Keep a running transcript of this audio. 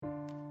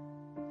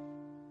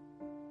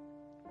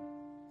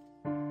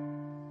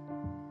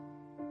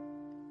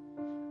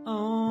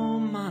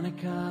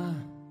Monica.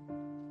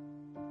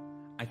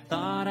 I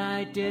thought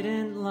I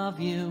didn't love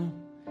you.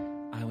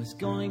 I was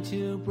going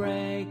to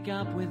break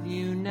up with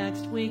you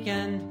next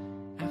weekend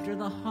after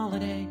the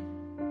holiday,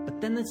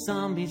 but then the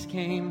zombies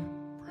came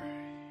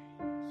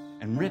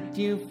and ripped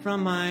you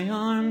from my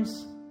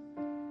arms.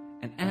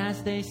 And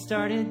as they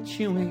started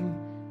chewing,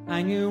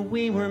 I knew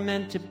we were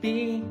meant to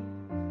be,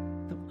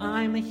 though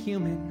I'm a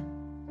human.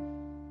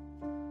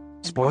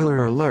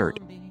 Spoiler alert.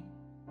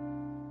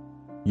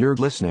 You're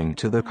listening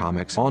to the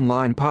Comics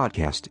Online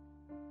Podcast,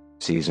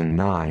 Season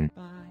 9,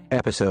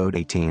 Episode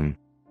 18,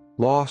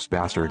 Lost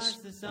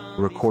Bastards,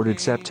 recorded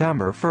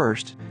September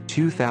 1st,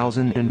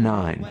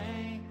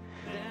 2009.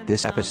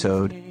 This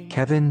episode,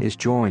 Kevin is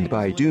joined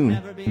by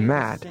Dune,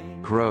 Matt,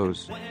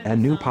 Crows,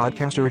 and new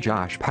podcaster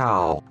Josh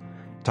Powell.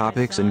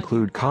 Topics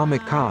include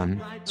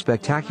Comic-Con,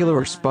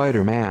 Spectacular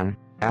Spider-Man,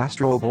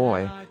 Astro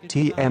Boy,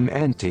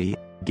 TMNT,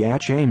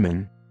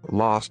 Gatchaman,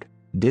 Lost,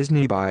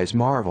 Disney buys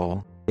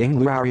Marvel,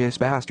 Inglourious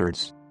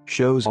Bastards,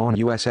 shows on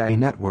USA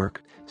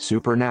Network,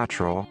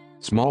 Supernatural,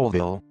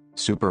 Smallville,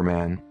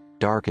 Superman,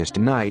 Darkest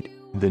Night,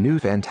 the new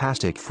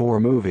Fantastic Four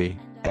movie,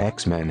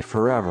 X-Men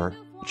Forever,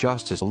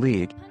 Justice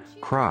League,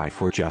 Cry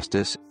for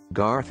Justice,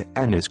 Garth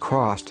and His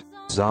Crossed,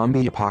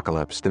 Zombie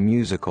Apocalypse the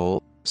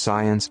Musical,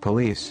 Science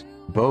Police,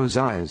 Bose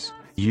Eyes,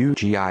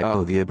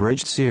 UGIO the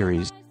Abridged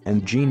Series,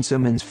 and Gene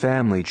Simmons'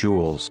 Family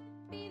Jewels.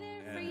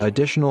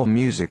 Additional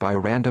music by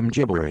Random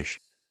Gibberish.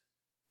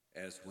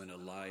 As when a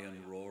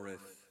lion roareth,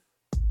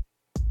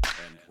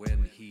 and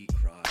when he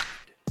cried,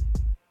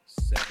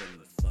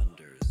 seven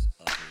thunders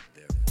uttered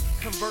their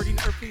voice. Converting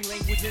earthly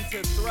language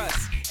into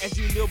thrust. As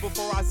you kneel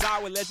before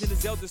Aizawa, Legend of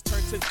Zelda's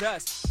turn to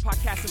dust.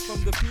 Podcasting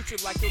from the future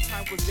like your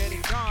time was dead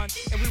and gone.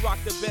 And we rock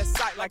the best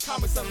site like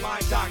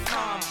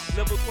comicsonline.com.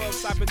 Level 12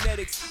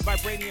 cybernetics,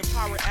 vibranium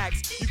power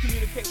acts. You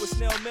communicate with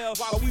snail mail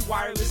while we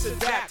wireless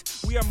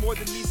adapt. We are more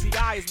than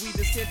ECI as we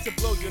descend to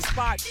blow your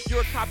spot.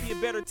 You're a copy of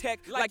better tech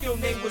like your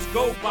name was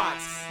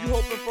GoBots. You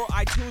hoping for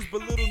iTunes,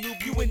 but little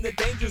noob, you in the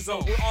danger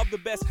zone. We're all the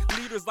best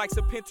leaders like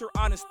Serpentor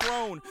on his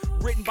throne.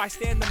 Written by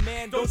Stan the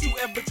Man, don't you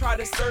ever try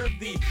to serve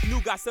thee.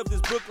 New got of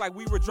this book like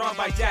we were drawn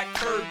by Jack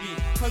Kirby.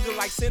 Hunger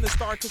like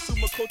Sinistar,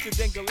 consumer culture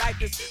than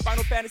Galactus.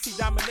 Final Fantasy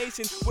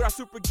domination with our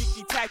super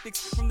geeky tactics.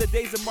 From the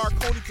days of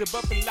Marconi to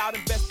Buff and Loud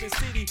Investment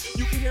City.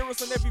 You can hear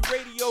us on every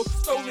radio,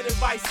 stolen in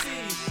Vice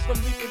City.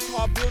 From leaping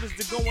tall buildings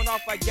to going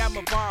off like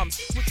gamma bombs.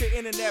 Switch your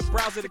internet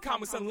browser to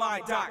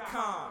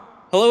comicsonline.com.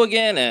 Hello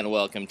again, and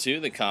welcome to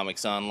the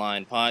Comics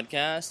Online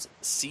Podcast,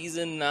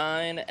 Season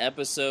 9,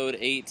 Episode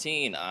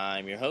 18.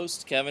 I'm your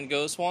host, Kevin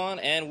Goswan,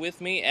 and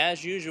with me,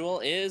 as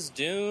usual, is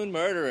Dune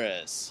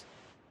Murderous.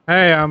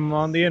 Hey, I'm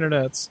on the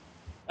internets.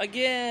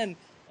 Again!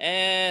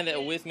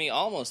 And with me,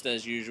 almost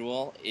as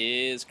usual,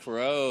 is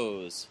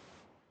Crows.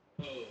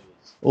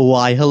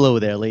 Why, hello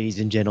there, ladies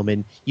and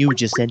gentlemen. You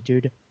just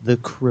entered the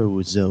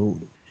Crow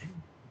Zone.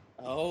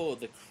 Oh,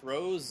 the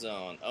Crow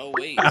Zone. Oh,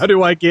 wait. How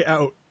do I get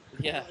out?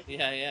 Yeah.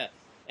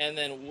 And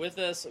then with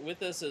us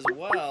as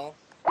well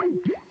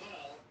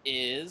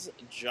is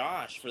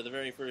Josh. For the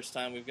very first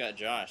time, we've got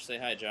Josh. Say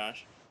hi,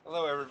 Josh.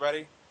 Hello,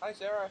 everybody. Hi,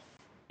 Sarah.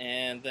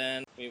 And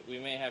then we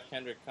may have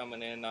Kendrick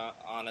coming in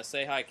on us.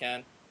 Say hi,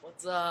 Ken.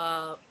 What's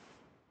up?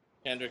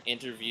 Kendrick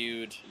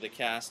interviewed the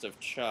cast of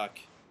Chuck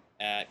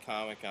at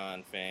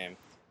Comic-Con fame.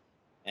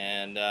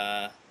 And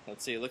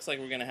let's see, it looks like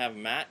we're going to have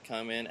Matt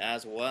come in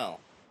as well.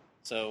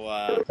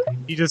 So,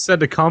 he just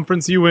said to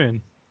conference you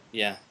in.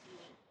 Yeah.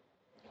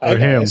 Or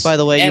him. By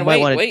the way, and you might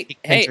want to wait. take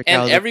Hey, Kendrick and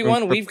out of the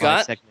everyone, room for we've 5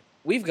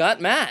 got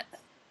seconds. Matt.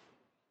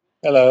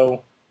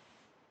 Hello.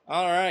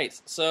 All right.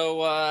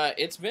 So,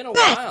 it's been a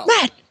while.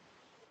 Matt!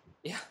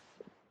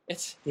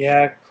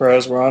 Yeah,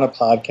 Crows, we're on a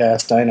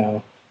podcast, I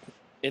know.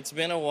 It's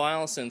been a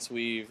while since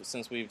we've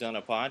done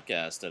a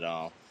podcast at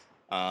all.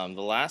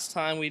 The last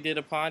time we did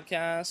a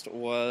podcast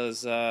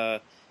was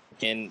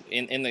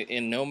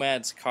in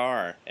Nomad's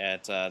car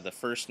at the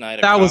first night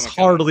of That was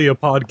Comic-Con. hardly a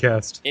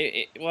podcast.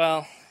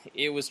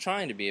 It was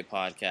trying to be a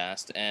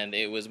podcast, and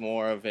it was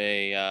more of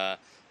a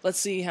let's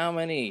see how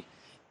many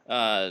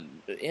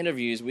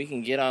interviews we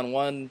can get on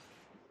one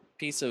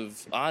piece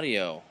of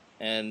audio.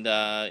 And,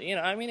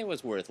 it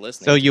was worth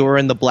listening So to. you were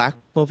in the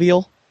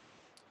Blackmobile?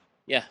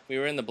 Yeah, we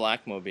were in the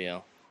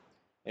Blackmobile.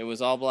 It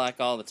was all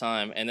black all the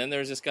time. And then there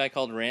was this guy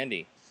called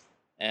Randy.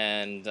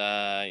 And,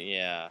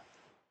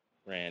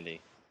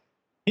 Randy.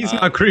 He's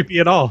not creepy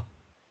at all.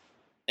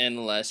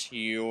 Unless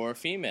you're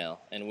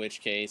female, in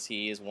which case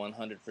he is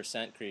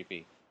 100%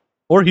 creepy.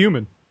 Or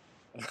human.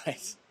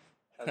 Right.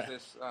 Has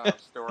this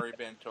story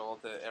been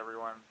told to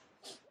everyone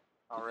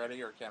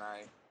already, or can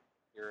I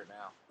hear it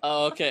now?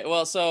 Oh, okay.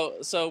 Well,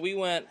 so we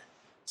went.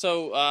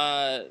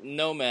 So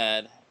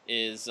Nomad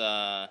is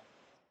our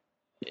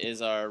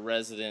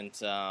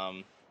resident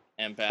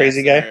ambassador.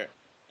 Crazy guy?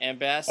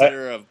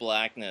 Ambassador of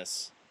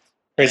blackness.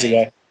 Crazy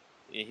guy.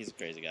 Yeah, he's a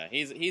crazy guy.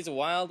 He's a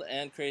wild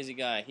and crazy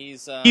guy. He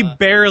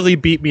barely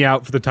beat me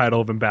out for the title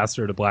of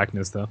Ambassador to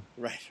Blackness, though.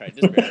 Right,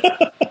 just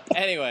barely.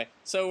 Anyway,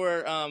 so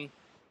we're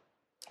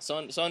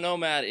so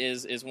Nomad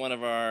is one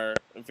of our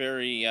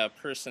very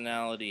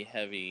personality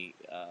heavy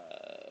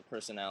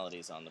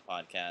personalities on the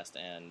podcast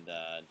and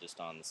just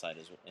on the site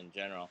in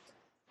general.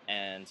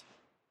 And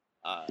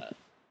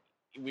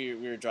we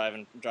were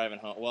driving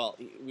home. Well,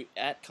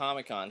 at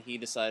Comic-Con, he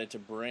decided to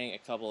bring a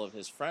couple of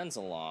his friends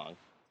along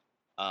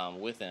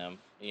with him,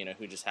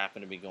 who just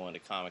happened to be going to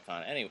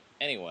Comic-Con.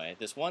 Anyway,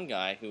 this one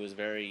guy who was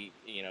very,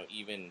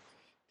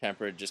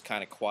 even-tempered, just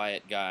kind of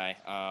quiet guy.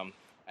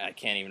 I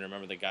can't even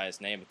remember the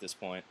guy's name at this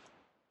point.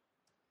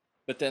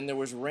 But then there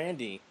was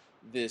Randy,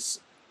 this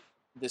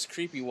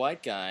creepy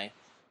white guy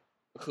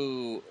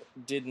who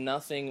did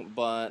nothing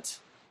but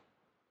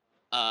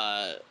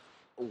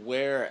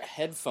wear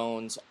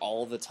headphones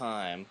all the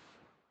time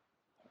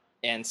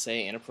and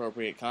say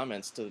inappropriate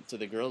comments to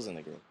the girls in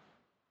the group.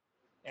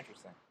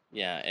 Interesting.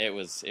 Yeah, it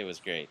was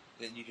great.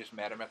 Then you just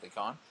met him at the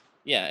con?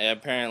 Yeah,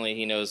 apparently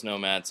he knows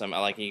Nomad.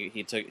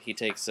 He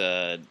takes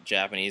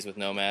Japanese with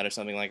Nomad or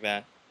something like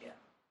that. Yeah.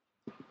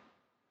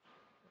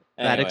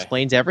 That Anyway,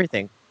 explains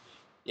everything.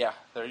 Yeah,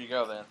 there you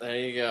go then. there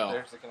you go.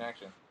 There's the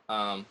connection.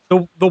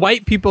 The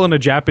white people in a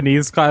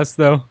Japanese class,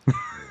 though,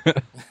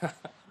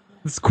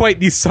 it's quite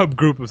the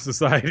subgroup of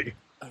society.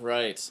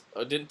 Right.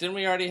 Oh, didn't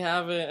we already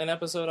have an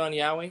episode on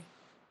Yaoi?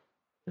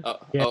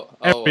 Yeah,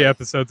 every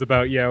episode's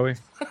about Yaoi.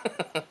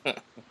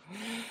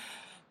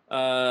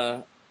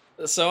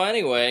 So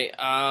anyway,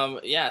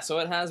 so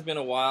it has been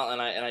a while,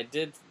 and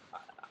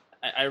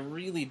I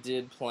really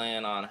did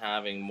plan on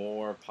having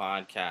more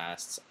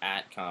podcasts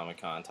at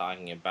Comic-Con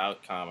talking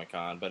about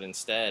Comic-Con, but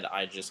instead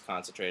I just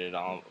concentrated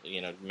on,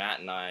 Matt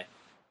and I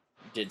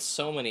did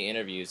so many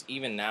interviews.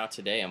 Even now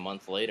today, a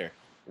month later,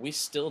 we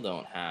still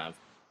don't have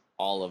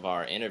all of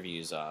our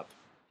interviews up,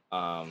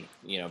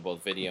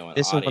 both video and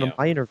This audio. is one of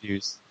my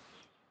interviews.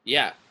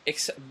 Yeah,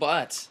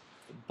 but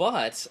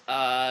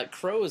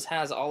Crows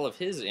has all of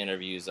his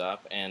interviews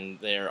up, and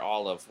they're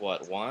all of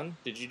one?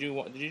 Did you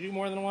do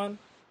more than one?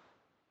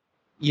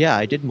 Yeah,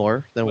 I did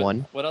more than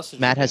one. What else did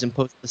Matt you do? hasn't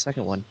posted the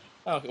second one.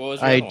 Oh, what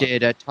was your I other one?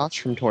 did a Tots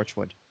from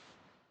Torchwood.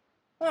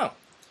 Oh,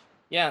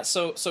 yeah.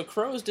 So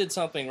Crows did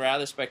something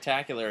rather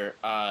spectacular.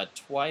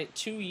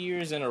 2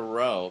 years in a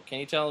row. Can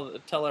you tell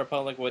our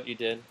public what you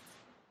did?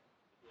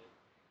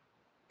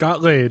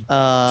 Got laid.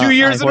 2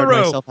 years in a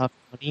row. Myself out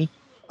for money.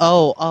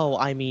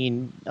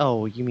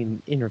 You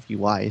mean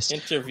interview-wise.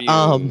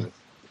 Interview.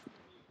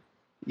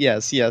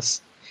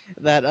 Yes.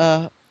 That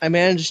I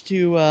managed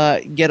to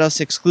get us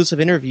exclusive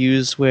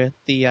interviews with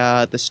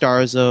the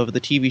stars of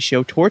the TV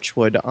show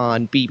Torchwood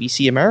on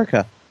BBC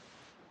America.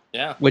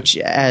 Yeah. Which,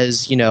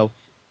 as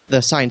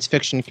the science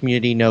fiction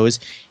community knows,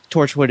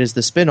 Torchwood is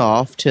the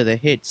spin-off to the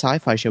hit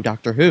sci-fi show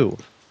Doctor Who.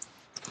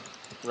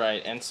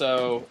 Right, and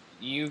so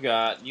you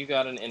got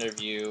an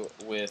interview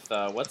with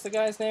what's the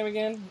guy's name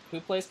again? Who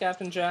plays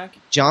Captain Jack?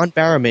 John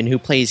Barrowman, who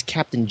plays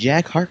Captain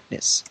Jack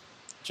Harkness.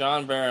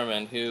 John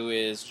Barrowman, who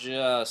is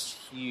just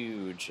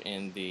huge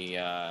in the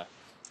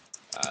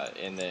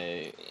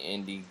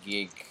indie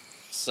geek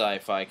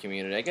sci-fi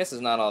community. I guess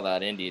it's not all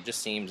that indie. It just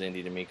seems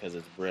indie to me because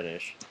it's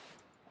British.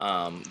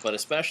 But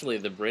especially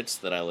the Brits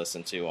that I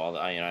listen to,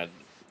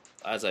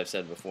 as I've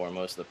said before,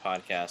 most of the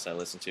podcasts I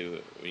listen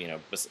to,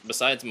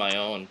 besides my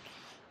own,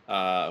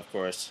 of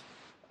course,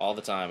 all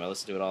the time. I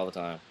listen to it all the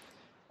time,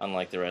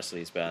 unlike the rest of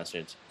these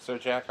bastards. So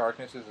Jack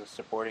Harkness is a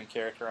supporting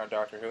character on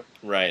Doctor Who?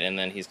 Right, and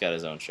then he's got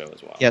his own show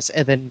as well. Yes,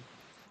 and then,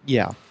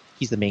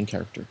 he's the main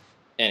character.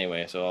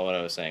 Anyway, so all what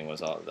I was saying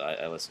was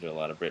I listen to a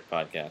lot of Brit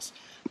podcasts.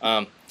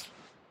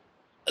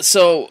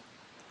 So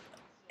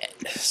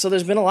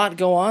there's been a lot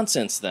go on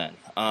since then.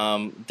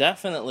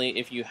 Definitely,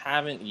 if you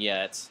haven't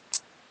yet,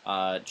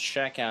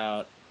 check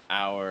out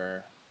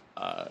our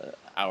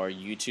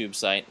YouTube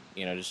site.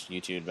 Just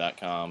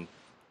youtube.com,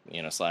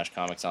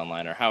 /Comics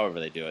Online, or however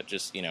they do it.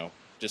 Just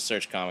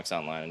search Comics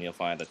Online and you'll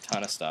find a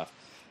ton of stuff.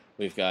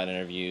 We've got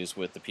interviews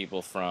with the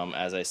people from,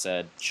 as I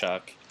said,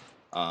 Chuck,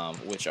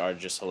 which are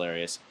just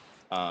hilarious.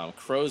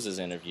 Crows'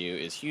 interview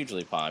is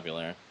hugely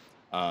popular.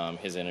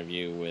 His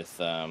interview with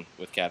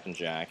Captain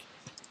Jack.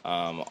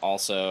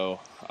 Also,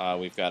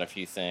 we've got a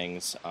few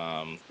things.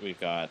 We've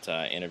got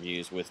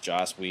interviews with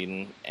Joss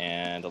Whedon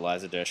and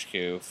Eliza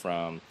Dushku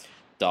from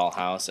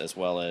Dollhouse, as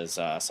well as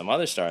some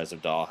other stars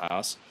of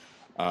Dollhouse.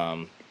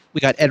 We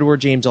got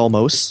Edward James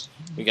Olmos.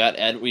 We got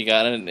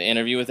an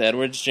interview with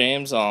Edward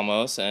James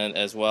Olmos, and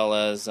as well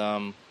as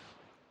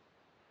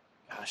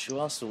who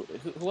else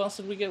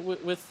did we get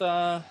with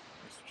Mr.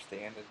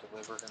 Stand and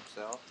Deliver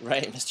himself.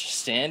 Right, Mr.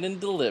 Stand and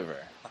Deliver.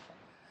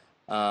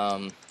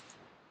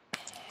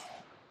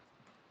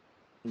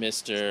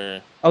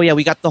 Mr. Oh yeah,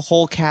 we got the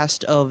whole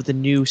cast of the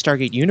new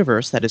Stargate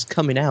Universe that is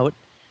coming out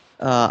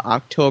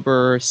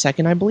October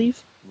 2nd, I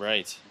believe.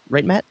 Right.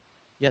 Right, Matt?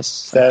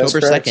 Yes, That is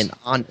October correct. 2nd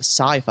on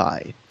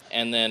Sci-Fi.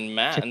 And then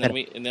Matt, Check and that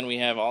then we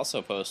have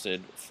also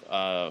posted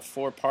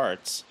 4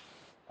 parts.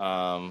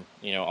 All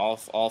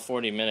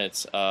 40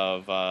 minutes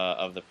of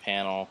the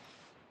panel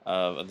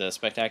of the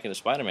Spectacular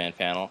Spider-Man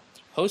panel,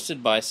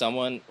 hosted by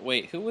someone.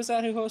 Wait, who was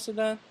that? Who hosted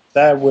that?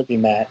 That would be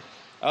Matt.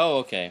 Oh,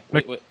 okay.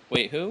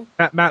 Wait, who?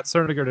 Matt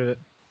Cerniger did it.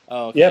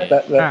 Oh, okay.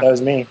 Yep, that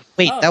was me.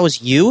 Wait, Oh. that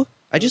was you?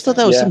 I just thought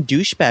that was Yeah. some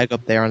douchebag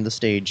up there on the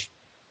stage.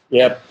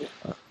 Yep.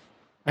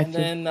 I And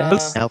feel then,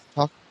 bad now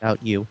talking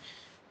about you.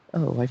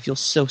 Oh, I feel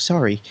so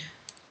sorry.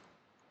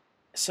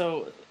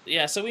 So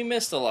we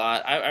missed a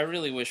lot. I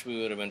really wish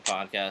we would have been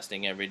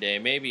podcasting every day.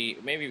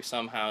 Maybe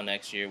somehow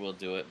next year we'll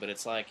do it. But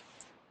it's like,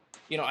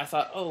 I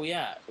thought, oh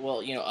yeah,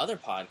 well, other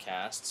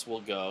podcasts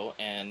will go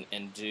and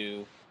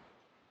do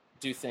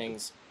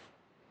things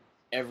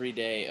every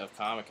day of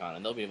Comic-Con,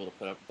 and they'll be able to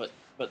put up.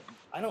 But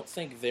I don't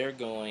think they're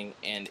going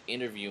and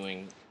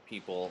interviewing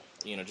people.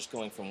 Just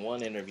going from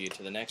one interview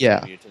to the next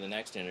interview to the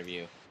next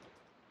interview.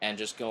 And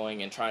just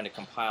going and trying to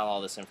compile all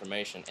this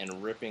information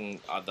and ripping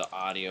the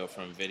audio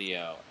from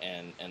video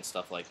and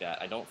stuff like that.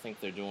 I don't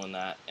think they're doing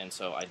that, and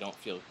so I don't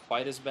feel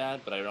quite as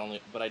bad. But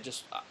I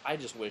just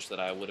wish that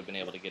I would have been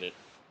able to get it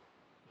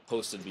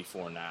posted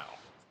before now.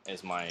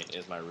 Is my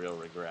real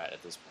regret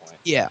at this point.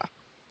 Yeah.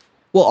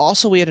 Well,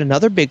 also we had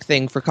another big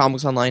thing for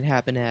Comics Online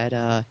happen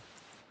at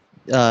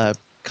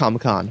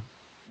Comic-Con.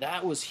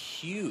 That was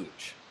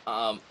huge.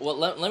 Well,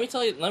 let me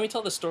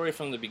tell the story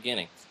from the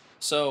beginning.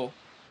 So.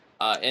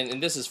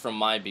 And this is from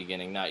my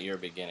beginning, not your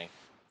beginning.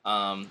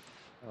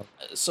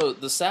 So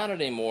the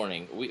Saturday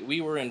morning,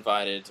 we were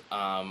invited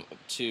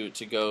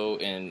to go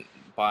and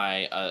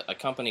buy a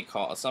company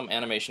some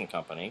animation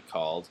company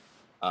called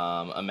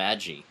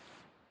Imagi.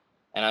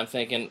 And I'm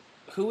thinking,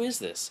 who is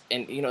this?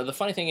 And the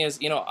funny thing is,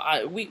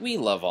 we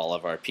love all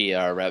of our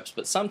PR reps,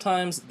 but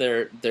sometimes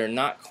they're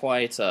not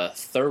quite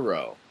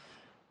thorough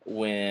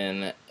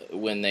when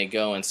they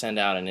go and send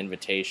out an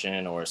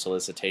invitation or a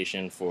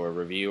solicitation for a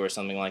review or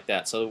something like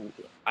that. So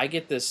I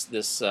get this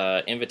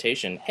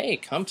invitation, hey,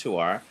 come to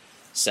our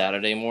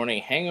Saturday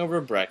morning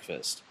hangover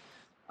breakfast.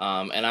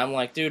 And I'm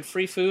like, dude,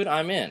 free food,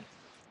 I'm in.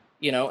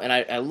 And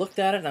I looked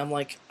at it and I'm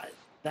like,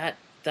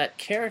 that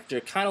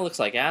character kind of looks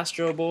like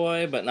Astro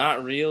Boy, but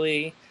not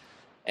really.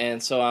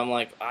 And so I'm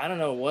like, I don't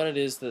know what it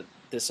is that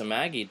this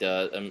Imagi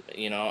does. I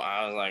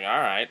was like, all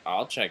right,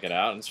 I'll check it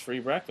out. It's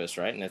free breakfast,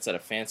 right? And it's at a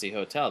fancy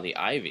hotel, the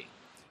Ivy.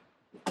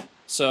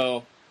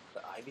 So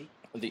The Ivy?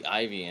 The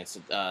Ivy. It's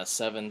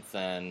 7th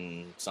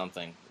and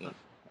something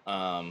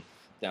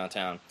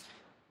downtown.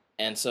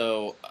 And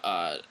so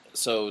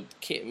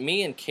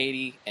me and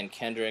Katie and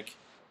Kendrick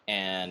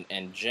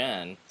and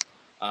Jen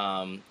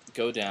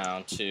go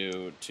down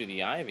to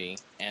the Ivy,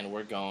 and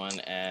we're going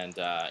and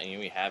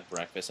we have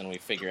breakfast, and we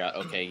figure out,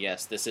 okay,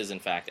 yes, this is in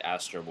fact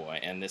Astro Boy,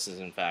 and this is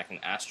in fact an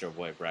Astro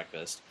Boy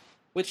breakfast,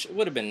 which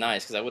would have been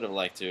nice because I would have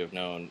liked to have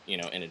known,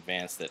 in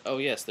advance that, oh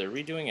yes, they're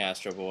redoing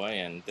Astro Boy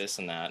and this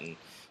and that, and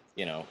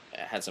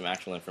had some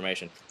actual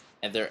information.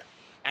 And they're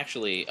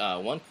actually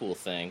one cool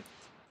thing,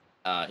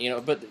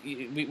 but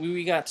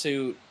we got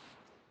to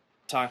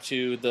talk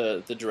to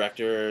the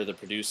director, the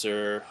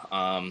producer,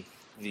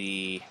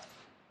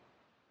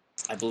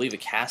 I believe the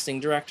casting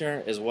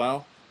director as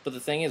well. But the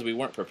thing is, we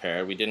weren't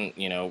prepared. We didn't,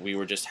 we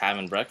were just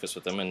having breakfast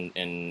with them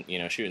and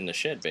shooting the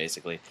shit,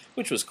 basically,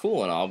 which was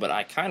cool and all, but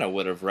I kind of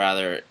would have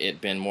rather it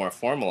been more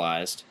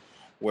formalized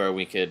where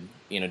we could,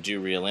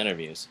 do real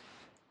interviews.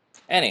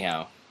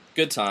 Anyhow,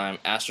 good time.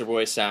 Astro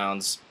Boy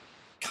sounds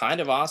kind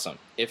of awesome.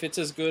 If it's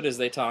as good as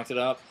they talked it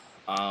up,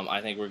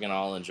 I think we're going to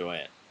all enjoy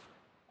it.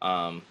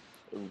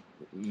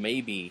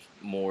 Maybe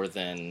more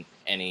than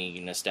any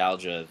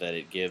nostalgia that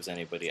it gives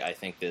anybody. I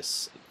think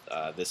this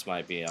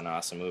might be an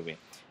awesome movie.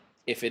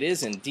 If it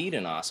is indeed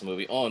an awesome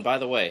movie. Oh, and by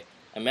the way,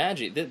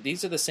 imagine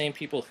these are the same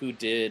people who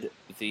did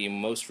the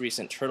most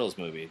recent Turtles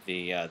movie,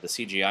 the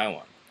CGI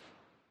one.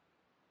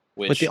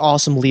 With the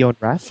awesome Leon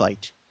Raff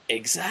fight.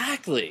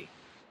 Exactly.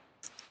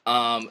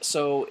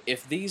 So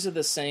if these are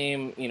the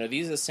same,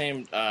 these are the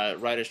same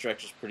writers,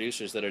 directors,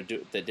 producers that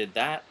did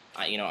that,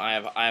 I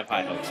have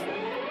high hopes for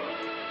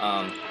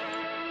them.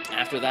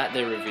 After that,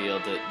 they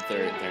revealed that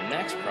their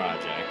next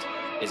project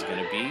is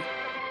going to be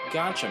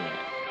Gatchaman.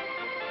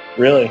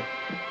 Really?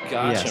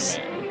 Gatchaman. Yes.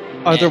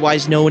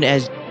 Otherwise known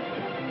as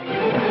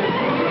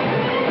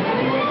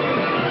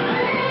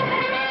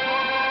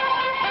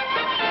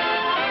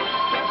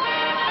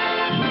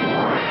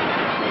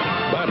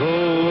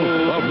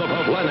Battle of the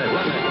Planet.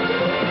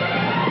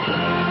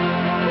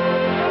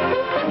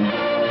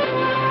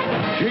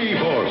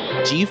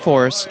 G-Force.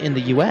 G-Force in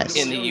the U.S.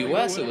 In the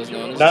U.S., it was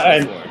known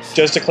as G-Force.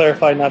 Just to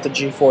clarify, not the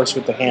G-Force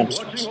with the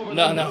hamsters.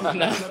 No.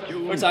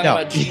 We're talking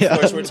about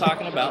G-Force. We're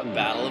talking about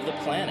Battle of the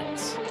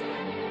Planets,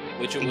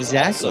 which it was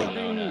also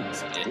known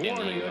as in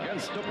the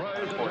U.S.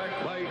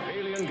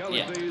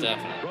 Yeah,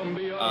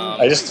 definitely.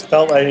 I just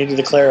felt I needed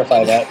to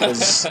clarify that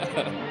because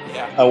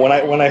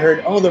when I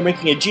heard, oh, they're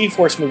making a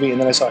G-Force movie, and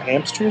then I saw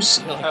hamsters,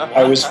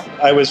 I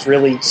was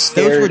really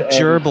scared. Those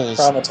were gerbils,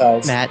 and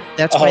traumatized. Matt.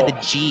 That's why the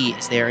G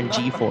is there in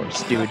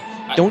G-Force, dude.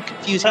 Don't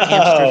confuse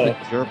hamsters with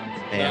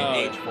gerbils, man.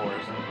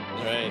 H-Force.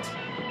 Right.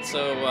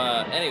 So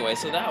anyway,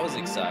 so that was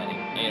exciting,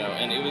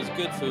 and it was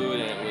good food,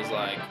 and it was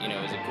like,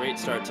 it was a great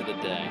start to the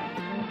day.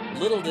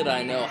 Little did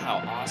I know how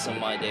awesome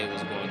my day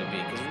was going to be,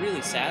 because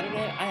really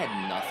Saturday I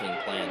had nothing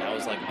planned. I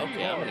was like,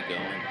 okay, I'm gonna go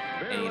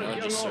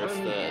and just surf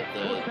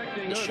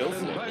the show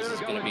floor. This is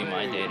gonna be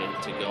my day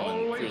to go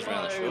and cruise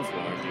around the show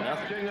floor and do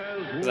nothing.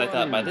 Because I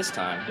thought by this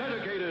time,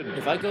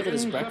 if I go to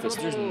this breakfast,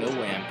 there's no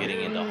way I'm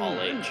getting into Hall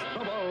H.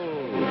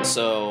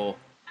 So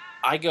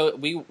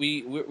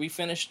we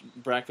finished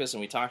breakfast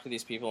and we talked to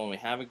these people and we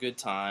have a good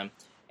time.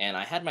 And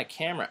I had my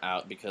camera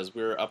out because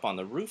we were up on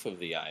the roof of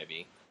the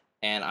Ivy,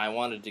 and I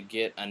wanted to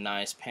get a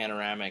nice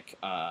panoramic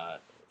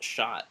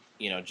shot,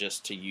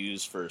 just to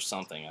use for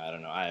something. I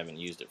don't know. I haven't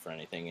used it for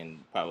anything and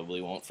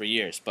probably won't for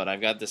years. But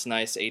I've got this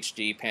nice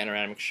HD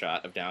panoramic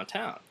shot of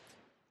downtown.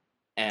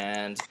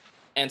 And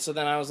so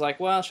then I was like,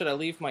 well, should I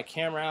leave my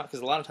camera out? Because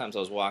a lot of times I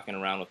was walking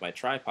around with my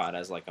tripod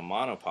as like a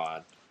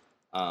monopod.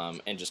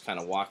 And just kind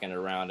of walking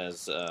around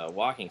as a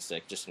walking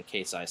stick just in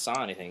case I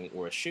saw anything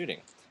worth shooting.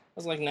 I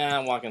was like, nah,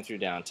 I'm walking through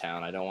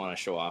downtown. I don't want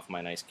to show off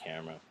my nice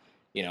camera,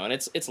 and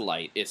it's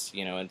light. It's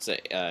it's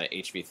a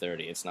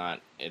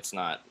HV30. It's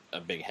not a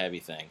big heavy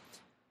thing.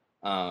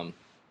 But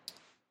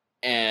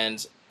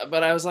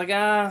I was like,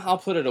 I'll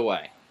put it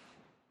away.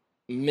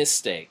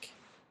 Mistake,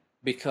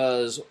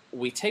 because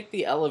we take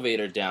the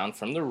elevator down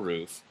from the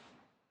roof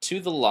to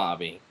the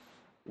lobby,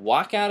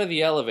 walk out of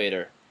the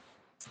elevator,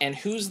 and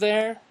who's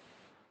there?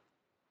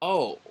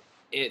 Oh,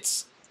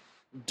 it's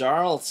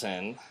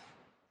Darlton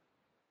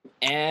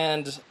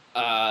and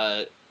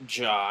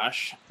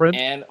Josh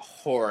and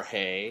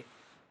Jorge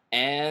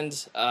and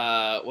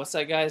what's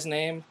that guy's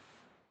name?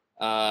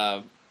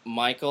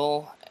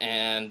 Michael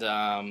and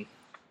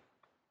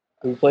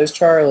who plays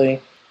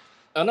Charlie?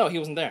 Oh no, he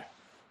wasn't there.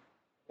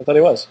 I thought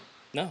he was.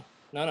 No,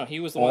 he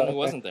was the one who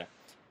wasn't there.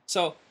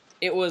 So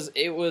it was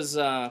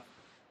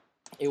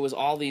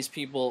all these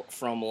people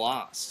from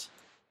Lost.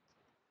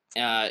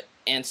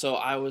 And so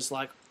I was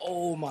like,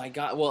 oh my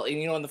God. Well,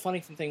 and the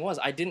funny thing was,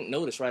 I didn't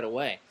notice right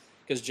away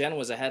because Jen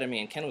was ahead of me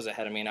and Ken was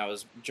ahead of me, and I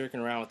was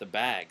jerking around with the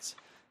bags.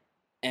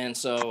 And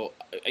so,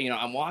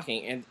 I'm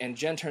walking, and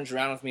Jen turns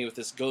around with me with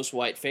this ghost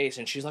white face,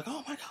 and she's like,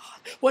 oh my God,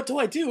 what do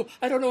I do?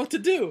 I don't know what to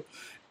do.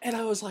 And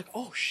I was like,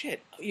 oh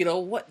shit,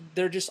 what?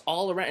 They're just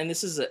all around. And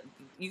this is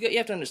you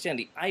have to understand,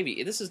 the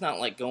Ivy, this is not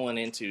like going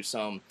into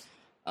some,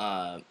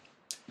 like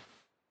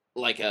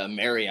a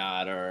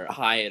Marriott or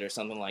Hyatt or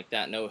something like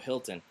that. No,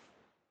 Hilton.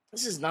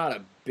 This is not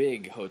a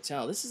big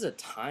hotel. This is a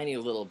tiny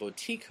little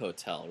boutique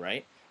hotel,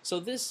 right? So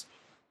this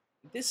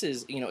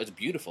is, it's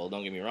beautiful,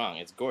 don't get me wrong,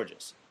 it's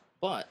gorgeous.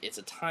 But it's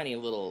a tiny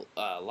little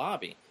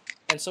lobby.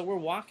 And so we're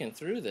walking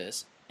through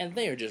this, and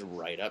they are just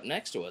right up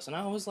next to us. And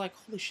I was like,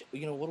 holy shit,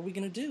 what are we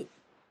going to do?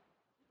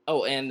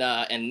 Oh, and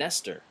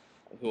Nestor,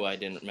 who I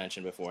didn't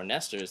mention before.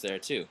 Nestor is there,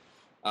 too.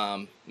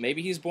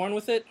 Maybe he's born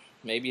with it.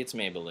 Maybe it's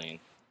Maybelline.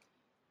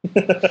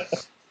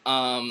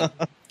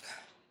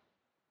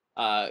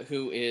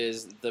 Who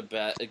is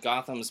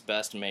Gotham's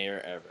best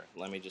mayor ever.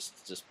 Let me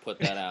just put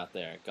that out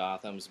there.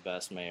 Gotham's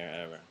best mayor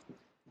ever.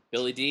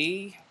 Billy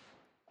D,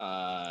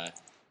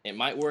 it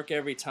might work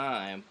every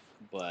time,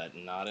 but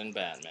not in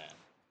Batman.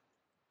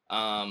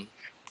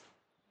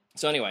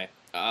 So anyway,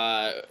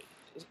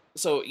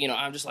 so,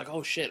 I'm just like,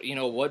 oh shit,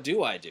 what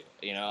do I do?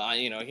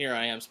 Here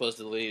I am supposed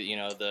to lead,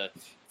 the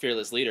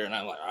fearless leader, and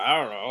I'm like,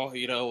 I don't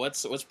know,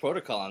 what's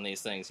protocol on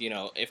these things?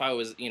 If I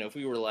was, if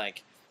we were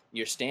like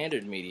your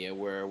standard media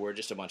where we're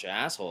just a bunch of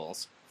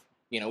assholes,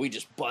 we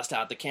just bust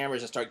out the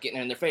cameras and start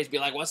getting in their face, be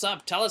like, what's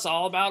up? Tell us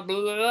all about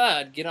blah, blah,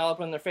 blah, get all up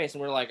in their face,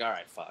 and we're like, all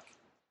right, fuck.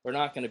 We're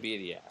not going to be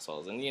the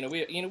assholes. And,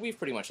 we've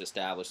pretty much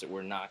established that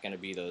we're not going to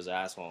be those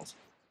assholes.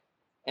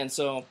 And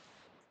so,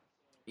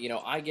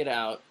 I get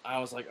out, I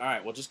was like, all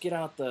right, well, just get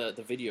out the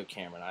video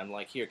camera. And I'm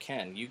like, here,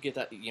 Ken, you get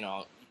that,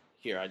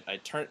 here, I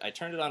turned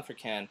it on for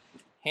Ken,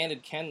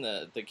 handed Ken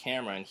the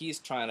camera, and he's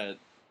trying to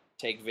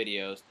take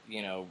videos,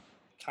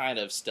 kind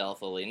of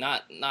stealthily,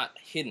 not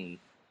hidden,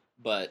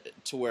 but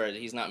to where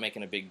he's not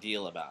making a big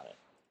deal about it.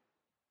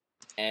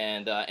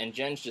 And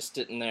Jen's just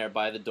sitting there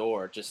by the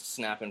door, just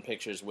snapping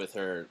pictures with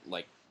her,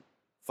 like,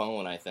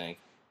 phone, I think.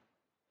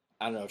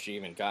 I don't know if she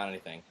even got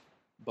anything.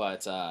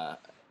 But,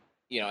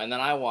 and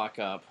then I walk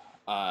up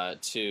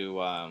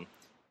to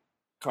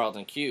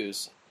Carlton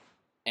Cuse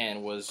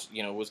and was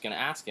going to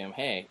ask him,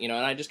 hey, and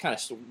I just kind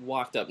of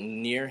walked up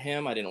near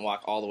him. I didn't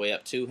walk all the way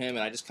up to him, and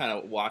I just kind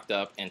of walked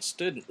up and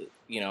stood,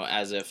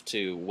 as if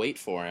to wait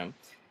for him.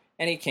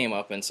 And he came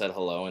up and said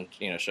hello and,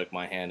 shook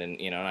my hand. And,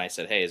 and I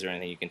said, hey, is there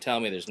anything you can tell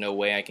me? There's no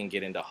way I can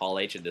get into Hall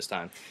H at this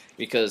time.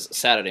 Because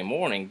Saturday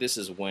morning, this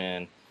is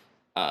when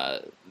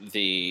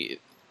the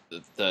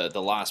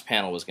Lost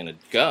panel was going to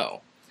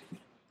go.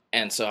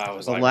 And so I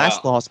was the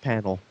last Lost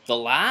panel. The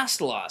last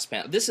Lost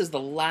panel. This is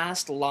the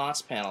last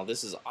Lost panel.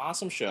 This is an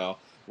awesome show.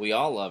 We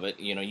all love it.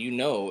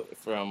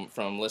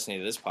 From listening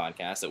to this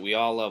podcast that we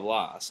all love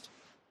Lost.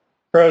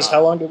 Pros,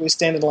 how long did we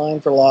stand in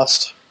line for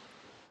Lost?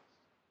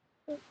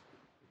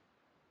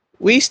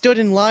 We stood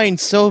in line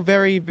so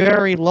very,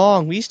 very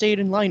long. We stayed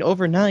in line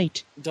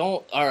overnight.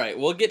 All right,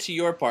 we'll get to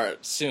your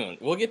part soon.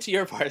 We'll get to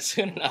your part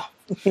soon enough.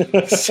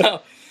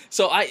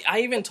 So I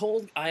even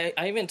told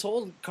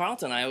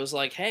Carlton, I was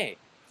like, hey,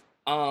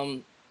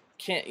 I'm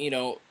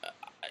not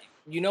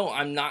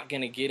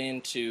gonna get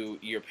into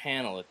your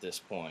panel at this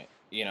point.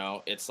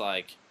 It's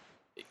like,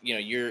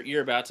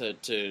 you're about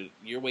to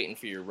you're waiting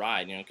for your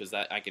ride. Because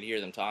I could hear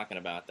them talking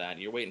about that.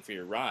 You're waiting for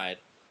your ride.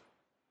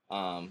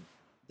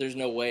 there's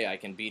no way I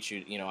can beat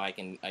you. You know, I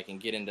can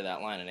get into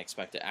that line and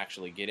expect to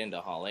actually get into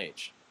Hall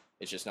H.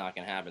 It's just not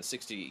going to happen.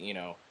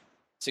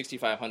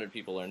 6,500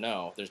 people or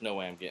no, there's no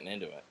way I'm getting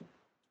into it.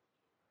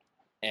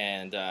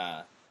 And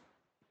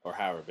or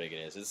however big it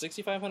is. Is it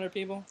 6,500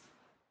 people?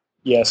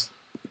 Yes.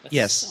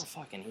 That's so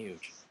fucking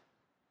huge.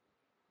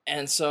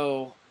 And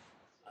so,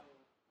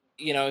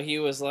 you know, he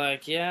was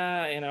like,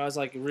 yeah, and I was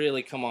like,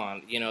 really, come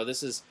on. You know,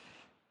 this is,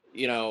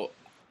 we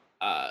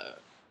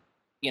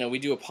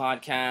do a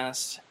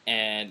podcast,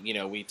 and, you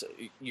know,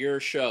 your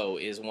show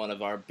is one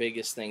of our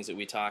biggest things that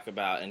we talk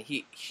about. And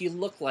he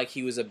looked like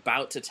he was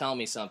about to tell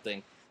me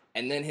something,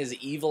 and then his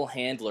evil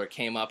handler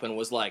came up and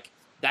was like,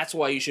 that's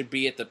why you should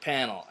be at the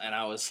panel. And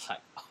I was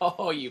like,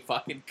 oh, you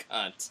fucking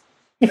cunt.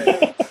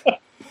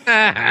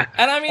 And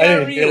I mean,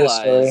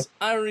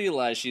 I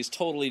realize she's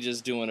totally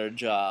just doing her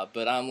job,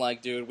 but I'm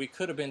like, dude, we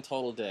could have been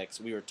total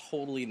dicks. We were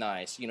totally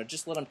nice. You know,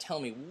 just let him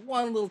tell me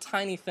one little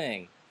tiny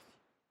thing.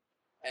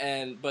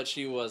 But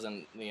she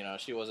wasn't,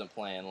 she wasn't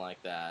playing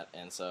like that,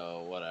 and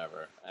so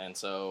whatever. And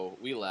so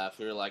we left.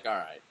 We were like, all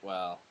right,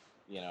 well,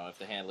 if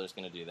the handler's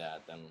going to do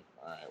that, then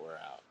all right, we're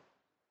out.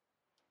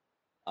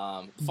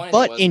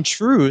 But in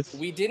truth,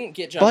 we didn't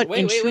get Josh.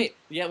 Wait.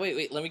 Yeah,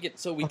 wait. Let me get.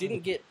 So we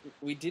didn't get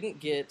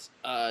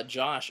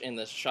Josh in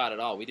the shot at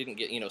all. We didn't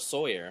get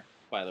Sawyer.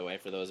 By the way,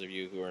 for those of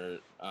you who are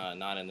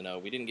not in the know,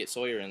 we didn't get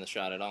Sawyer in the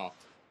shot at all,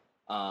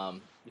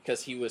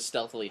 because he was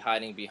stealthily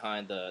hiding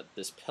behind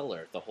this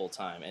pillar the whole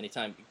time.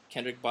 Anytime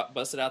Kendrick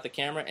busted out the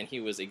camera, and he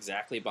was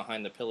exactly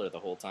behind the pillar the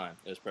whole time.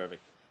 It was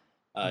perfect.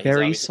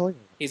 Sawyer.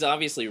 He's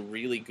obviously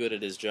really good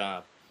at his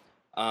job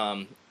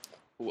of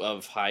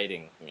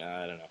hiding.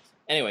 I don't know.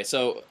 Anyway,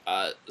 so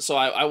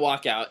I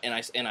walk out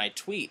and I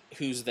tweet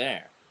who's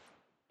there,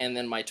 and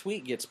then my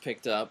tweet gets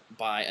picked up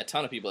by a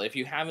ton of people. If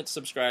you haven't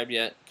subscribed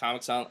yet,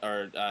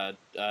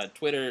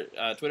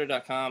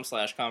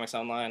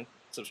 Twitter.com/comicsonline.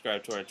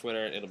 Subscribe to our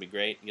Twitter; it'll be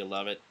great. You'll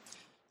love it,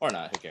 or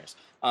not. Who cares?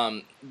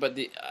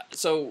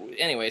 So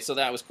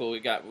that was cool.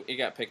 It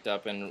got picked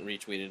up and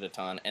retweeted a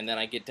ton, and then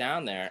I get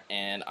down there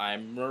and I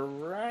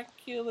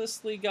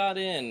miraculously got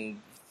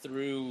in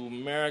through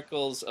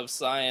miracles of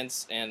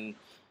science and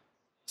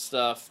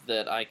stuff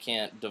that I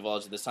can't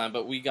divulge at this time,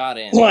 but we got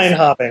in. Line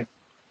hopping.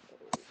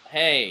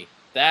 Hey,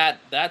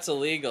 that's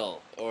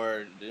illegal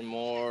or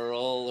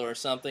immoral or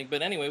something.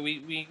 But anyway,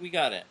 we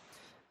got in.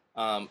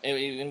 And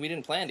we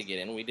didn't plan to get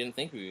in. We didn't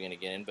think we were going to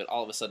get in, but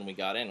all of a sudden we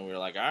got in, and we were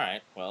like, all right,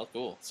 well,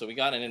 cool. So we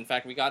got in. In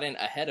fact, we got in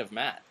ahead of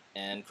Matt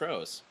and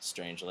Crows,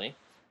 strangely.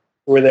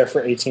 We were there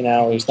for 18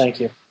 hours. Thank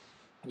you.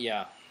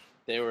 Yeah.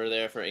 They were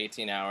there for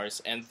 18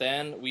 hours, and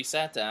then we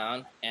sat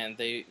down, and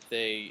they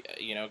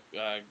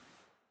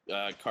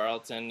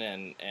Carlton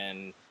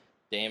and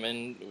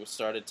Damon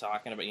started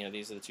talking about,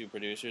 these are the two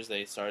producers.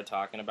 They started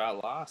talking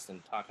about Lost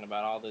and talking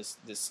about all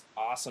this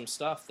awesome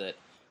stuff that,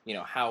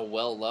 how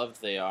well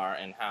loved they are,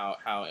 and how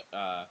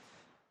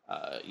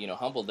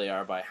humbled they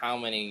are by how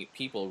many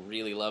people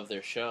really love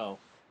their show.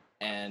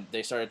 And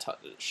they started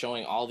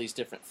showing all these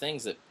different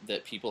things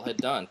that people had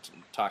done,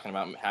 talking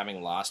about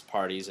having Lost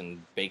parties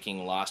and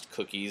baking Lost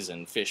cookies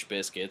and fish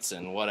biscuits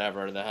and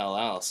whatever the hell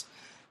else,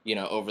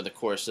 over the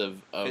course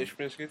of fish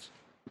biscuits.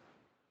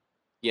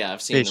 Yeah,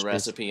 I've seen the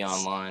recipe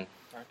online.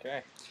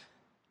 Okay.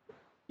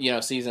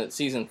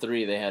 Season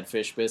 3 they had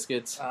fish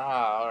biscuits.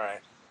 Ah, all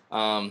right.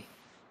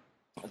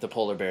 The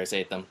polar bears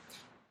ate them.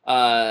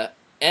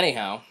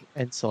 Anyhow.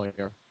 And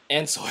Sawyer.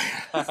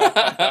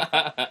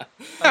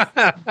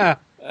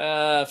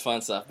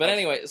 Fun stuff. But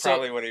anyway,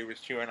 probably what he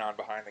was chewing on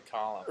behind the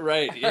column.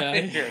 Right,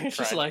 yeah.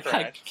 Just like,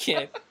 I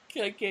can't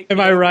Am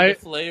I right?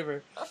 The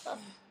flavor.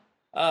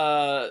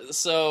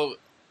 So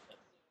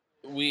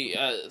we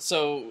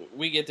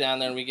get down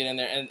there and we get in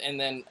there, and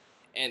then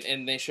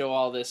they show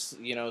all this,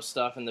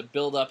 stuff, and the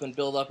build up, and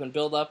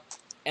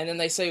then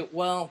they say,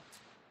 well,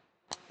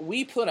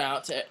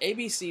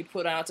 ABC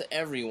put out to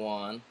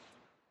everyone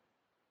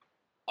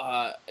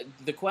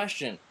the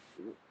question,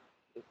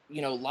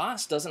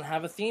 Lost doesn't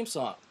have a theme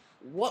song.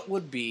 What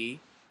would be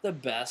the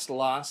best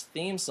Lost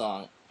theme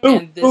song?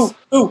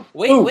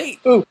 Wait.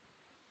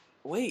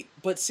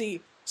 But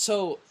see,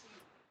 so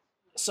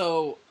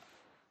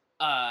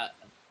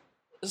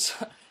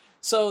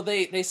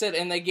they said,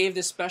 and they gave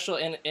this special,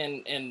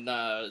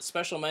 and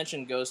special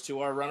mention goes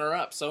to our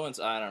runner-up.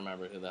 So-and-so, I don't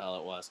remember who the hell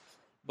it was,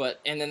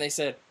 and then they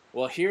said,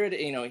 well,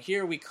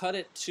 here we cut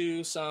it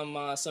to some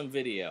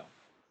video,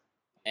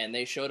 and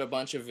they showed a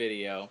bunch of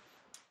video.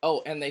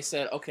 Oh, and they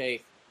said,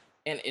 okay,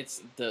 and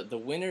it's the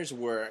winners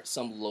were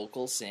some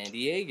local San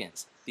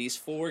Diegans. These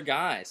 4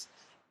 guys,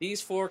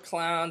 these 4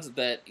 clowns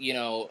that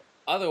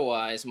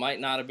otherwise might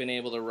not have been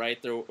able to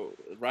write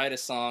a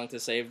song to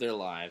save their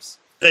lives.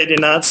 They did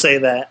not say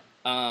that.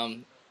 That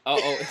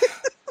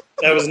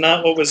was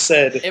not what was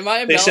said. Am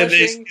I embellishing?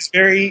 They said these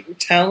very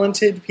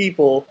talented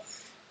people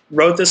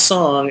wrote this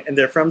song, and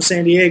they're from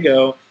San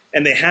Diego,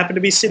 and they happen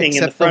to be sitting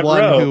in the front row.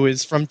 Except the one who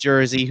is from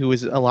Jersey, who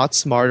is a lot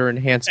smarter and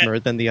handsomer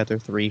than the other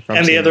 3 from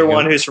San Diego. And the other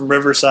one who's from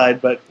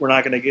Riverside, but we're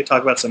not going to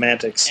talk about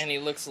semantics. And he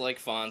looks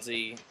like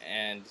Fonzie,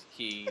 and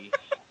he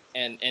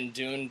And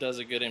Dune does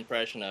a good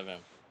impression of him.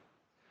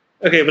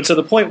 Okay, but so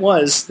the point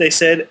was, they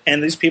said,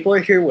 and these people are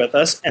here with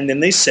us, and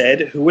then they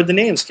said, who were the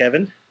names,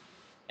 Kevin?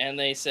 And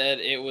they said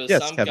it was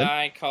some Kevin.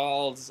 guy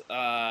called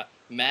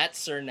Matt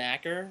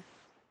Cernacker.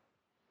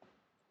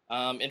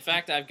 In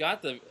fact, I've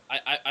got the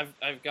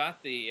I've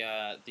got the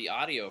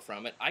audio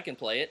from it. I can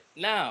play it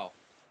now.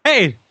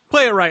 Hey,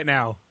 play it right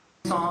now.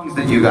 Songs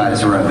that you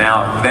guys wrote.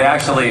 Now,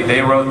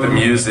 they wrote the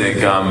music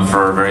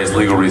for various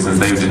legal reasons.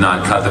 They did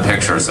not cut the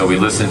picture, so we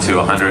listened to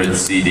 100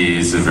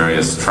 CDs of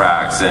various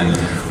tracks, and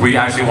we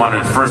actually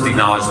wanted to first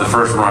acknowledge the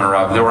first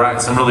runner-up. There were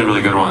some really,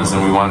 really good ones,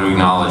 and we wanted to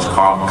acknowledge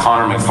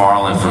Connor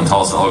McFarland from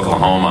Tulsa,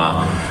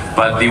 Oklahoma.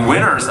 But the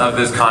winners of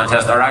this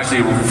contest are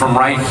actually from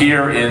right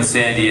here in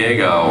San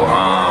Diego. And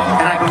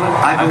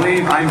I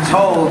believe, I'm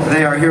told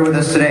they are here with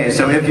us today.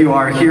 So if you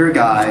are here,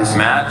 guys.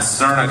 Matt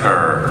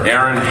Cernacker,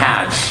 Aaron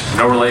Hatch,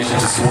 no relation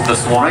to the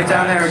Swan. Right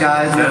down there,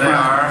 guys. There they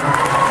are.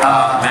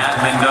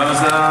 Matt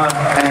Mendoza.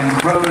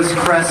 And Rose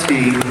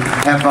Kresge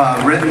have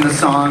written the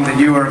song that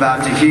you are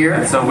about to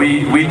hear. So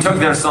we took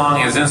their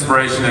song as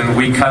inspiration and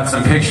we cut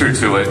some picture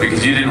to it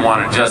because you didn't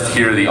want to just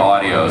hear the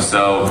audio.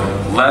 So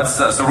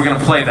so we're going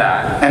to play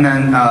that. And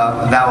then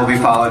that will be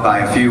followed by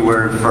a few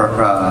words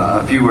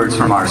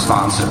from our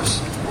sponsors.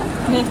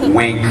 Wink,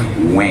 wink,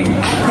 wink.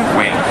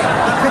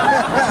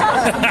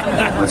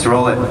 Let's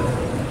roll it.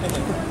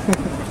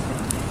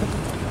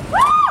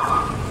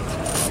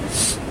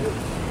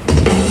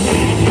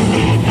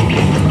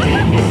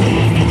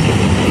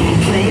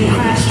 Plane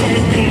crashed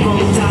and people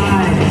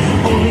died.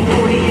 Only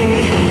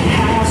 48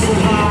 have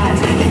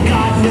survived. They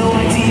got no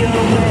idea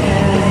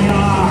where they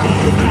are.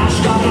 The crash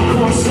got the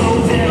course so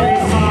very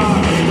far.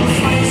 The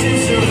fight to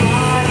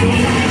survive, no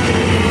matter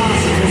the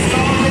cost. 'Cause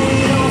all they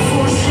know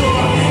for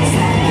sure is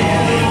that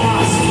they're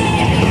lost.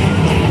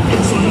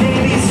 So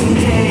maybe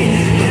someday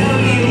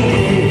there'll be a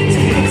way to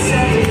fix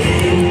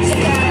everything. So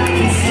that I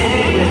can stay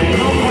where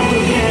no one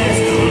cares.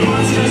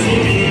 Monsters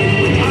will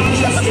hit. I'm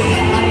just a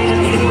guy in a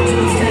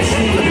photo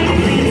station.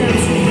 I'll leave them to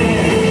bear.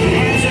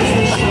 Answers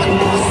the show.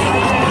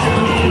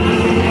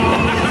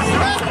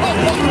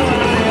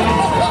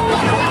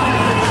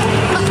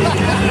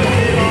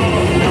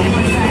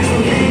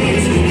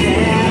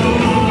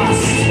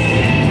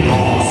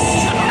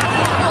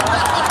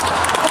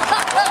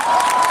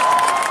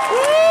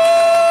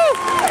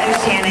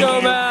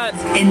 Go, Matt!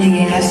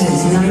 Indiana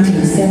since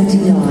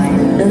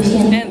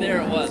 1979. And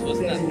there it was.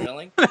 Wasn't that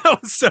thrilling? That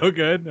was so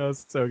good. That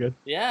was so good.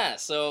 Yeah.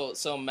 So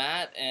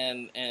Matt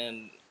and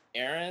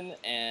Aaron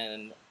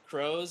and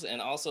Crows and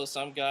also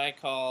some guy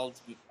called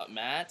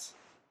Matt.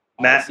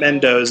 Matt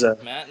Mendoza.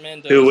 Matt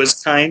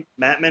Mendoza.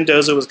 Matt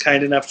Mendoza was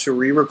kind enough to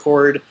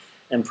re-record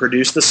and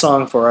produce the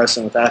song for us,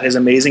 and without his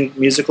amazing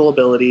musical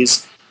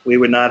abilities, we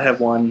would not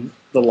have won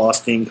the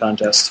Lost Theme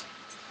contest.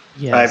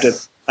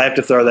 Yes. I have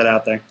to throw that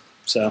out there.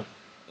 So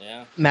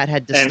yeah, Matt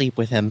had to sleep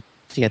with him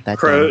to get that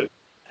Crow. done.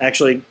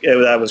 Actually,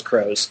 that was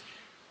Crows.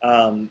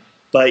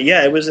 But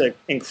yeah, it was an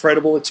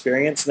incredible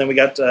experience. And then we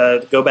got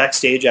to go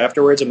backstage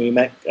afterwards, and we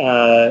met.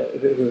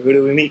 Who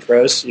did we meet,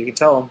 Crows? You can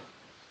tell him.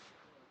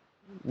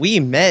 We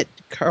met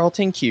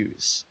Carlton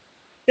Hughes.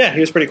 Yeah, he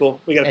was pretty cool.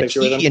 We got a And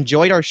picture with him. he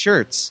enjoyed our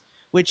shirts,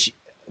 which,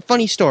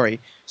 funny story.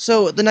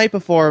 So the night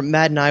before,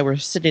 Matt and I were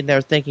sitting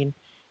there thinking,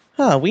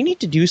 we need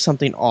to do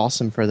something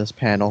awesome for this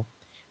panel.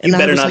 You And I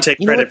better was not like, take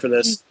you know credit what? for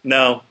this.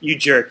 No, you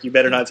jerk. You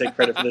better not take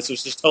credit for this. It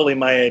was just totally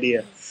my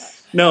idea.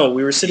 No,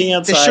 we were sitting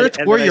outside. The shirts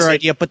and were then I your said,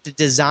 idea, but the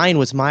design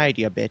was my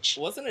idea, bitch.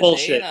 Wasn't it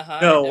Bullshit.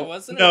 No.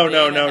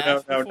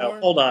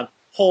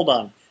 Hold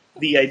on.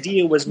 The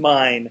idea was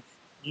mine.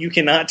 You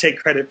cannot take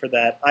credit for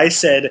that. I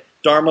said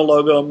Dharma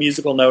logo,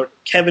 musical note.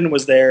 Kevin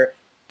was there.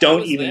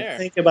 Don't even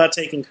think about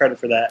taking credit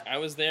for that. I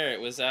was there.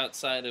 It was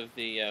outside of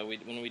the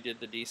when we did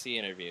the DC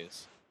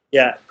interviews.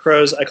 Yeah,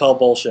 Crows, I call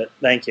bullshit.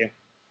 Thank you.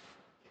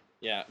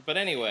 Yeah, but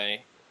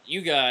anyway,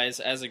 you guys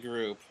as a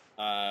group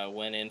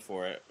went in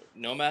for it.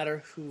 No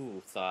matter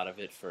who thought of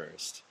it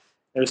first.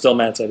 It was still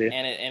Matt's idea.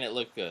 And it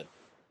looked good.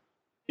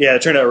 Yeah,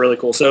 it turned out really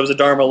cool. So it was a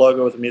Dharma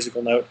logo with a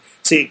musical note.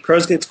 See,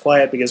 Crows gets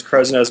quiet because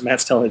Crows knows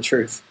Matt's telling the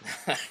truth.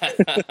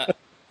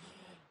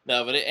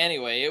 No, but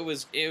anyway, it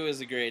was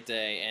a great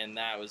day, and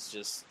that was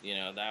just,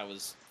 that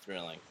was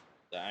thrilling.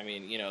 I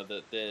mean,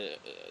 the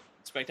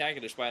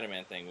Spectacular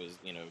Spider-Man thing was,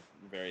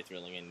 very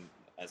thrilling, and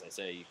as I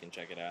say, you can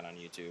check it out on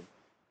YouTube.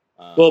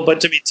 Well, but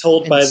to be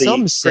told by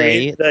some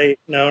say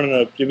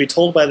no. To be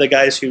told by the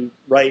guys who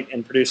write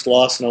and produce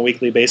Lost on a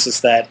weekly basis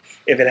that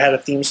if it had a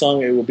theme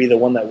song, it would be the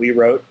one that we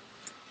wrote.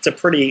 It's a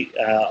pretty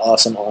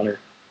awesome honor.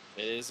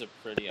 It is a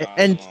pretty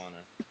awesome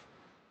honor.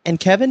 And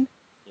Kevin?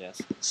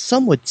 Yes.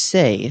 Some would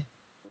say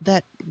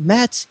that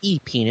Matt's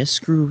e-penis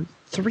grew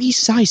 3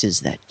 sizes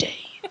that day.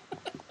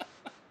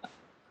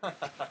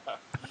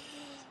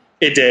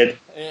 It did.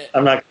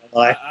 I'm not going to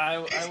lie.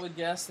 I would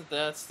guess that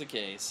that's the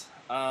case.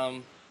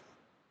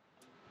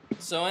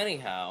 So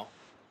anyhow,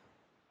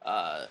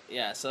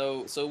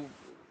 so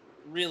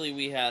really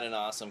we had an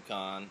awesome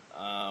con.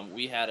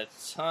 We had a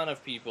ton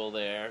of people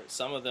there.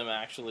 Some of them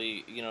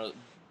actually,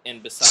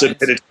 and besides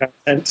submitted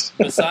content.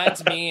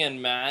 besides me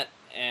and Matt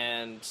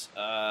and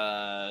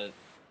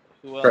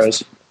who else?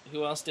 Crows.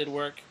 Who else did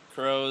work?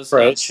 Crows.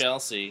 Crows. And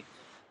Chelsea.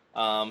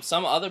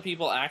 Some other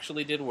people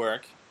actually did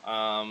work.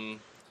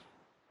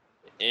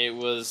 It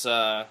was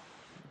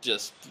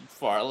just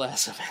far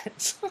less of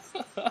it.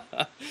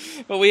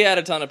 But we had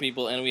a ton of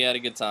people, and we had a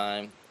good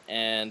time.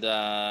 And, you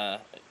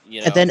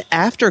know. And then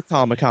after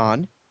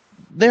Comic-Con,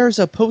 there's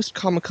a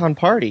post-Comic-Con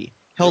party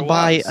held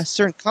by a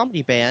certain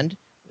comedy band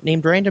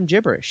named Random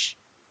Gibberish.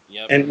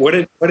 Yep. And what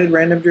did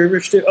Random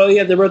Gibberish do? Oh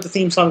yeah, they wrote the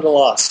theme song to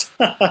Lost.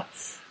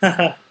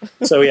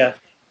 So yeah.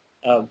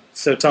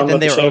 So Tom, And then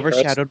they were show,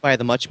 overshadowed by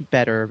the much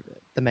better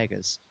The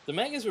Megas. The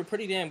Megas were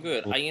pretty damn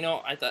good.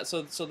 I thought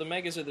so. So the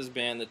Megas are this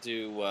band that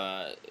do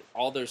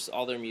all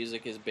their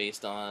music is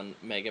based on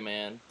Mega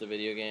Man, the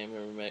video game.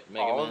 Remember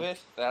Mega All Man? of it?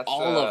 That's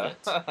all of it.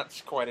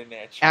 That's quite a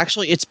niche.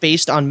 Actually, it's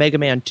based on Mega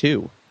Man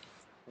 2.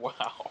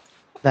 Wow.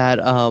 That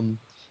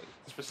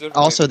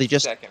Specifically also the they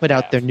just second put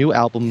out half. their new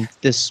album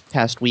this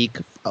past week,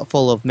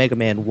 full of Mega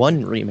Man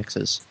 1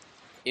 remixes.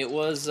 It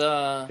was.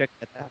 Check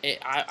that out.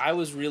 I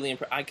was really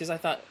impressed because I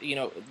thought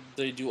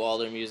they do all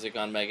their music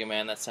on Mega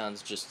Man. That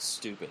sounds just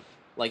stupid.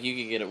 Like you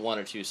could get it 1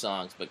 or 2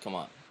 songs, but come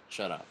on,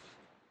 shut up.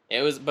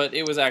 It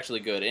was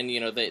actually good, and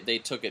they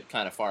took it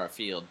kind of far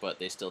afield, but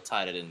they still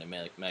tied it into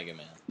Mega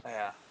Man.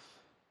 Yeah.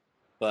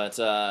 But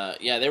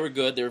yeah, they were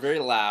good. They were very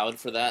loud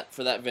for that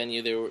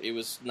venue. It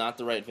was not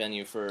the right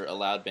venue for a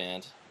loud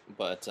band,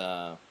 but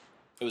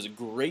it was a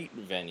great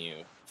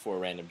venue for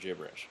Random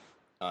Gibberish.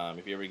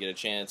 If you ever get a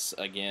chance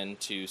again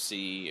to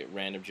see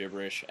Random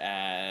Gibberish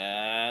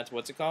at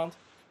what's it called?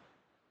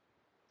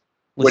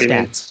 What do you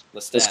mean?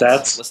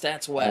 Lestats.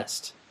 Lestats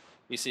West.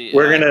 You see,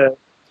 We're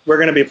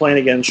gonna be playing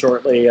again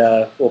shortly.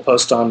 We'll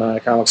post on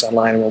Comics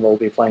Online when we'll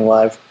be playing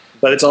live.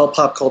 But it's all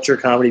pop culture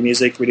comedy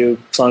music. We do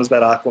songs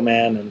about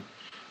Aquaman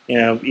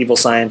and evil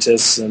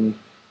scientists and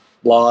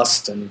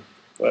Lost and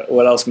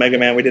what else? Mega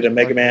Man. We did a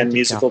Mega Man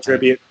musical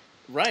tribute.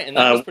 Right, and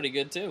that was pretty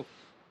good too.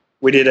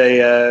 We did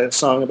a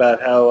song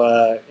about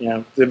how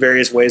the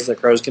various ways that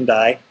crows can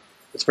die.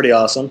 It's pretty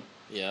awesome.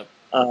 Yep.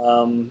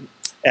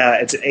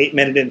 It's an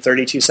 8-minute and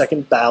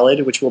 32-second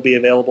ballad, which will be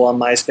available on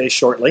MySpace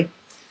shortly.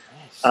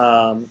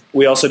 Nice.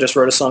 We also just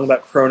wrote a song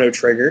about Chrono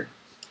Trigger.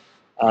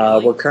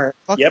 Really?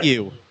 Fuck Yep.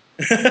 you.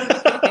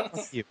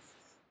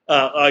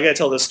 I gotta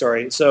tell this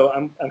story. So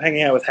I'm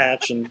hanging out with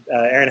Hatch, and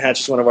Aaron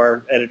Hatch is one of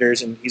our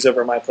editors, and he's over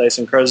at my place.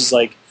 And Crows is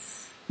like,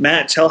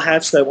 Matt, tell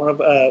Hatch that one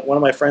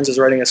of my friends is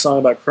writing a song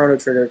about Chrono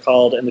Trigger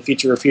called "And the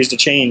Future Refused to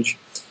Change."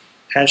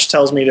 Hatch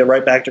tells me to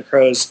write back to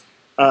Crows.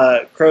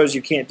 Crows,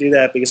 you can't do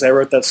that because I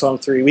wrote that song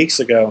 3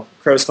 weeks ago.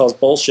 Crows calls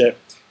bullshit.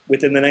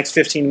 Within the next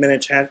 15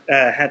 minutes,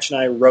 Hatch and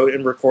I wrote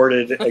and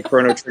recorded a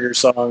Chrono Trigger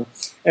song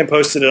and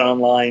posted it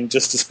online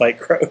just to spite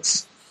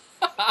Crows.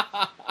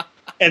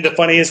 And the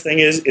funniest thing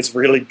is, it's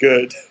really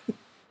good.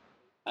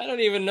 I don't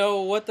even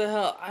know what the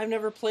hell. I've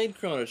never played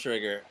Chrono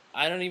Trigger.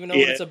 I don't even know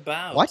what it's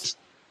about. What?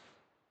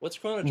 What's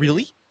Chrono Trigger?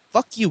 Really?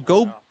 Fuck you.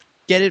 Go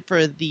get it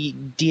for the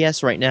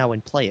DS right now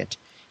and play it.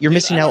 You're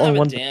missing out on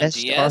one of the best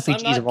DS. I'm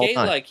RPGs not of all gay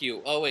time. like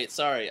you. Oh wait,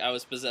 sorry. I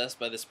was possessed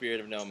by the spirit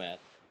of Nomad.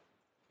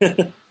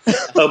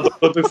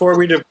 But before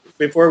we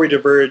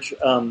diverge,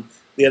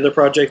 the other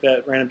project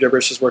that Random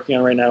Gibberish is working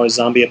on right now is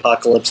Zombie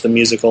Apocalypse the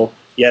musical.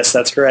 Yes,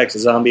 that's correct.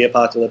 Zombie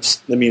Apocalypse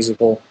the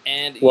musical.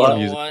 And you Well,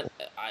 know what,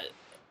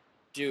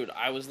 we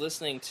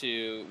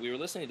were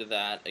listening to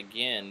that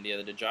again the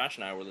other day. Josh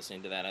and I were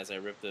listening to that as I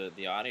ripped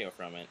the audio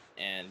from it,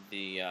 and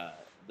the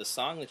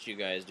song that you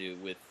guys do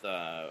with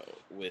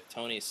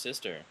Tony's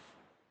sister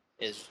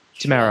is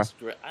Tamara. just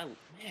great.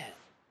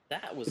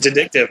 That was It's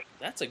addictive.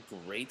 That's a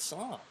great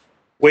song.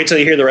 Wait till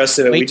you hear the rest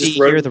of it. Wait till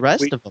you hear the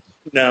rest of them.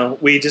 No,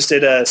 we just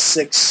did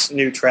 6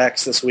 new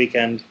tracks this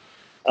weekend,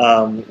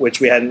 which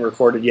we hadn't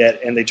recorded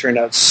yet, and they turned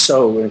out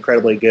so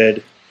incredibly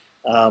good.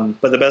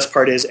 But the best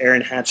part is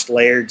Aaron Hatch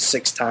layered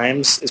 6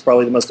 times is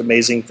probably the most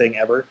amazing thing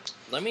ever.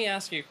 Let me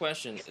ask you a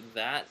question.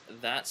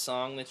 That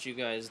song that you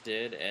guys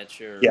did at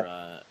your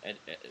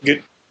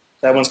Good.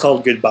 That one's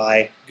called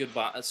Goodbye.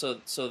 Goodbye.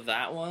 So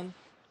that one,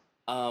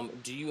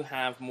 do you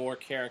have more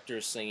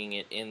characters singing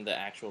it in the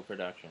actual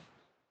production?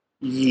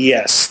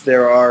 Yes,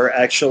 there are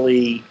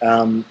actually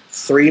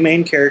 3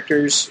 main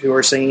characters who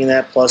are singing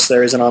that, plus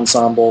there is an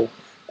ensemble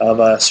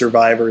of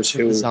survivors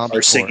who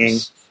are singing.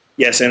 Chorus.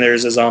 Yes, and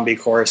there's a zombie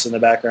chorus in the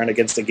background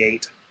against the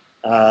gate,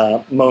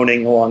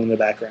 moaning along in the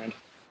background.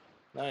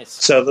 Nice.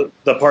 So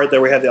the part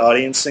that we have the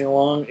audience sing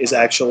along is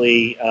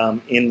actually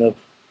in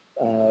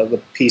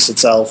the piece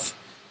itself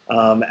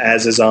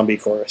as a zombie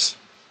chorus.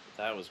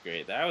 That was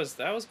great. That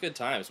was good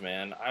times,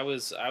 man. I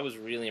was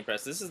really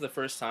impressed. This is the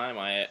first time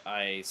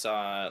I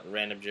saw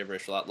Random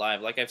Gibberish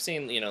live. Like I've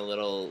seen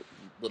little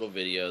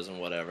videos and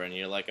whatever, and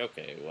you're like,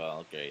 okay,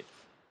 well, great.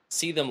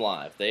 See them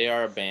live. They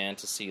are a band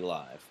to see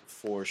live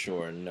for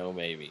sure. No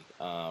maybe.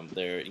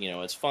 They're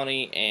it's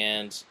funny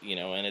and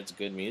and it's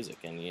good music,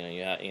 and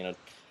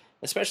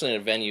especially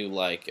in a venue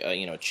like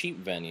a cheap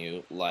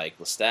venue like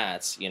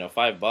Lestats,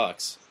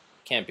 $5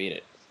 can't beat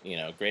it.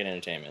 Great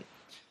entertainment.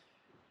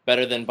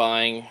 Better than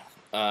buying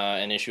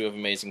an issue of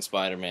Amazing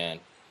Spider-Man.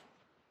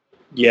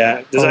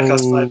 Yeah. Does that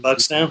cost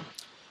 $5 now?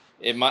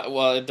 It might.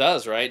 Well, it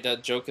does, right?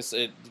 That Joe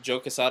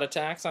Quesada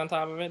tax on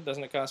top of it,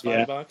 doesn't it cost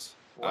 $5?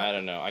 I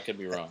don't know. I could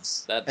be wrong.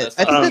 I think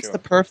that's the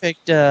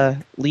perfect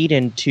lead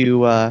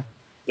into the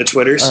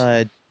Twitters.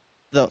 The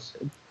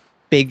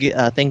big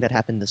thing that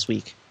happened this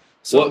week.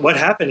 So what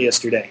happened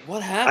yesterday?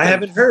 What happened? I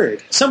haven't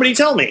heard. Somebody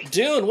tell me.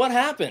 Dune, what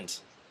happened?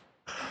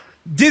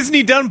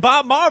 Disney done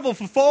bought Marvel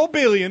for $4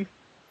 billion.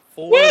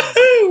 $4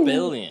 billion. $4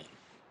 billion.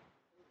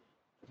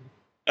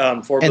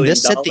 And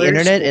this set the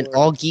internet and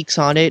all geeks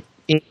on it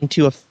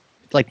into a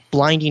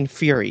blinding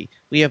fury.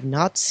 We have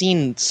not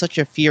seen such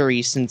a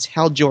fury since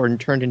Hal Jordan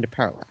turned into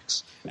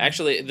Parallax.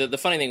 Actually, the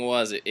funny thing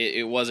was,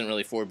 it wasn't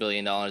really $4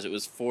 billion. It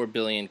was 4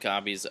 billion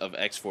copies of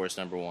X-Force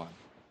 #1.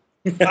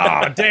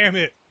 Oh, damn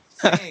it.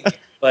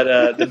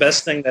 But the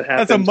best thing that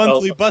happened... That's a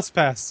monthly bus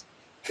pass.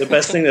 The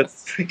best thing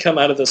that's come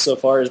out of this so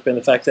far has been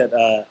the fact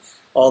that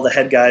all the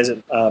head guys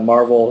at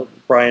Marvel,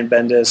 Brian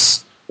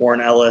Bendis,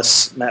 Warren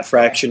Ellis, Matt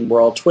Fraction,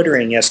 were all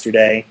Twittering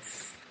yesterday.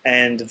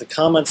 And the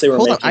comments they were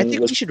making... I think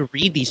we should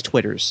read these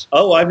Twitters.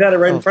 Oh, I've got it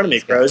right in front of me,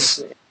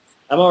 Crows.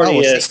 I'm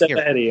already a step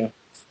ahead of you.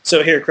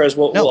 So here, Crows,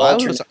 we'll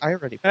alternate. I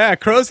already... Yeah,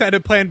 Crows had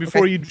it planned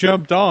before you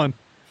jumped on.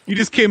 You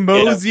just came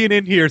moseying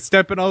in here,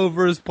 stepping all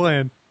over his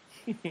plan.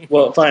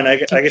 Well, fine. I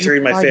get to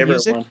read my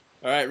favorite one.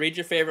 All right, read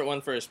your favorite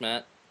one first,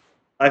 Matt.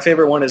 My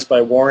favorite one is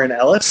by Warren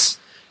Ellis,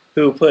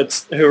 who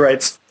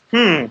writes,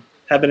 have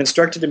been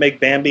instructed to make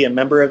Bambi a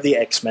member of the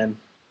X-Men.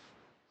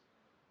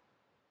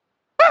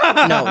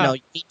 No,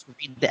 you need to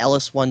read the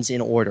Ellis ones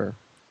in order.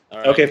 All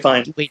right. Okay,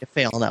 fine. Way to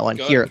fail on that one.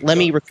 Let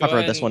me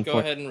recover this one Go for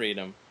you. ahead and read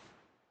them.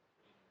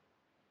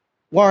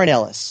 Warren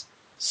Ellis.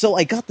 So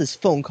I got this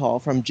phone call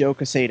from Joe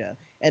Quesada,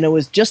 and it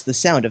was just the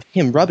sound of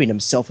him rubbing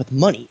himself with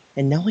money,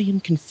 and now I am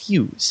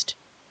confused.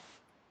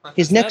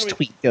 His next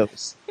tweet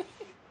goes,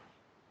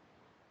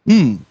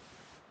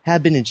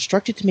 have been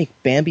instructed to make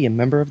Bambi a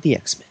member of the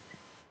X-Men.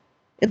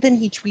 And then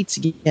he tweets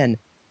again,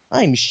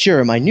 I'm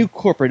sure my new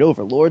corporate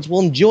overlords will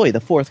enjoy the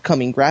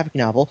forthcoming graphic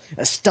novel,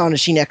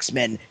 Astonishing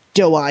X-Men,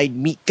 Doe-Eyed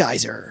Meat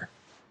Geyser.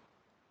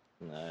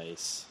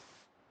 Nice.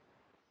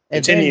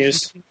 And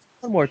continues. then he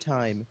tweets one more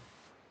time.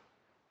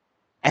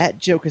 At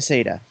Joe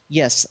Quesada,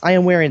 yes, I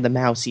am wearing the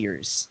mouse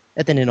ears.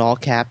 And then in all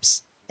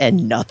caps,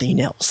 and nothing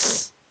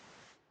else.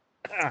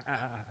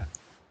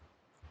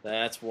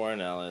 That's Warren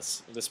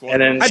Ellis. This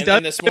morning,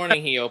 this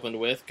morning he opened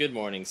with, Good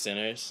morning,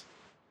 sinners.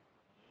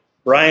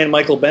 Brian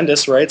Michael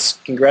Bendis writes,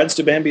 congrats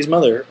to Bambi's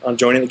mother on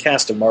joining the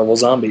cast of Marvel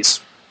Zombies.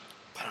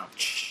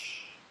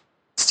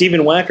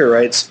 Stephen Wacker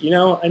writes,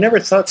 I never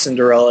thought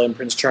Cinderella and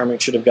Prince Charming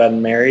should have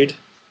gotten married.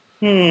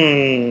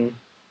 Yeah.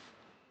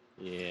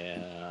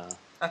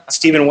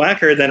 Stephen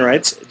Wacker then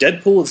writes,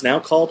 Deadpool is now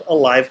called a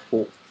live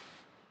pool.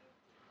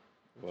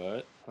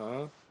 What?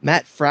 Huh?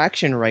 Matt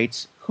Fraction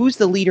writes, who's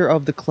the leader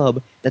of the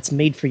club that's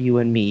made for you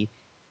and me?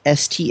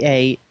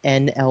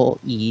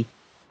 STANLEEEEEE.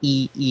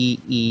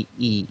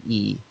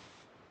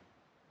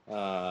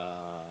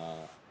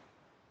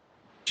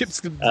 Chip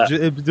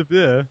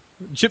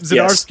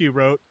Zdarsky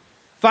wrote,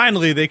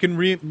 finally they can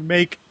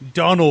remake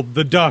Donald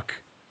the Duck.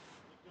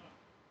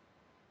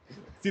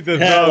 See, the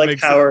like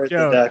Howard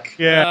the Duck.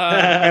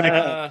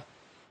 Yeah.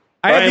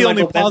 I had the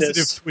only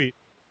positive tweet.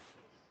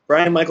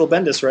 Brian Michael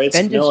Bendis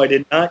writes, no, I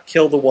did not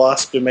kill the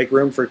Wasp to make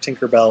room for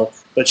Tinkerbell,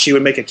 but she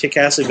would make a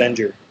kick-ass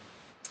Avenger.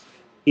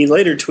 He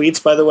later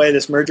tweets, by the way,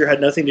 this merger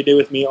had nothing to do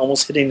with me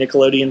almost hitting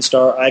Nickelodeon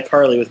star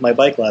iCarly with my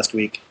bike last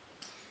week.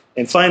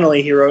 And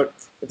finally, he wrote,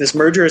 if this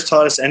merger has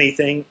taught us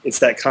anything, it's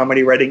that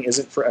comedy writing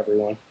isn't for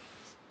everyone.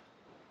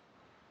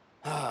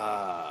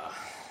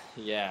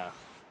 Yeah.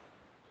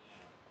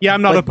 Yeah,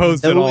 I'm not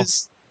opposed at all.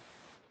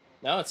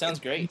 No, it sounds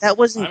great.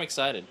 I'm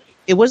excited.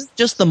 It wasn't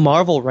just the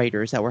Marvel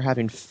writers that were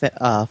having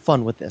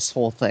fun with this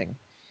whole thing.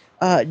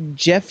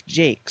 Jeff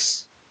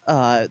Jakes,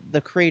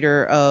 the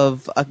creator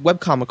of a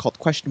webcomic called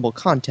Questionable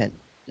Content,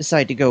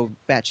 decided to go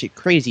batshit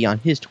crazy on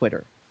his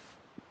Twitter.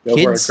 Go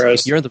Kids, for it,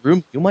 Chris. If you're in the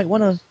room, you might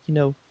want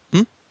to,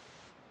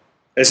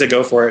 I said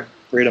go for it.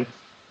 Read them.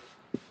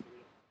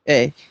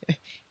 Hey,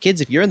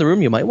 kids, if you're in the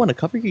room, you might want to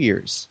cover your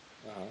ears.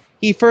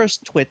 He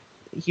first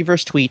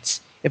tweets,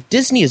 if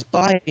Disney is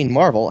buying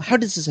Marvel, how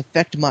does this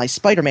affect my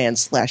Spider-Man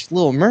 /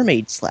 Little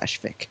Mermaid /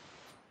 fic?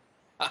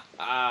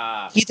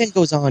 He then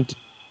goes on to,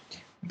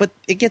 but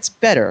it gets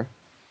better.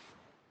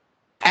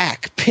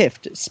 Ack,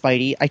 piffed,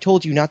 Spidey. I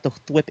told you not to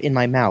thwip in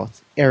my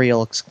mouth,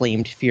 Ariel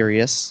exclaimed,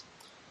 furious.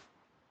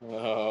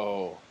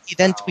 Oh. He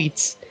then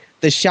tweets,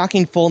 the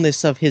shocking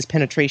fullness of his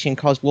penetration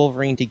caused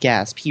Wolverine to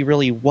gasp. He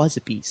really was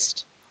a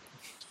beast.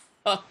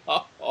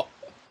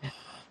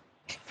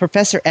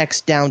 Professor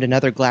X downed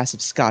another glass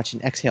of scotch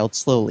and exhaled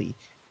slowly.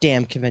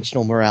 Damn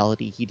conventional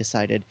morality, he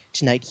decided.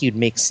 Tonight he would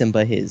make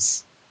Simba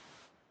his.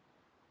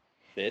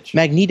 Bitch.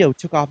 Magneto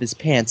took off his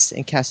pants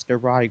and cast a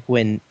wry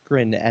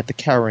grin at the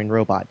cowering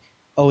robot.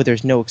 Oh,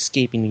 there's no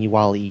escaping me,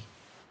 Wally.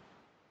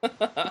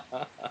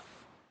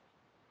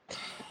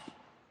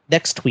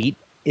 Next tweet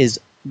is,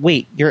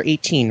 wait, you're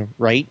 18,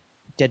 right?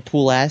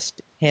 Deadpool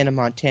asked. Hannah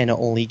Montana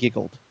only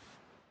giggled.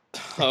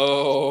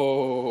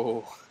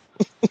 Oh.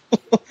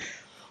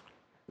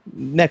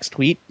 Next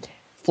tweet.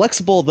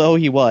 Flexible though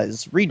he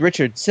was, Reed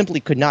Richards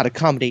simply could not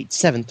accommodate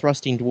 7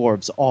 thrusting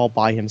dwarves all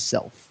by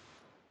himself.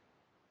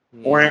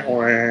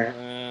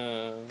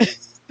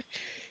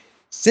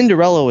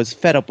 Cinderella was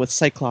fed up with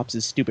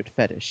Cyclops' stupid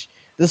fetish.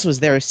 This was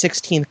their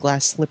 16th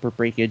glass slipper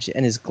breakage,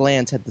 and his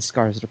glands had the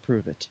scars to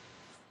prove it.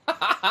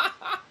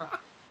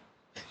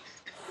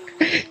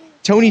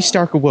 Tony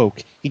Stark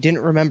awoke. He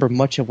didn't remember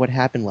much of what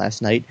happened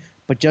last night,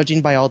 but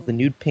judging by all the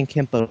nude pink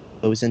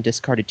hippos and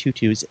discarded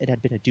tutus, it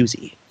had been a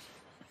doozy.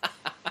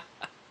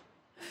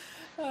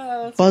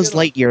 Buzz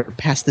Lightyear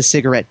passed the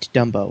cigarette to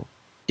Dumbo.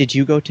 Did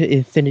you go to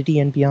Infinity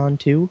and Beyond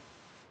too?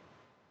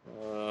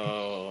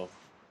 Oh.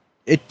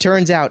 It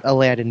turns out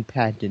Aladdin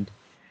patented.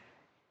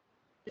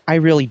 I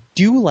really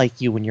do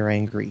like you when you're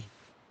angry.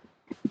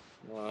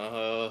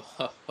 Oh.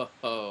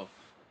 Oh.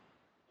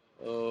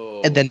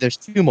 And then there's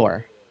 2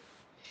 more.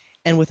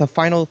 And with a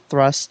final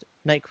thrust,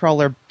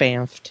 Nightcrawler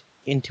bamfed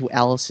into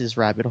Alice's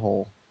rabbit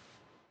hole.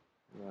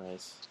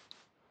 Nice.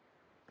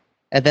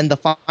 And then the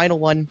final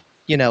one,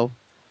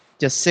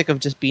 just sick of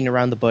just being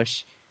around the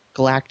bush,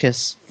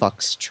 Galactus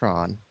fucks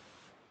Tron.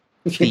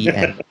 The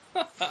end.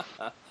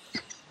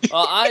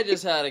 Well, I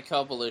just had a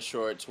couple of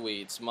short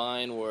tweets.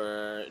 Mine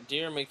were,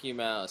 Dear Mickey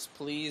Mouse,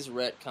 please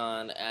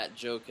retcon at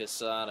Joe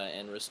Quesada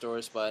and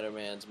restore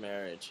Spider-Man's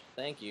marriage.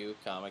 Thank you,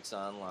 Comics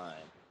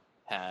Online.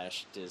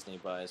 # Disney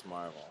buys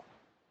Marvel.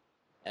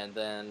 And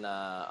then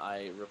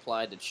I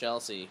replied to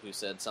Chelsea, who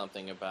said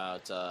something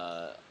about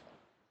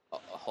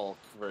Hulk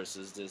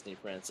versus Disney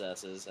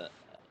princesses.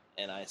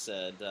 And I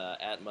said,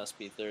 at Must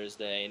Be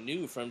Thursday,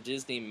 new from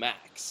Disney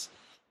Max.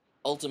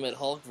 Ultimate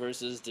Hulk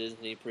versus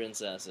Disney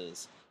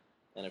princesses.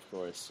 And of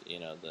course,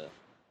 the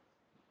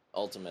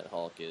Ultimate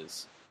Hulk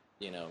is,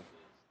 the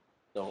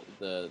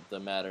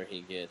madder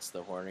he gets,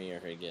 the hornier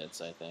he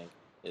gets, I think,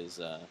 is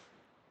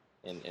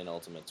in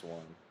Ultimates 1.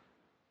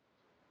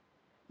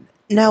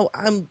 Now,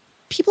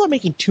 people are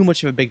making too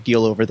much of a big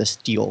deal over this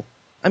deal.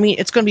 I mean,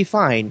 it's going to be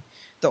fine.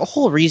 The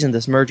whole reason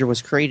this merger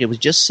was created was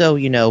just so,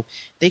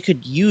 they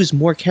could use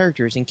more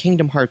characters in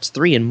Kingdom Hearts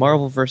 3 and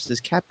Marvel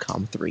vs.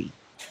 Capcom 3.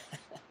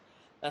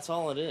 That's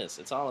all it is.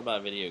 It's all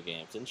about video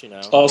games, didn't you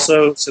know?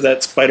 Also, so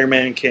that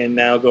Spider-Man can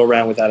now go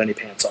around without any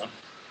pants on.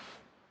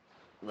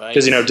 Right.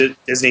 Because,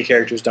 Disney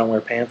characters don't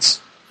wear pants,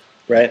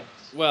 right?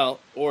 Well,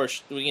 or,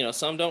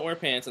 some don't wear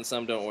pants and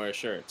some don't wear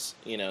shirts,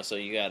 so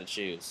you gotta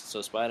choose.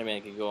 So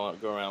Spider-Man can go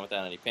around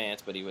without any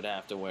pants, but he would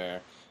have to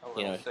wear,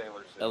 a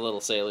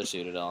little sailor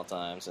suit at all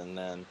times, and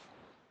then,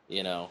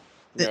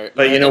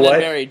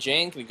 Mary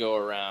Jane could go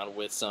around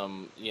with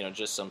some,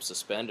 just some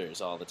suspenders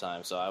all the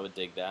time, so I would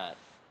dig that.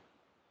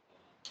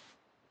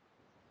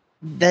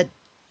 That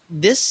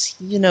this,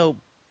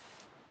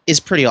 is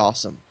pretty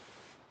awesome.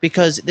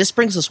 Because this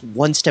brings us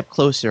one step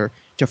closer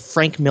to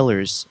Frank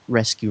Miller's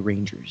Rescue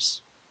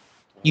Rangers.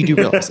 You do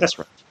realize this,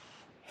 right?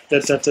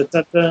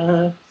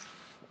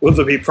 Will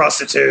there be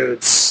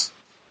prostitutes?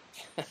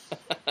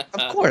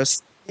 Of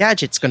course.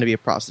 Gadget's going to be a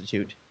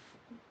prostitute.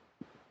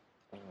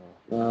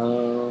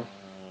 Yeah,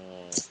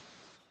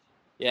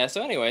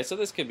 so anyway,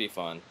 this could be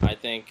fun. I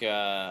think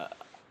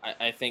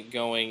I think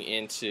going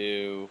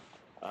into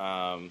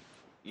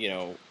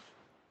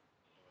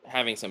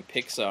having some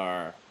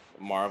Pixar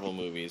Marvel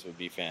movies would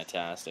be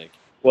fantastic.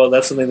 Well,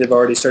 that's something they've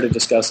already started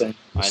discussing.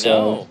 I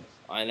know,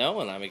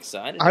 and I'm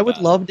excited. I would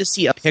love to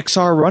see a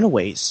Pixar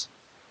Runaways.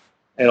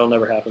 It'll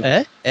never happen.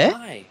 Why?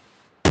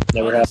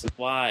 Never happen.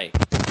 Why?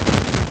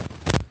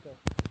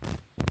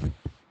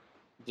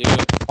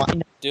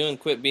 Dune,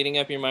 quit beating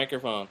up your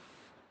microphone.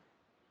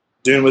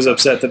 Dune was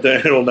upset that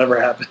it'll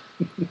never happen.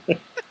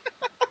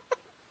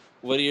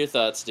 What are your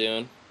thoughts,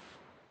 Dune?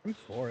 I'm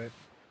for it.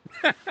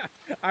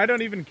 I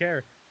don't even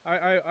care.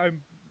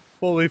 I'm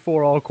fully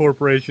for all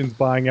corporations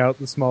buying out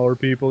the smaller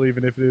people,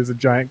 even if it is a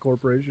giant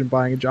corporation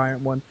buying a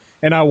giant one.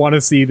 And I want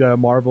to see the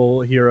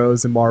Marvel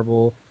heroes and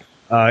Marvel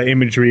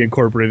imagery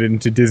incorporated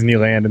into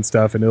Disneyland and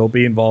stuff, and it'll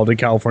be involved in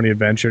California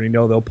Adventure. And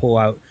they'll pull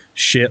out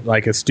shit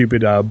like a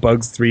stupid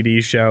Bugs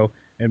 3D show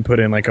and put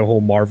in like a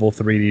whole Marvel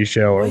 3D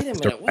show. Wait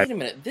a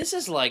minute. This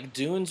is like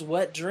Dune's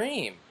wet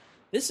dream.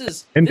 This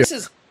is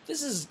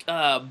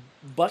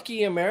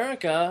Bucky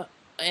America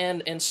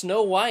and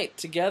Snow White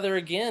together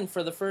again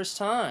for the first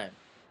time.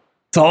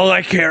 It's all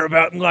I care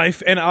about in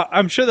life. And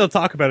I'm sure they'll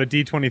talk about a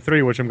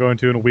D23, which I'm going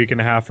to in a week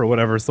and a half or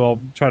whatever, so I'll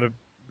try to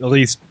at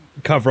least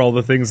cover all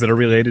the things that are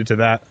related to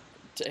that.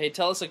 Hey,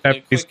 tell us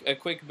a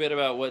quick bit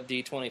about what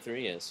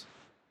D23 is.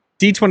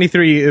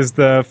 D23 is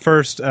the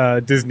first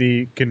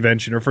Disney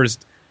convention, or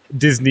first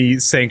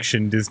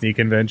Disney-sanctioned Disney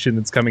convention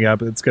that's coming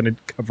up. It's going to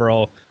cover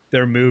all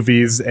their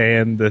movies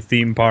and the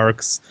theme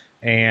parks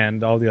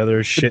and all the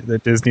other shit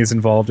that Disney's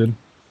involved in.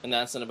 And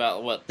that's in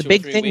about, what, the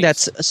big thing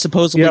that's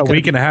supposedly... Yeah, a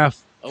week and a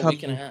half. A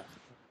week and a half.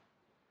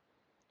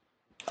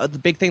 The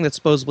big thing that's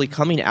supposedly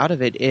coming out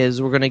of it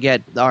is we're going to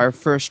get our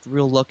first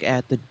real look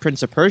at the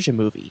Prince of Persia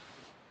movie.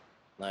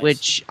 Nice.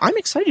 Which I'm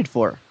excited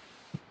for.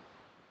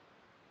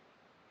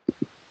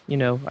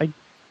 I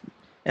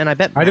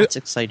bet Matt's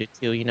excited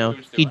too,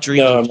 He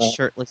dreamed of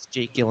shirtless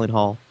Jake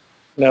Gyllenhaal.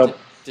 No.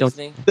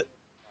 Disney?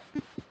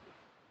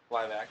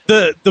 Live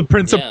action. The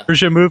Prince Yeah. of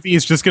Persia movie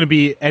is just going to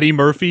be Eddie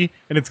Murphy,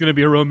 and it's going to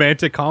be a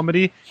romantic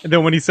comedy. And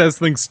then when he says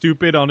something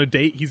stupid on a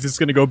date, he's just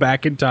going to go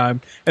back in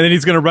time, and then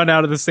he's going to run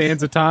out of the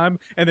sands of time,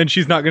 and then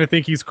she's not going to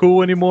think he's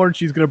cool anymore, and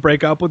she's going to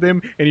break up with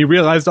him. And he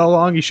realized all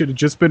along he should have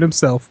just been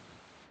himself.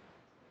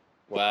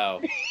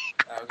 Wow.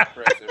 That was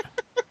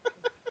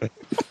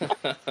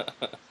impressive.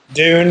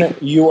 Dune,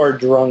 you are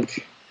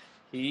drunk.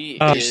 He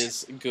Oh.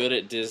 is good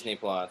at Disney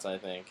plots, I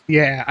think.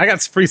 Yeah, I got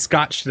free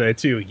scotch today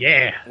too.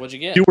 Yeah, What'd you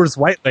get? Dewar's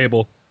White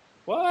Label.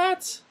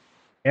 What?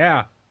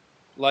 Yeah,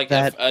 Like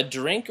That- a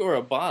drink or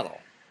a bottle?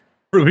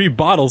 be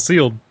bottle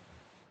sealed.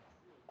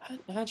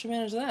 How'd you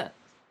manage that?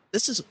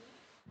 This is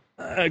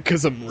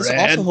Because I'm this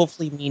red. also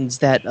hopefully means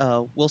that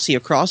we'll see a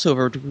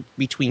crossover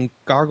between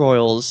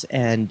Gargoyles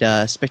and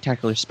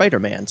Spectacular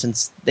Spider-Man,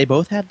 since they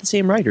both have the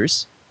same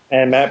writers.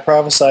 And Matt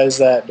prophesized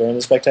that during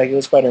the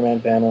Spectacular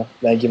Spider-Man panel.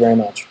 Thank you very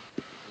much.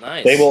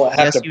 Nice. They will have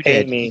Yes, to you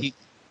pay did. me.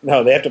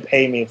 No, they have to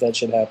pay me if that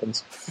shit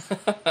happens.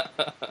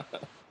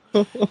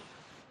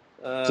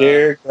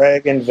 Dear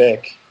Greg and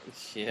Vic,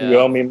 yeah. you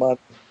owe me money.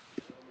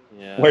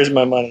 Yeah. Where's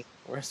my money?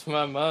 Where's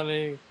my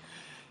money?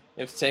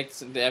 They have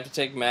to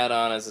take Matt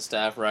on as a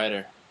staff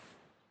writer,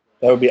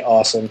 That would be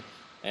awesome.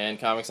 and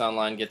Comics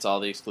Online gets all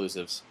the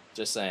exclusives.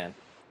 Just saying.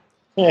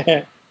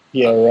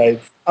 Yeah, right.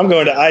 I'm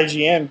going to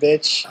IGN,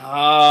 bitch.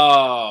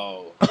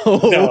 Oh,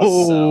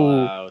 No.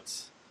 sell out.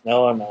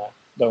 No, I'm not.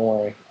 Don't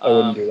worry. I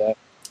wouldn't do that.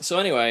 So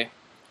anyway,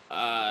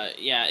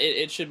 yeah,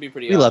 it should be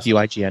pretty. We love you,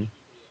 IGN.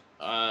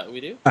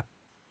 We do.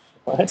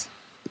 What?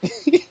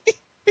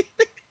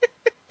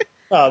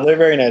 Oh, they're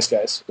very nice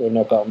guys. We have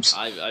no problems.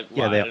 I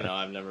Yeah, they I don't are. know.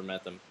 I've never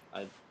met them.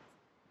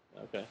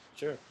 Okay,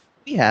 sure.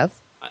 We have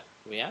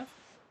We have.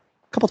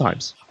 a couple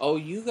times. Oh,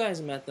 you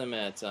guys met them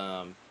at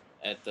the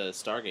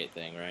Stargate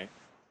thing, right?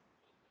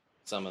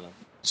 Some of them.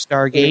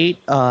 Stargate,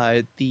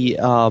 the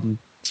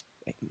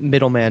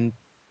middleman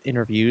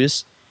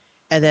interviews,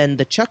 and then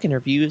the Chuck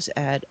interviews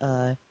at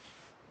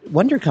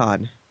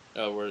WonderCon.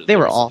 Oh, They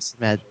were awesome,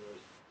 Matt.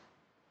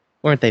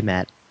 Weren't they,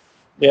 Matt?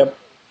 Yep.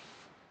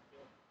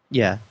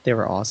 Yeah, they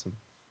were awesome.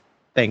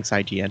 Thanks,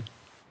 IGN.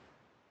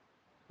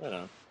 Right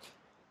on.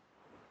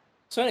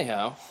 So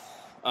anyhow,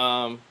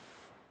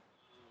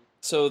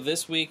 so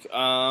this week,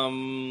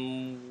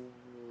 last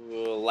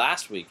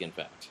week, in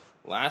fact,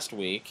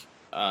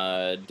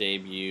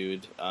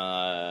 debuted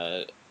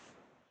a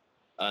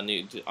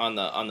new on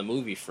the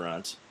movie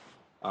front,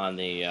 on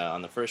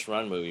the first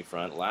run movie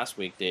front. Last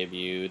week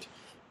debuted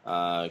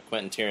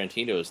Quentin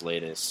Tarantino's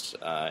latest,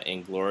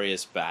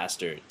 Inglourious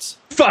Bastards.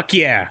 Fuck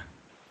yeah!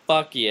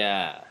 Fuck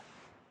yeah!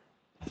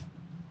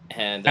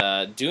 And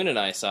Dune and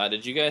I saw it.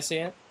 Did you guys see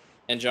it?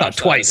 And Josh saw it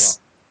Twice. as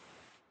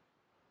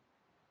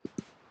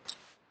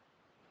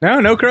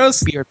well. No,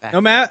 Crows. Beer back.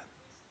 No, Matt.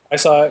 I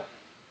saw it.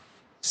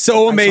 So I saw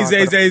it,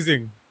 but-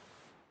 amazing.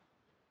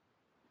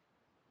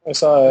 I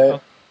saw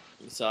it.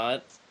 You saw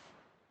it?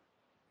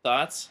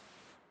 Thoughts?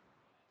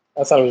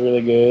 I thought it was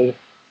really good.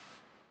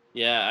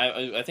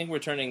 Yeah, I think we're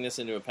turning this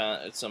into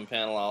some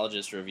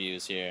panelologist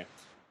reviews here.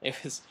 It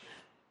was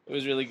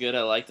really good.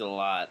 I liked it a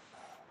lot.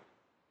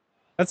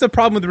 That's the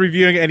problem with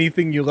reviewing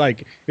anything you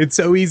like. It's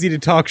so easy to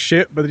talk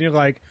shit, but then you're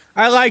like,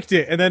 I liked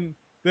it, and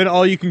then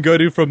all you can go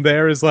to from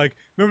there is like,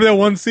 remember that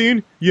one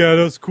scene? Yeah,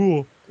 that was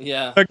cool.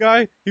 Yeah. That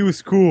guy, he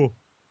was cool.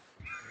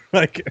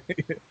 Like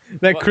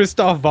that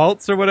Christoph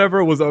Waltz or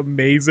whatever was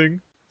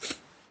amazing,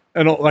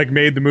 and like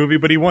made the movie.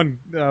 But he won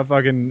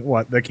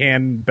the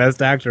Cannes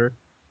Best Actor.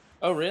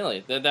 Oh,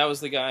 really? That was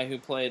the guy who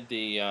played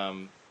the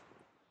Jew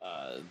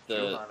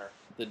Hunter.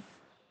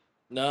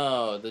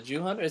 the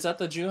Jew Hunter. Is that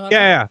the Jew Hunter?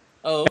 Yeah.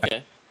 Oh,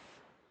 okay.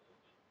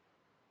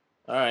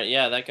 All right,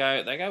 yeah, that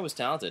guy was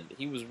talented.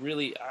 He was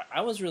really.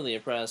 I was really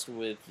impressed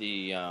with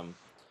the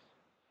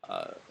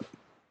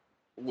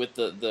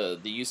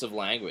use of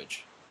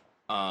language.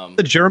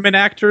 The German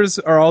actors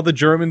are all the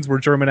Germans were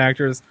German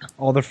actors.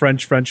 All the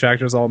French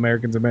actors, all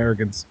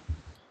Americans.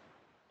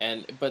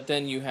 But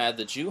then you had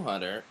the Jew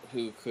Hunter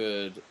who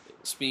could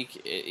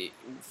speak,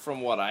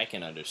 from what I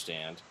can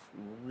understand,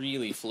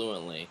 really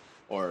fluently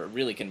or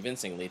really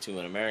convincingly to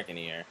an American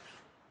ear.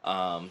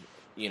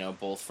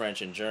 Both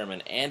French and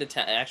German, and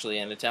actually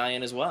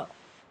Italian as well.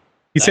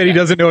 He said he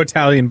doesn't know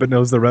Italian, but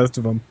knows the rest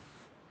of them.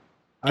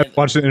 I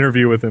watched an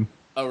interview with him.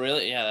 Oh,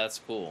 really? Yeah, that's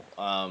cool.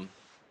 I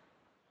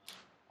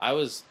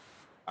was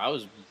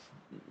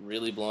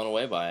really blown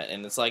away by it,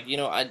 and it's like, there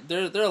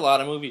are a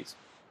lot of movies,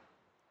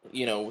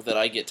 that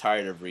I get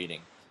tired of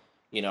reading.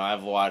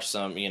 I've watched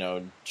some,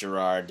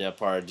 Gerard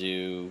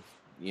Depardieu,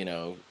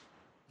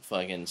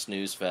 fucking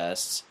snooze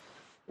fests,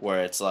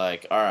 where it's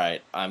like, all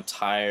right, I'm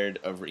tired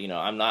of,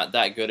 I'm not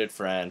that good at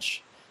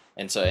French,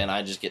 and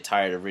I just get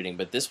tired of reading.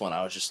 But this one,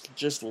 I was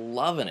just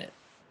loving it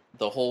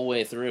the whole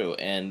way through,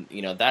 and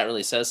that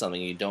really says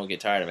something. You don't get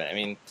tired of it. I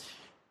mean,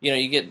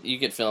 you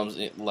get films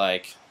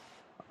like,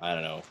 I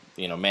don't know,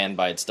 Man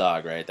Bites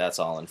Dog, right? That's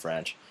all in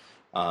French,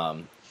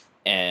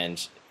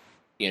 and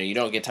you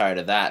don't get tired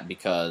of that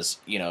because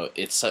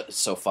it's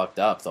so fucked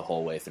up the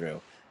whole way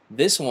through.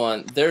 This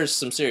one, there's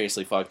some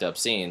seriously fucked up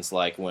scenes,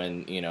 like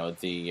when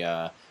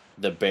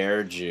the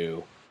bear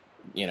Jew,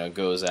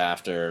 goes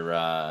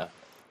after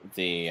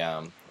the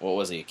what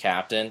was he,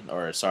 captain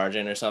or a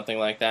sergeant or something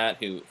like that,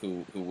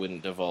 who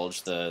wouldn't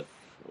divulge the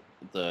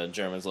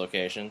Germans'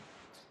 location.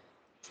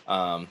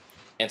 And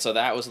so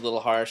that was a little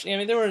harsh. I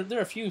mean, there were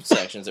a few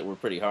sections that were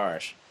pretty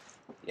harsh.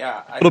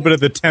 Yeah, A little bit of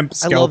the temp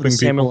scalping. I love the people.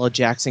 Samuel L.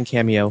 Jackson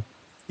cameo.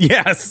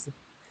 Yes,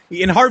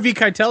 and Harvey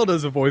Keitel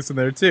does a voice in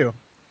there too.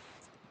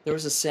 There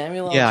was a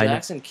Samuel L. Yeah,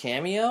 Jackson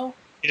cameo?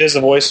 He does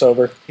the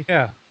voiceover.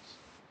 Yeah.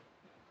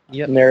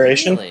 Yep.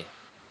 Narration. Really?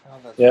 Oh,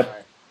 that's Yep.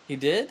 right. He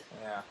did?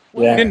 Yeah.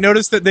 You didn't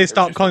notice that they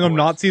stopped calling them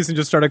Nazis and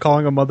just started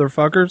calling them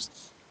motherfuckers?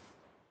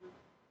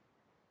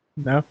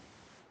 No?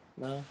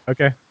 No.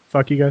 Okay.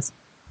 Fuck you guys.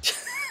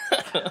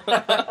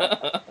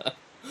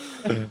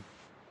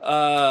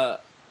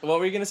 What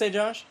were you going to say,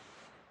 Josh?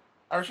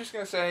 I was just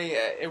going to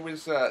say, it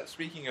was,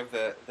 speaking of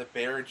the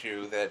bear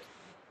Jew, that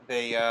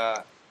they,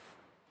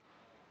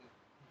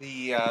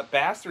 the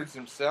bastards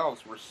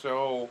themselves were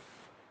so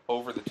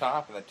over the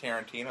top in the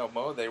Tarantino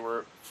mode, they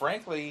were,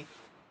 frankly,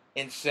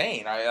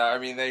 insane. I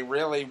mean, they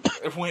really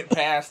went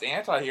past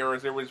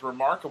anti-heroes. It was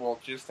remarkable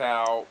just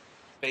how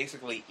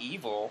basically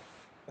evil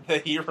the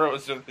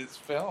heroes of this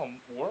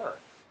film were.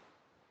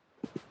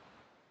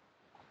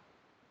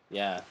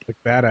 Yeah.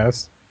 Like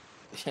badass.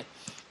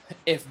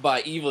 If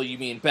by evil you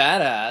mean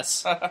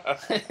badass.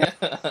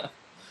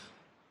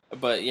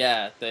 But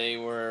yeah, they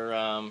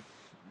were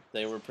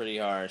pretty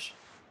harsh.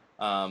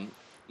 And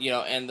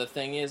the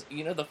thing is,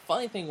 the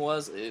funny thing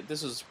was,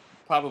 this was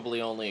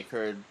probably only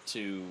occurred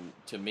to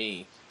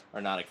me,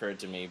 or not occurred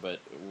to me, but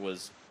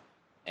was,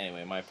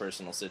 anyway, my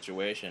personal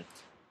situation.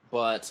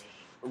 But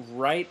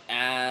right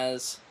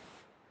as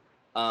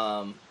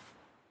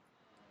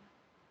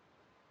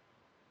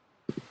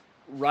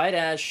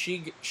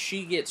she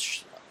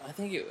gets, I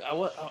think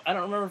I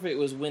don't remember if it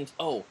was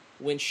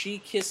when she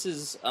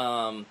kisses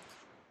God,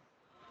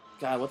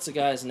 what's the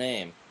guy's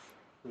name?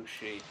 Who's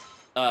she?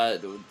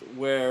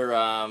 Where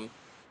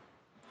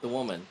the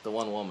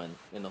one woman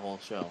in the whole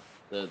show,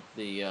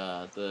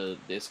 the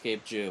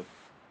escaped Jew.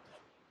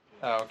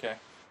 Oh, okay.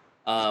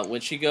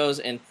 When she goes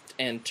and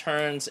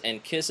turns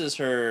and kisses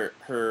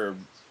her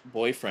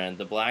boyfriend,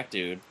 the black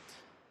dude,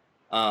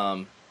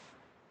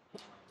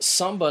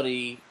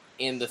 somebody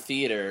in the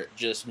theater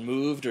just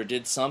moved or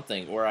did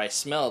something where I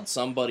smelled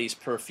somebody's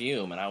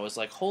perfume, and I was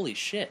like, holy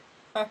shit.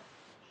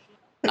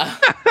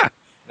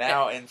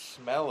 Now in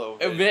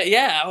smell-o-vision.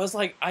 Yeah, I was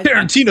like...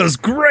 Tarantino's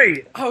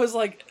great! I was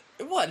like,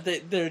 what?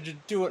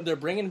 They're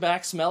bringing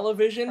back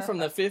smell-o-vision from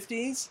the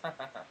 50s?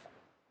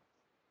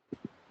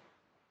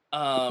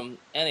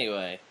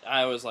 Anyway,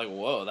 I was like,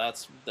 whoa,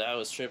 that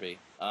was trippy.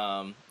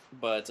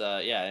 But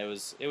yeah, it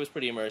was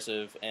pretty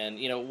immersive, and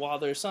while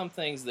there's some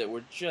things that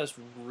were just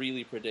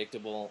really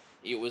predictable,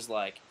 it was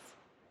like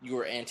you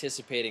were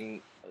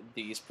anticipating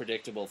these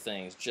predictable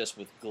things just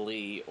with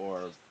glee,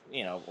 or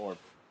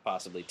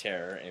possibly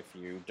terror if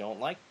you don't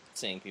like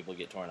seeing people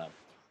get torn up,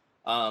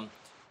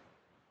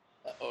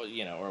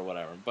 or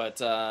whatever.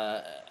 But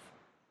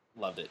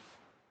loved it.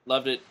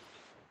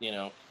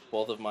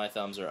 Both of my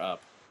thumbs are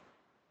up.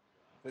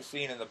 The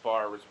scene in the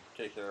bar was a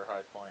particular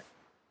high point.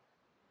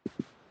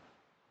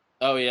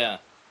 Oh yeah.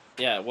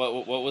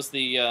 What was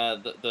the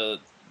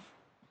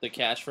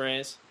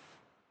catchphrase?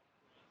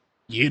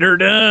 Get her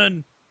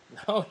done.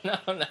 No.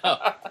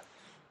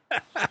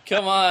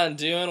 Come on,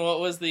 Dune. What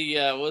was the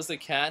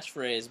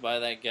catchphrase by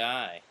that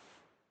guy?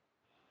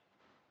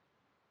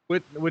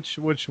 Which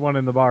one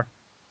in the bar?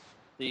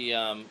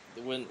 The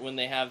when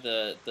they have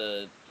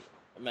the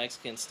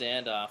Mexican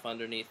standoff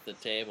underneath the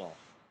table.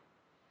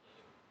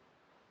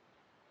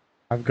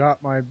 I've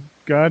got my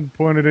gun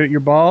pointed at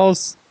your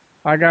balls.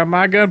 I got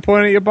my gun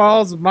pointed at your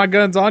balls. My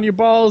gun's on your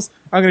balls.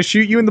 I'm going to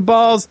shoot you in the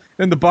balls.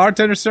 Then the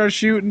bartender starts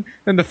shooting.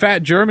 Then the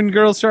fat German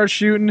girl starts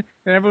shooting.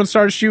 And everyone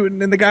starts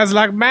shooting. And the guy's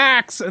like,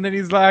 Max! And then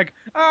he's like,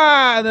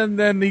 ah! And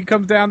then he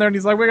comes down there and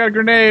he's like, we got a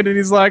grenade. And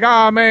he's like,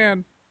 ah,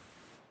 man.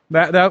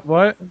 That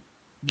what?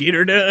 Get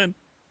her done.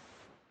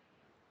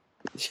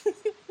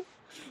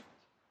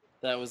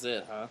 That was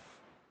it, huh?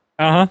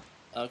 Uh-huh.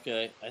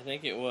 Okay, I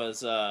think it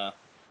was,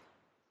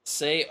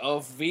 say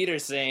Auf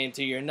Wiedersehen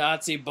to your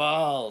Nazi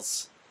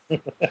balls.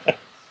 That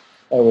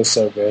was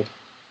so good.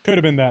 Could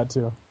have been that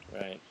too.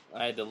 Right.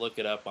 I had to look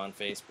it up on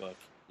Facebook.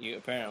 You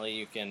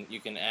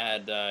can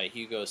add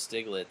Hugo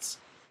Stiglitz.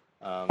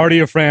 Already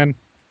a fan.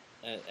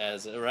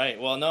 As right.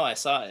 Well, no, I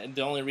saw it.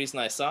 The only reason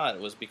I saw it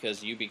was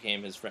because you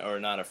became his friend, or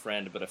not a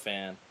friend, but a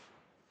fan.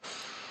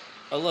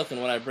 Oh, look, and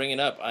when I bring it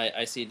up,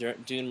 I see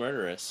Dune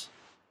Murderous.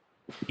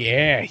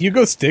 Yeah,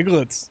 Hugo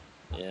Stiglitz.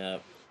 Yeah.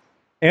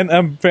 And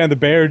I'm a fan of the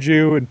Bear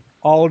Jew and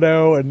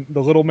Aldo and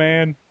the Little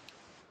Man.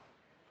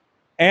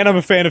 And I'm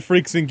a fan of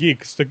Freaks and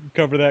Geeks to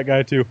cover that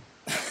guy too.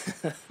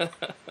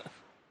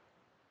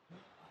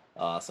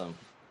 Awesome.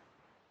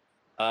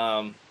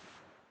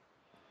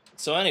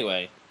 So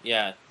anyway,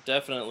 yeah,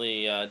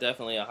 definitely a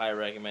high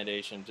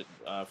recommendation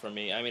from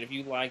me. I mean, if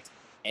you liked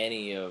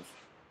any of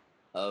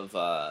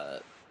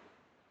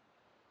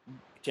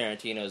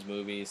Tarantino's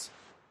movies,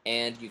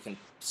 and you can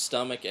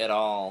stomach at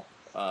all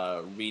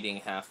reading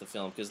half the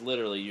film, because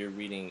literally you're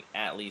reading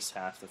at least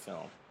half the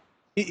film.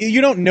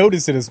 You don't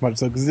notice it as much,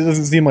 though, because it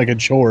doesn't seem like a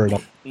chore at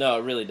all. No,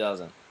 it really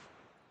doesn't.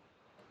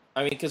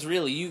 I mean, because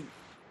really,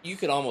 you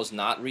could almost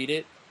not read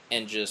it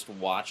and just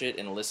watch it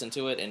and listen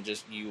to it, and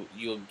just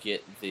you'll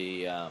get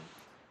the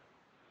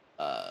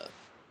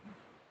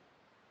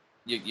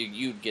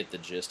you get the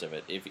gist of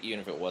it, even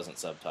if it wasn't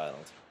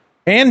subtitled.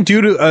 And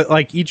due to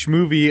like each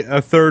movie,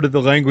 a third of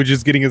the language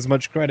is getting as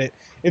much credit.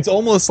 It's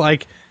almost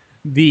like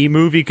the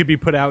movie could be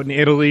put out in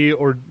Italy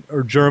or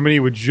Germany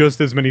with just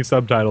as many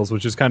subtitles,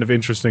 which is kind of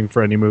interesting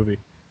for any movie.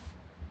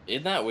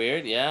 Isn't that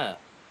weird? Yeah.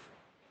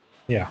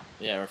 Yeah.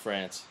 Yeah, or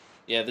France.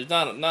 Yeah, there's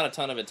not a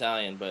ton of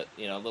Italian, but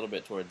a little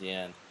bit toward the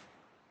end.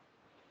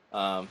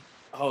 Oh,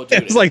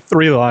 dude, It's like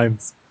 3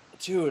 lines.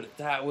 Dude,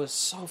 that was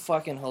so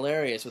fucking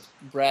hilarious with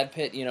Brad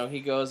Pitt. He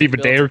goes.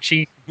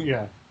 Arrivederci.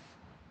 Yeah.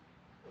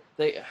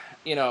 They,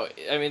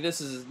 I mean,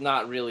 this is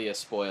not really a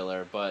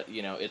spoiler, but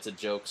it's a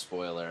joke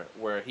spoiler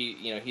where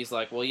he's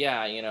like, well,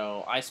 yeah,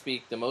 I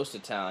speak the most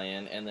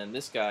Italian, and then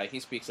this guy, he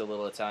speaks a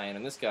little Italian,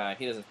 and this guy,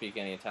 he doesn't speak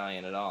any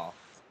Italian at all.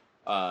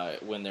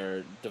 When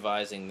they're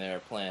devising their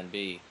plan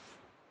B.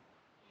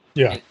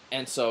 Yeah.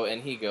 And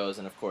he goes,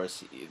 and of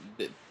course,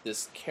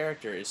 this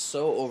character is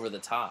so over the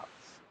top.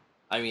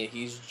 I mean,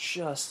 he's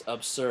just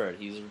absurd.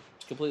 He's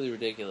completely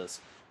ridiculous.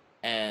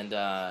 And,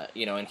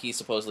 and he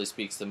supposedly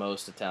speaks the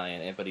most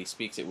Italian, but he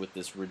speaks it with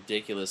this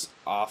ridiculous,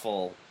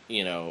 awful,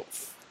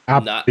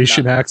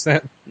 Appalachian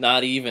accent.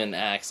 Not even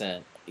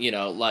accent.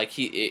 Like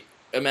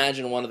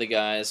imagine one of the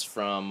guys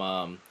from,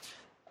 what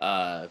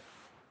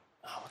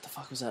the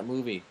fuck was that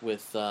movie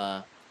with,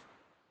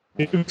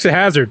 Dukes of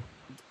Hazzard.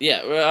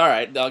 Yeah, all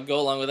right, I'll go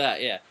along with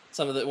that, yeah.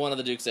 One of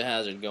the Dukes of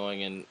Hazzard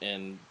going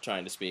and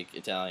trying to speak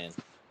Italian.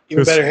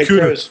 Even better, hey,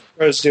 Crows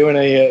doing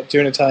an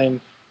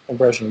Italian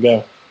impression,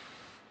 go.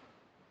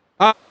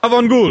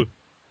 Avangul.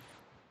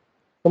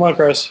 Come on,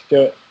 Crows,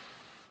 do it.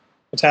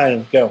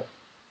 Italian, go.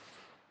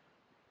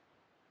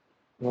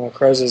 Well,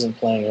 Crows isn't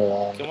playing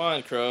along. Come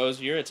on,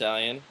 Crows, you're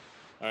Italian,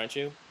 aren't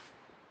you?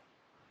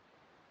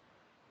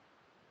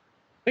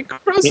 I think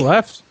Crows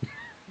left.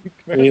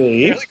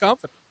 Really? Really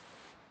confident.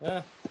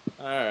 Yeah.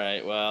 All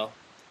right, well,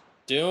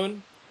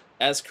 Dune,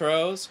 as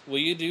Crows, will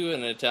you do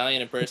an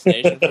Italian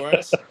impersonation for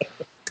us?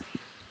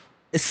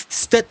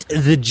 Stet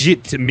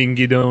legit,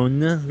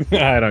 Mingidone.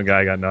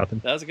 I got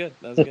nothing. That was good.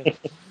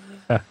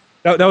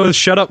 That was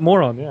Shut Up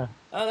Moron, yeah.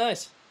 Oh,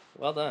 nice.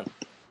 Well done.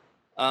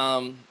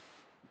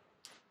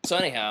 So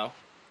anyhow,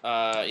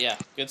 yeah,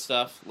 good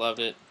stuff. Loved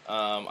it.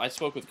 I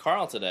spoke with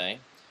Carl today.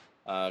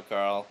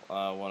 Carl,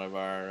 one of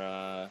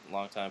our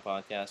longtime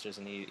podcasters,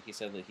 and he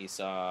said that he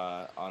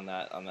saw on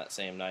that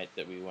same night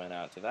that we went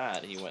out to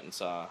that, he went and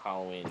saw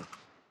Halloween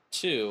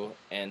 2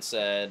 and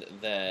said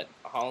that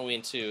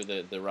Halloween 2,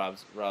 the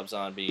Rob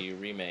Zombie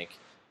remake,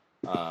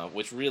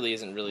 which really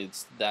isn't really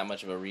that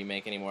much of a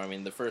remake anymore. I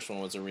mean, the first one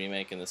was a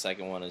remake, and the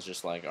second one is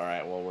just like, all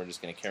right, well, we're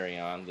just going to carry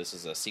on. This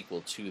is a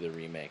sequel to the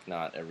remake,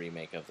 not a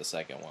remake of the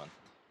second one.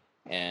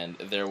 And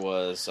there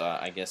was,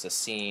 I guess, a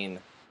scene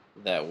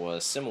that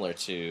was similar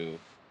to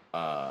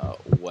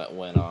what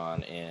went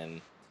on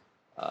in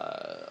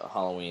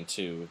Halloween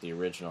 2, the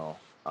original,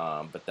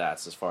 but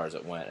that's as far as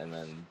it went, and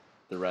then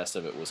the rest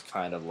of it was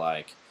kind of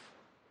like,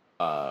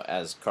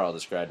 as Carl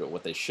described it,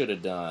 what they should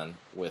have done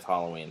with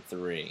Halloween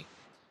 3.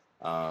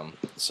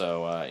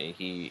 So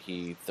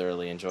he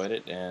thoroughly enjoyed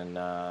it, and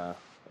I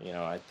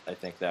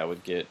think that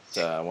would get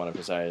one of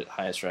his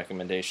highest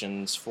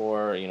recommendations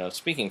for,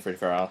 speaking for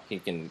Carl. He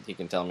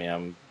can tell me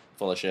I'm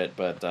full of shit,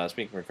 but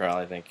speaking for Carl,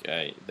 I think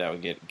that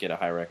would get a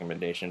high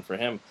recommendation for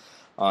him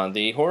on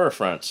the horror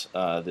front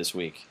this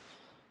week.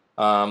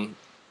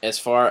 As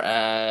far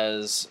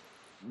as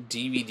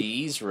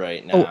DVDs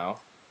right now,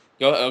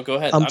 go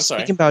ahead. I'm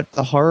sorry. Speaking about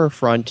the horror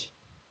front,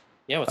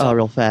 yeah, what's up?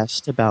 Real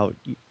fast about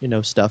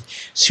stuff.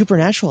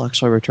 Supernatural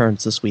actually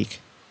returns this week.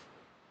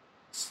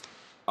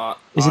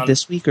 Is it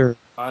this week or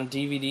on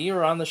DVD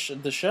or on the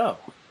show?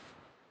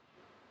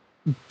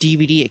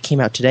 DVD. It came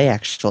out today,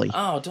 actually.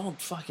 Oh,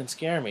 don't fucking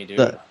scare me, dude.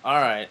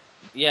 All right.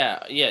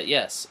 Yeah,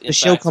 yes. The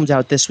show comes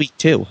out this week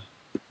too.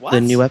 What?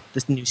 The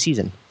new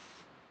season.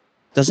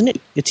 Doesn't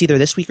it? It's either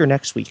this week or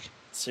next week.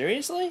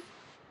 Seriously?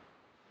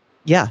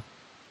 Yeah.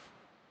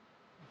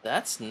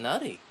 That's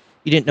nutty.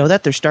 You didn't know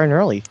that? They're starting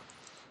early.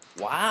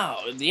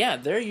 Wow. Yeah,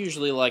 they're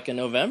usually like a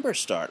November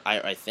start,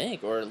 I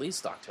think, or at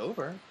least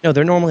October. No,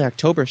 they're normally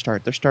October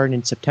start. They're starting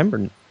in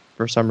September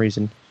for some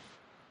reason.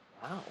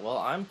 Wow. Well,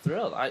 I'm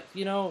thrilled.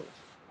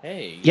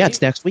 Hey. Yeah,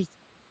 it's next week.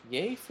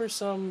 Yay for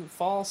some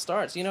fall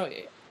starts.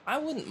 I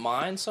wouldn't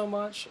mind so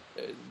much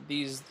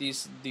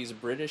these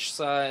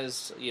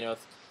British-sized,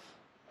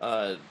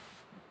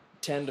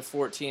 10 to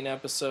 14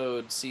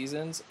 episode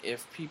seasons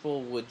if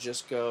people would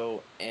just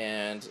go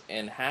and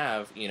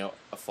have,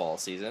 a fall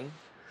season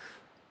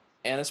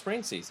and a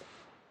spring season.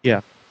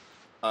 Yeah.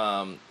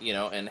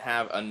 And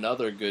have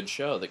another good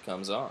show that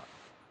comes on.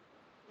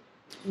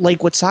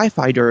 Like what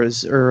Sci-Fi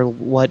does or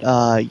what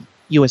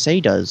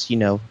USA does,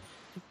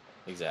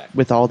 Exactly.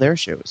 with all their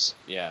shows.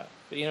 Yeah.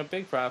 But, you know,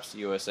 big props to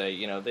USA.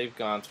 You know, they've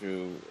gone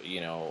through, you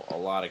know, a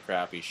lot of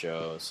crappy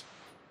shows.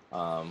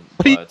 What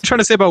are you trying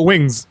to say about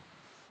Wings?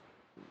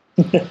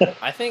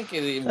 I think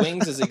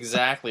Wings is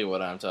exactly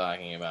what I'm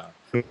talking about.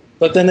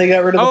 But then they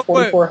got rid of the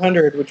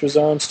 4400, which was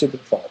their own stupid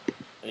fault.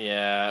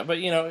 Yeah,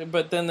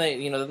 but then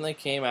they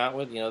came out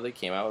with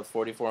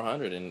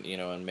 4400 and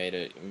and made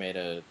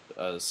a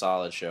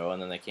solid show,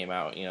 and then they came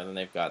out, then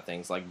they've got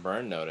things like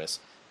Burn Notice,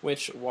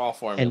 which while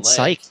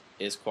formulaic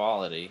is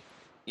quality.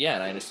 Yeah,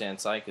 and I understand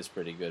Psych is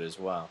pretty good as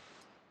well.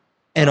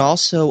 And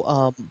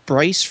also,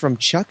 Bryce from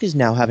Chuck is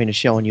now having a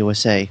show on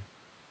USA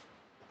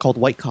called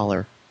White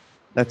Collar.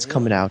 That's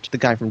coming out. The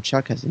guy from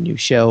Chuck has a new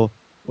show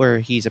where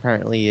he's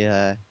apparently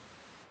a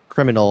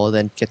criminal and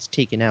then gets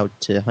taken out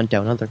to hunt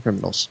down other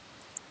criminals.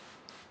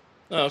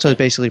 Oh, okay. So it's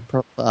basically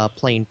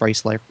playing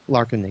Bryce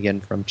Larkin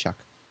again from Chuck.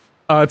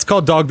 It's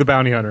called Dog the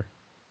Bounty Hunter.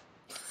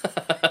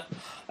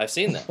 I've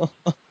seen that.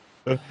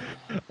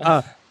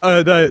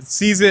 The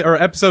season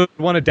or episode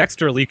 1 of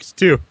Dexter leaked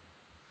too,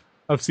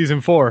 of season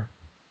 4.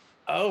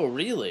 Oh,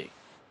 really?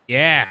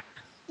 Yeah.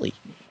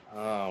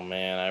 Oh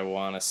man, I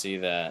want to see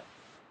that.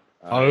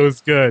 It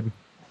was good.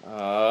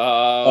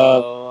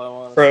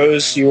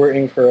 Pros, you were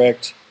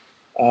incorrect.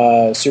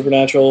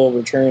 Supernatural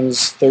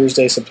returns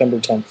Thursday, September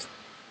 10th.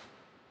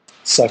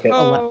 Suck it.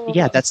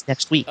 Yeah, that's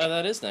next week. Oh,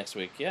 that is next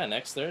week. Yeah,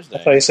 next Thursday.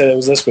 I thought you said it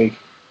was this week.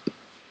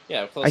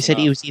 Yeah, close I said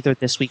enough. it was either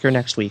this week or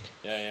next week.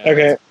 Yeah.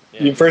 Okay.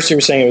 First you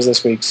were saying it was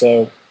this week,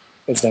 so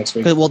it's next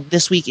week. Well,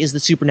 this week is the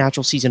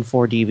Supernatural Season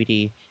 4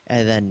 DVD,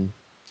 and then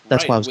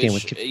that's why I was getting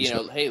with confused.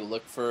 Hey,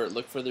 look for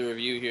the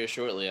review here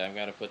shortly. I've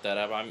got to put that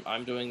up.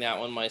 I'm doing that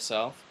one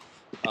myself.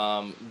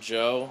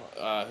 Joe,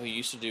 who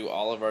used to do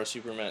all of our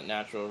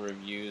Supernatural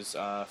reviews,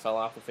 fell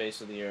off the face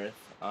of the earth,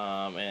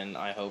 and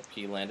I hope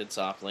he landed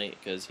softly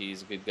because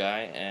he's a good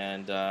guy.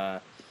 And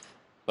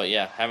but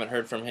yeah, haven't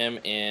heard from him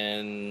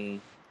in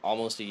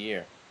almost a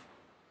year.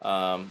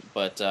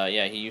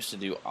 He used to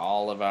do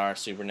all of our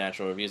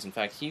Supernatural reviews. In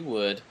fact, he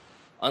would,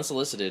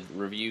 unsolicited,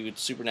 review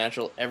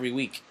Supernatural every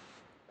week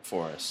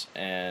for us,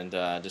 and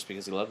just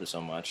because he loved it so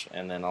much.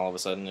 And then all of a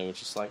sudden, it was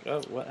just like,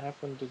 oh, what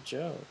happened to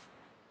Joe?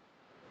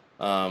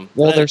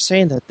 They're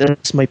saying that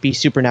this might be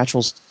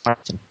Supernatural's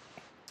season.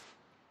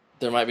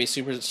 There might be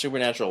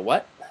Supernatural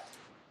what?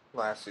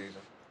 Last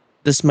season.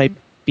 This might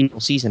be the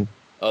season.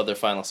 Oh, their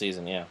final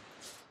season, yeah.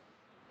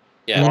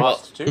 Yeah,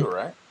 Lost too,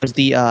 right? Because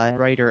the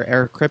writer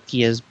Eric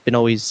Kripke has been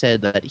always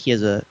said that he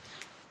has a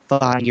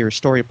 5-year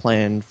story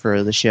plan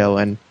for the show,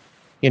 and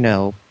he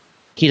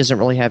doesn't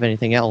really have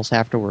anything else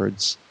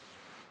afterwards.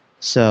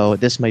 So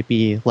this might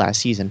be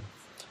last season.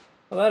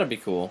 Well, that'd be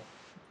cool.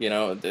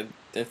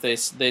 If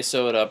they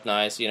sew it up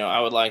nice, I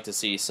would like to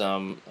see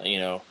some.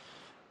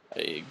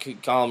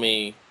 Call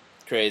me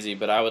crazy,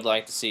 but I would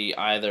like to see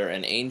either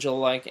an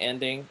Angel-like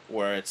ending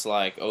where it's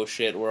like, oh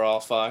shit, we're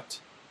all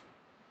fucked.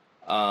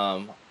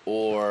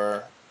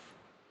 Or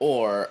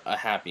a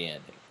happy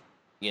ending,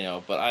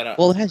 but I don't.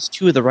 Well, it has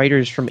 2 of the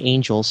writers from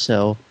Angel,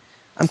 so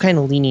I'm kind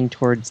of leaning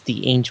towards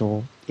the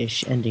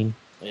Angel-ish ending.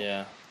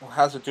 Yeah. Well,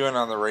 how's it doing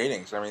on the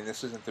ratings? I mean,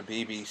 this isn't the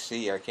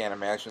BBC. I can't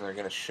imagine they're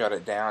going to shut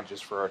it down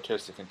just for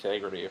artistic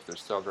integrity if they're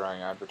still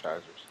drawing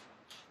advertisers.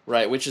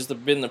 Right, which has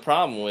been the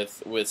problem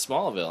with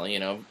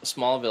Smallville.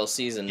 Smallville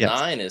season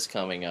 9 is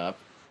coming up,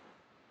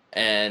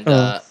 and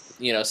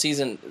it's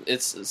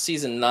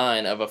season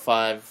 9 of a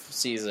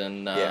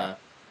 5-season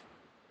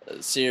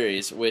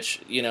series,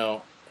 which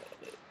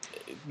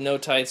no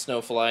tights,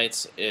 no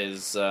flights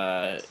is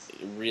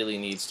really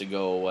needs to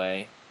go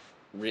away.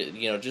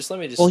 Just let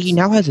me just. Well, he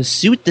now has a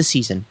suit this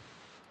season.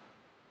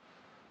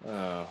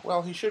 Oh.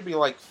 Well, he should be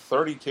like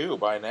 32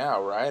 by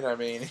now, right? I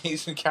mean,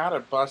 he's got to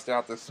bust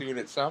out the suit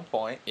at some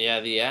point. Yeah,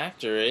 the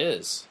actor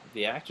is.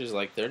 The actor's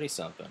like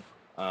 30-something.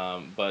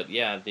 But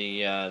yeah,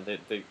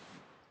 the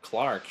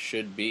Clark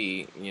should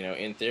be,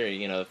 in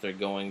theory, if they're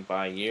going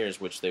by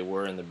years, which they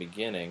were in the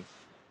beginning.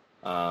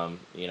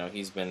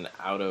 He's been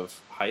out of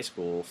high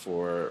school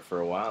for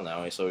a while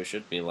now, so he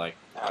should be like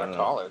out of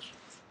college.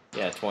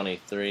 Yeah,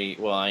 23.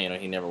 Well,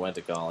 he never went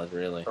to college,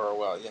 really. Or,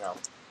 well,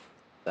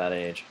 that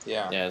age.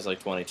 Yeah. Yeah, it's like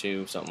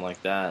 22, something like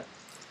that.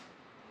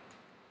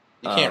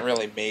 You can't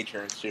really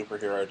major in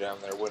superhero down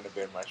there. Wouldn't have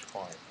been much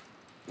point.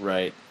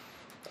 Right.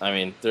 I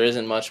mean, there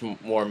isn't much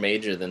more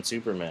major than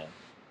Superman.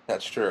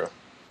 That's true.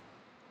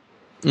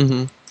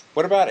 Mm-hmm.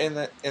 What about in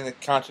the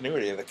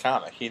continuity of the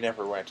comic? He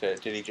never went to.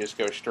 Did he just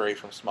go straight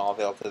from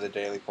Smallville to the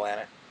Daily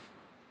Planet?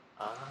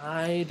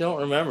 I don't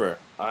remember.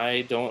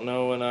 I don't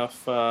know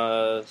enough.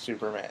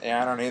 Superman.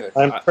 Yeah, I don't either.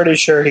 I'm pretty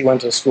sure he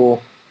went to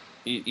school.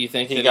 You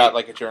think he got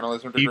like a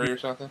journalism degree or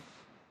something?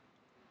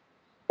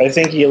 I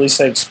think he at least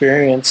had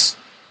experience,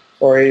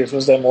 or he was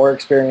supposed to have more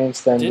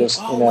experience than just.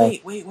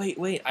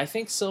 Wait! I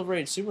think Silver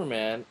Age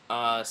Superman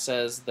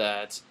says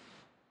that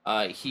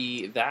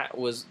it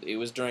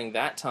was during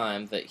that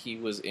time that he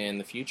was in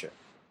the future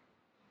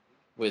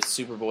with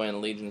Superboy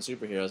and Legion of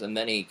Superheroes, and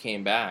then he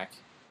came back.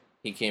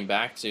 He came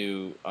back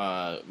to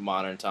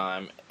modern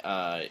time,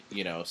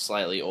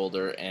 slightly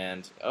older,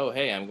 and oh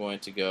hey, I'm going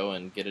to go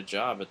and get a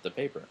job at the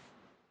paper.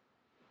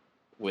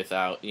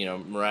 without,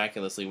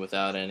 miraculously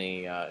without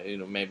any,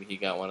 maybe he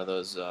got one of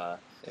those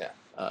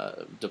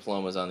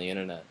diplomas on the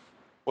internet.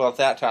 Well, at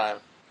that time,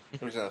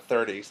 it was in the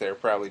 30s. They were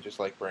probably just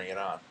like, bring it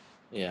on.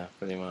 Yeah,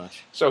 pretty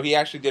much. So he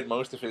actually did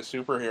most of his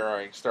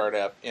superheroing start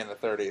up in the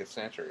 30th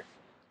century.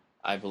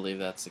 I believe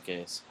that's the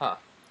case. Huh.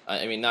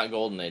 I mean, not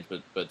Golden Age,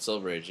 but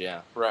Silver Age,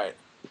 yeah. Right.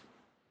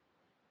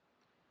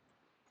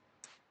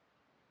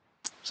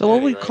 So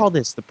what would we call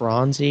this? The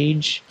Bronze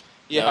Age?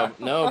 Yeah.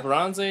 No,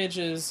 Bronze Age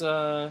is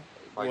was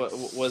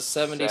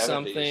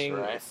 70-something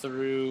right?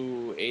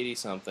 through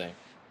 80-something.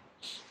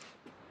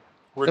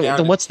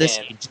 Then what's this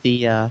age?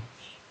 The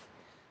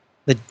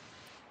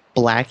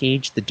Black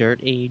Age, the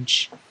Dirt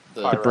Age,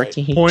 the Brick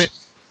Age?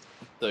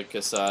 The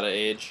Casada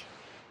Age.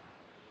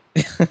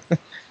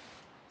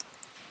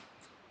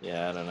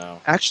 Yeah, I don't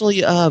know.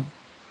 Actually,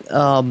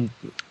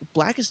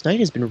 Blackest Night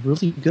has been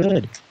really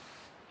good.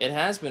 It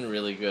has been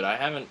really good.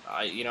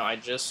 I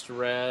just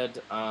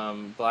read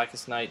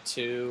Blackest Night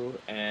 2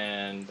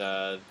 and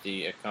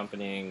the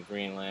accompanying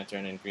Green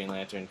Lantern and Green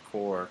Lantern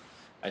Corps.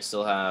 I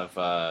still have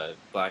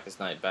Blackest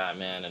Night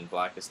Batman and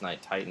Blackest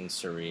Night Titans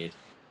to read.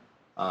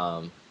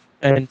 And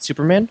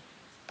Superman?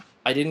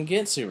 I didn't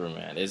get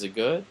Superman. Is it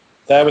good?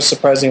 That was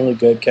surprisingly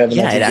good, Kevin.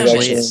 Yeah, I think it you'd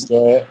actually is.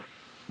 enjoy it.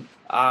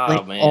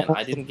 Oh, man,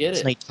 I didn't get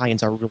it. Night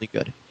tie-ins are really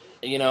good.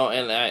 And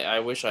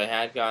I wish I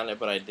had gotten it,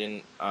 but I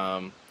didn't.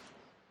 I'll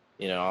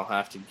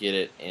have to get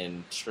it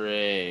in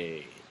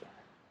trade.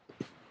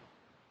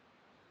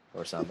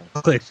 Or something.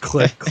 Click,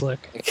 click,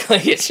 click.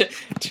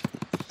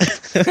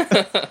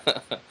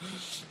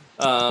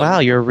 Wow,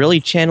 you're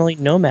really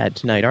channeling Nomad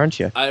tonight, aren't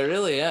you? I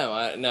really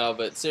am. No,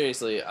 but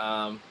seriously,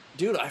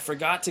 dude, I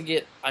forgot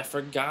to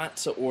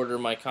order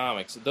my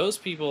comics. Those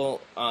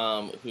people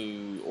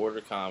who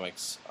order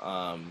comics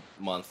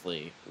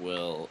monthly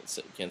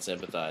can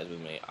sympathize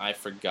with me. I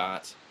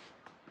forgot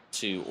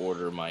to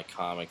order my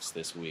comics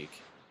this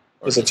week.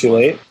 Is it too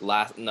late?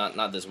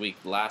 Not this week.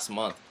 Last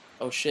month.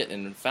 Oh shit!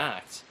 And in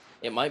fact,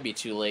 it might be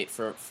too late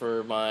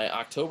for my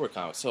October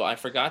comics. So I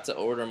forgot to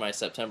order my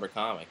September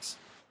comics.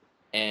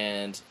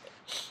 And,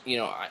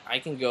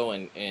 I can go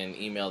and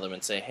email them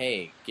and say,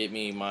 hey, get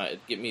me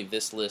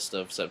this list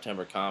of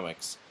September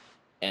comics,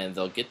 and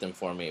they'll get them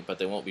for me, but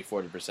they won't be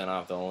 40%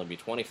 off. They'll only be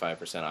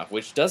 25% off,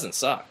 which doesn't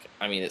suck.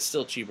 I mean, it's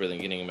still cheaper than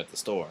getting them at the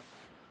store.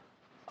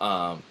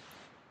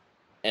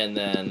 And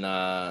then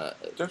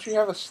don't you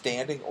have a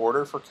standing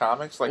order for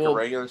comics, like a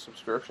regular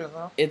subscription,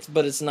 though?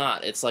 But it's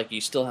not. It's like you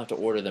still have to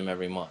order them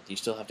every month. You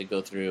still have to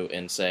go through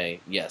and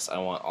say, yes, I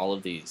want all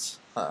of these.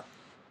 Huh.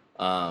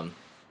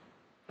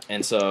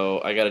 And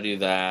so I got to do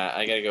that.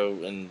 I got to go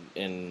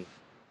and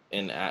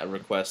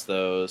request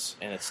those.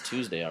 And it's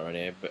Tuesday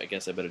already. I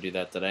guess I better do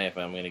that today if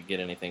I'm going to get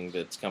anything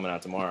that's coming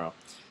out tomorrow.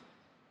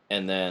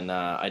 And then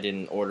I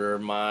didn't order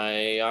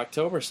my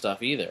October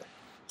stuff either.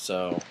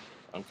 So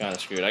I'm kind of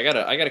screwed. I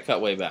gotta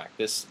cut way back.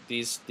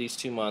 These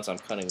 2 months I'm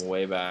cutting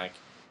way back,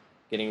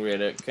 getting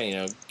rid of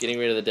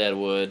the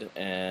deadwood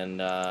and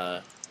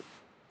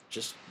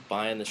just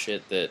buying the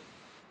shit that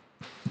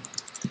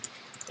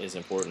is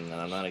important,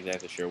 and I'm not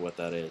exactly sure what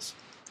that is.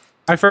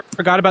 I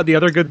forgot about the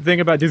other good thing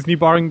about Disney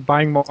buying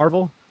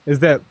Marvel is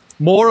that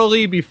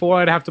morally, before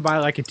I'd have to buy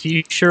like a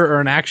T-shirt or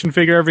an action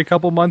figure every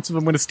couple months if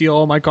I'm going to steal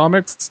all my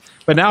comics,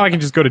 but now I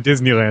can just go to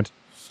Disneyland.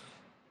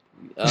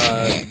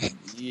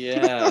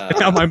 Yeah.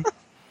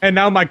 and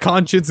now my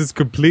conscience is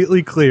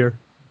completely clear.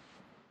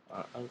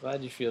 I'm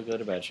glad you feel good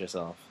about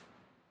yourself.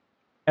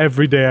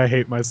 Every day I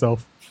hate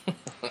myself.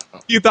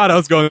 You thought I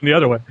was going the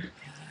other way.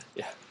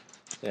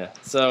 Yeah.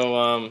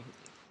 So,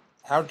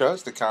 how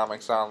does the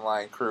Comics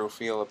Online crew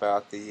feel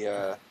about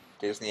the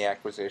Disney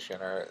acquisition?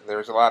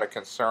 There's a lot of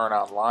concern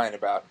online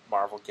about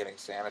Marvel getting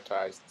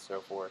sanitized and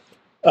so forth.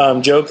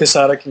 Joe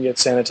Quesada can get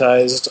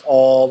sanitized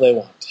all they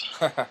want.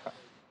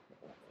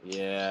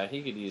 Yeah,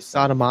 he could use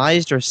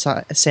sodomized or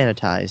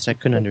sanitized. I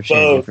couldn't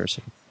understand you for a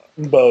second.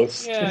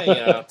 Both.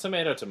 Yeah,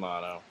 tomato.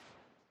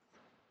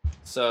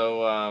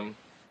 So,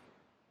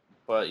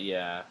 but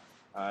yeah,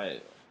 I'm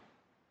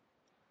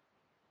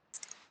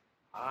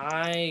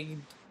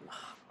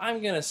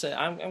gonna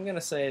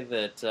say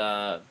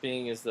that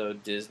being as though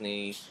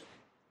Disney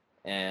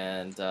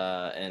and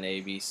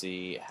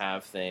ABC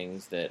have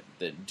things that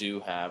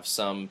do have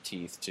some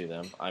teeth to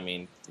them. I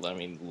mean,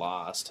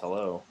 Lost.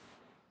 Hello.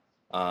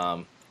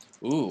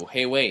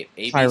 Hey, wait.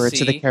 ABC,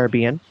 Pirates of the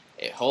Caribbean.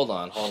 Hey, hold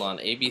on.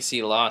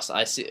 ABC Lost.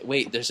 I see.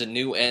 Wait, there's a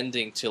new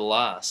ending to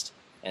Lost,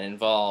 and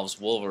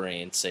involves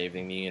Wolverine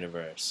saving the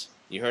universe.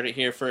 You heard it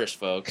here first,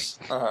 folks.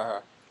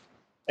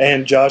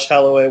 And Josh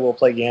Holloway will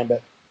play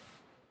Gambit.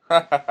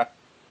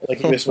 Like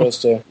he was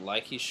supposed to.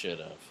 Like he should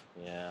have.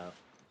 Yeah.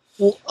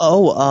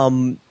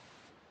 Well,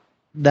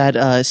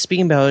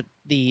 speaking about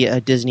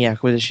the Disney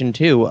acquisition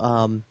too,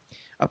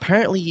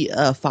 apparently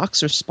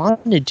Fox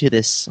responded to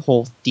this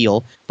whole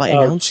deal by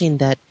announcing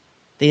that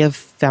they have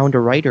found a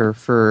writer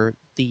for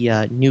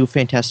the new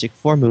Fantastic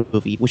Four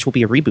movie, which will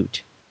be a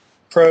reboot.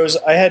 Pros,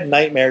 I had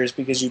nightmares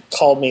because you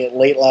called me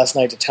late last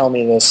night to tell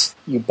me this,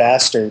 you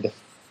bastard.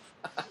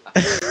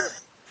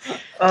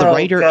 The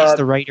writer is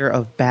the writer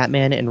of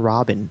Batman and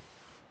Robin.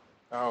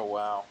 Oh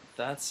wow,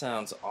 that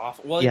sounds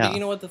awful. Well, Yeah. you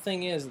know what the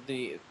thing is,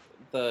 the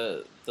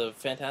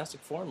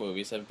Fantastic Four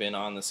movies have been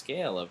on the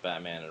scale of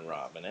Batman and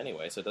Robin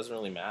anyway, so it doesn't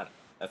really matter.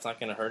 That's not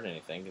going to hurt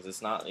anything because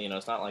it's not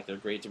like they're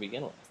great to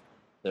begin with.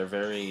 They're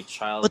very But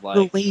childlike.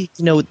 the way,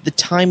 the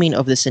timing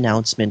of this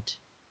announcement,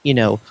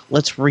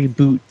 let's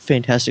reboot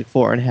Fantastic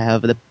Four and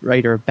have the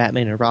writer of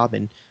Batman and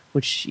Robin,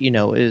 which,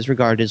 is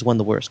regarded as one of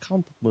the worst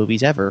comic book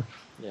movies ever.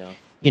 Yeah.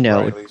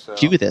 Rightly so.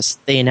 Do this.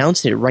 They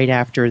announced it right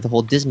after the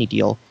whole Disney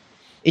deal.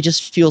 It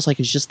just feels like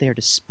it's just there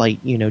to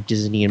spite,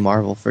 Disney and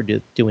Marvel for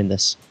doing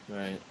this.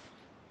 Right.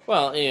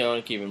 Well,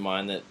 and keep in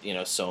mind that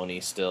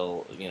Sony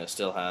still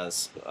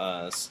has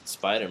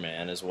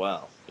Spider-Man as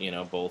well.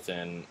 Both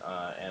in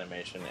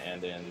animation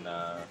and in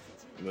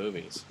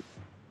movies.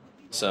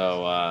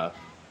 So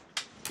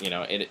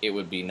it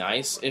would be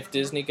nice if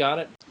Disney got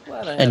it.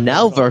 And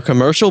now for a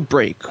commercial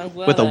break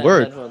with a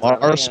word from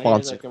our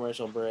sponsor.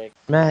 Commercial break.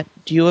 Matt,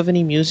 do you have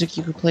any music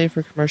you could play for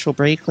a commercial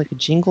break, like a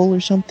jingle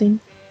or something?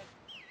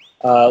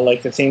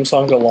 Like the theme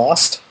song to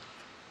Lost?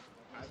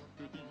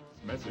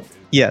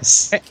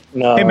 Yes.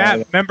 No. Hey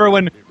Matt, remember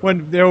when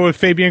they were with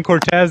Fabian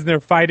Cortez and they're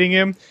fighting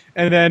him,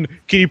 and then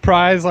Kitty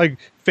Pryde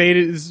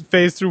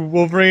phased through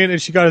Wolverine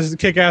and she got his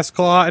kick-ass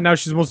claw, and now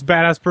she's the most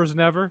badass person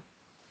ever?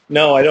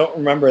 No, I don't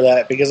remember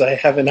that because I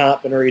have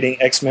not been reading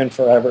X-Men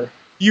Forever.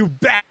 You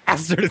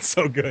bastard! It's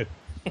so good.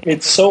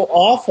 It's so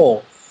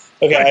awful.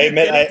 Okay, I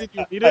admit Did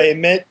you read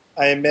it?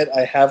 I admit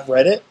I have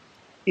read it.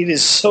 It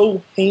is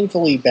so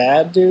painfully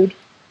bad, dude.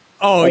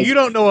 Oh, you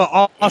don't know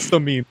what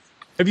awesome means.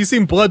 Have you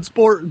seen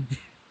Bloodsport?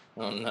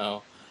 Oh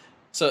no.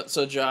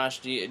 So Josh,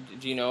 do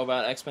you know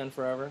about X-Men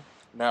Forever?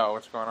 No,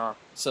 what's going on?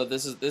 So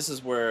this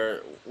is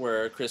where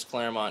Chris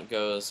Claremont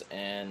goes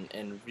and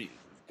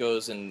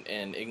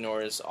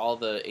ignores all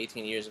the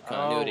 18 years of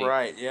continuity. Oh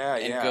right, yeah,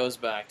 and yeah. goes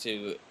back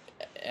to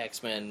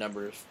X-Men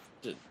number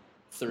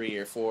 3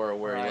 or 4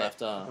 where he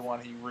left off. The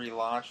one he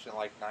relaunched in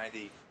like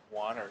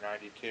 91 or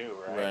 92,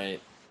 right?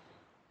 Right.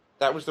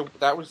 That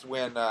was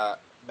when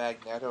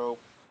Magneto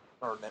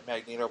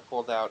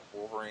pulled out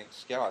Wolverine's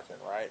skeleton,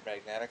 right?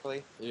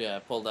 Magnetically. Yeah,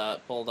 pulled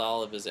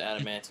all of his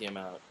adamantium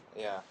out.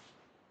 Yeah.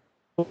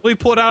 We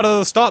pulled out of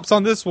the stops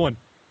on this one.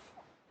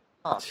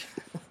 Huh.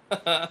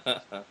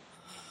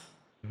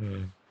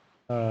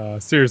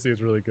 Seriously,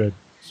 it's really good.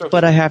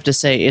 But I have to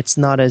say, it's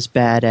not as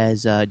bad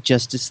as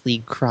Justice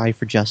League Cry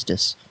for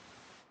Justice.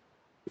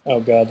 Oh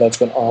god, that's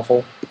been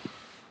awful.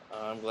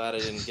 I'm glad I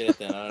didn't get it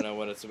then. I don't know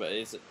what it's about.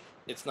 It's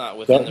not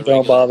within the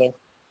Don't bother.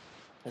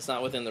 It's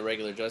not within the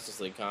regular Justice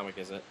League comic,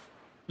 is it?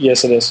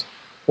 Yes, it is.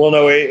 Well,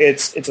 no,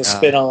 it's a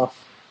spin-off,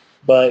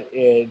 but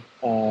it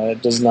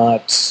does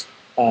not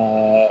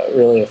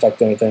really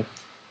affect anything.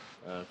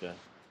 Okay.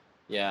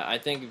 Yeah, I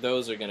think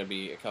those are going to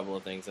be a couple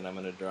of things that I'm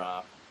going to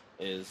drop.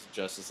 Is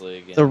Justice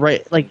League and,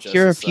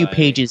 here are a few Society.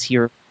 pages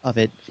here of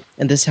it,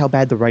 and this is how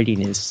bad the writing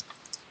is.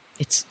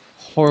 It's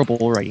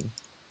horrible writing.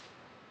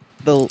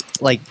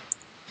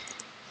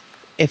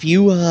 If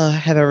you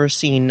have ever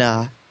seen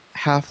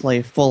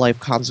Half-Life, Full Life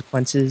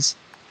Consequences,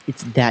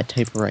 it's that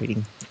type of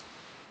writing.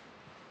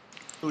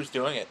 Who's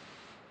doing it?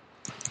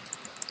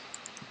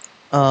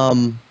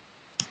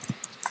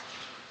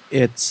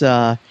 It's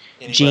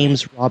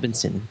James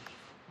Robinson.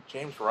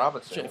 James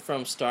Robinson.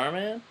 From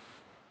Starman?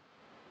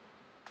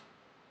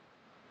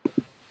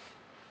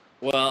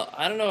 Well,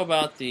 I don't know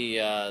about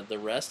the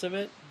rest of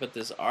it, but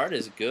this art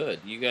is good.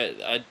 You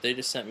guys, they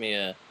just sent me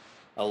a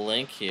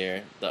link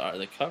here.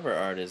 The cover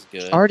art is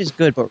good. Art is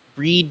good, but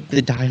read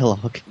the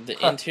dialogue. The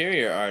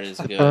interior art is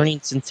The good. burning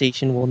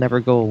sensation will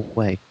never go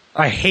away.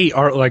 I hate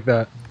art like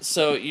that.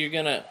 So you're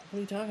gonna... What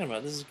are you talking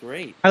about? This is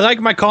great. I like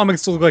my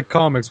comics to look like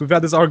comics. We've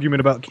had this argument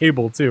about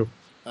Cable, too.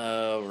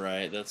 Oh,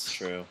 right. That's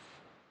true.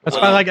 That's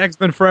why I like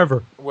X-Men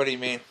Forever. What do you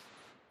mean?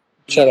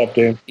 Shut up,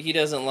 dude. He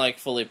doesn't like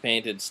fully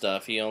painted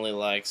stuff. He only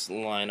likes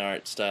line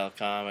art style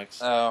comics.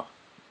 Oh.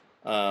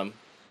 The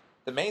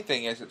main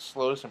thing is it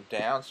slows them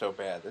down so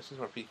bad. This is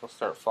when people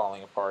start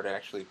falling apart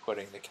actually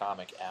putting the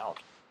comic out.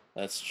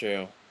 That's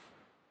true.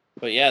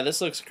 But yeah, this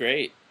looks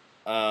great.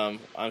 I'm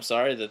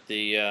sorry that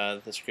the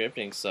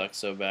scripting sucks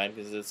so bad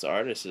because this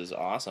artist is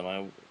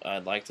awesome.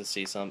 I'd like to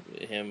see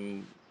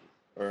him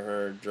or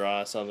her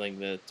draw something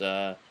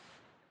that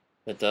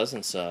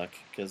doesn't suck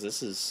because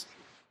this is.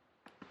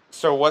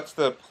 So what's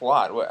the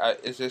plot?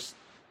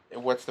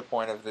 What's the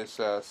point of this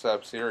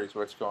sub series?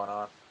 What's going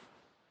on?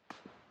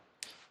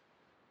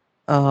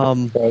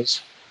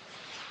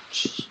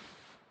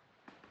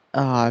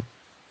 I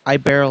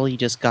barely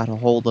just got a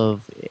hold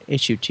of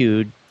issue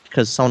 2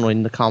 because someone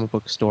in the comic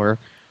book store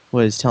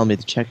was telling me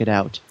to check it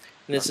out.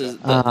 This is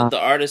the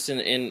artist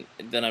in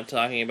that I'm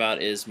talking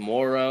about is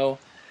Mauro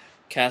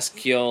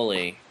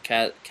Cascioli.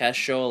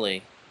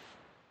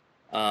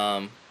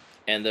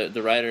 And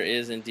the writer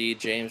is indeed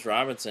James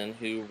Robinson,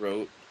 who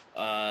wrote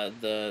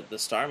the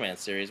Starman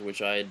series,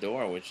 which I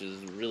adore, which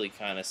is really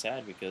kind of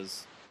sad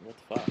because what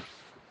the fuck.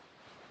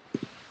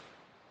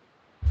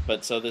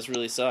 But so this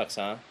really sucks,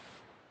 huh?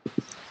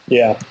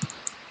 Yeah.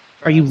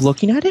 Are you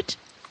looking at it?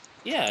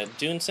 Yeah,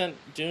 Dune sent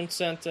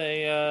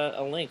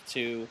a link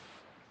to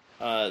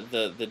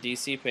the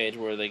DC page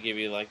where they give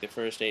you like the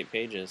first 8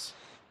 pages.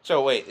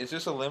 So wait, is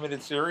this a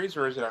limited series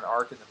or is it an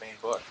arc in the main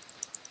book?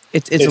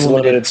 It's a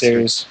limited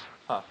series.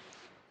 Huh.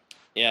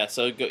 Yeah,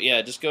 so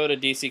just go to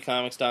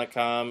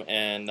DCComics.com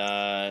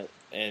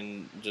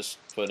and just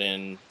put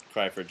in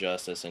 "Cry for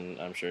Justice," and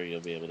I'm sure you'll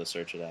be able to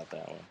search it out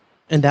that way.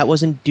 And that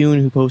wasn't Dune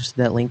who posted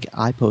that link.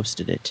 I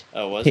posted it.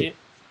 Oh, was he?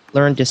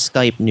 Learn to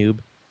Skype,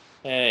 noob.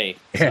 Hey,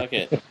 suck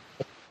it.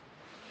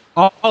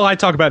 All I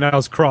talk about now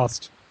is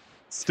Crossed.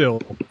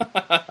 Still.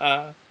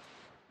 But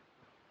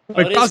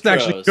Crossed is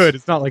actually good.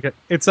 It's not like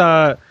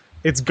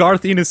it's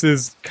Garth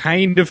Ennis's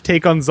kind of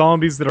take on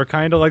zombies that are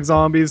kind of like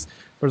zombies.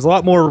 There's a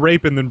lot more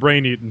raping than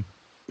brain eating.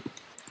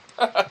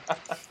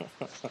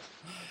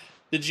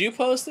 Did you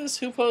post this?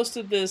 Who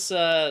posted this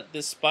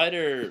this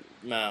spider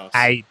mouse?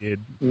 I did.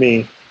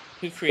 Me.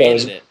 Who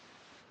created it?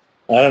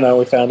 I don't know.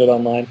 We found it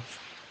online.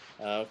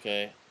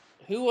 Okay.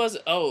 Who was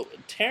it? Oh,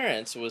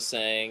 Terrence was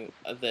saying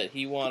that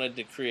he wanted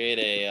to create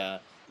a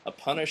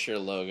Punisher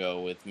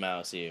logo with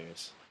mouse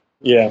ears.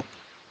 Yeah.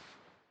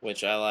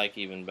 Which I like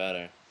even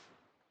better.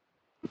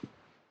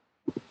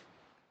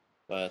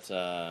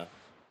 But,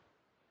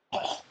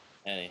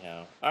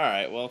 anyhow.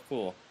 Alright, well,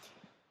 cool.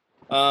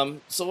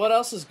 So what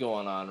else is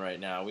going on right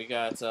now? We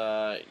got,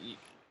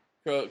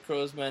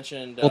 Crow's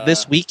mentioned... Well,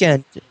 this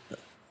weekend,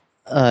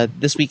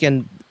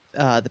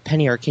 the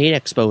Penny Arcade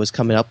Expo is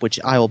coming up, which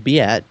I will be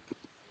at.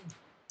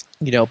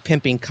 You know,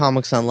 pimping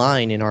Comics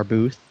Online in our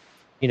booth.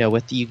 You know,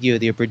 with the Yu-Gi-Oh!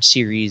 The Abridged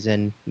Series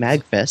and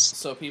MagFest.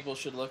 So people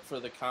should look for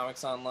the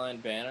Comics Online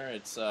banner.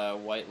 It's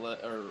white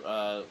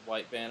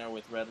banner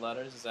with red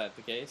letters. Is that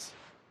the case?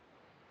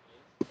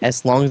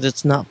 As long as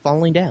it's not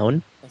falling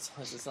down. As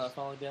long as it's not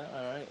falling down.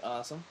 All right,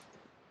 awesome.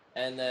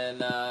 And then,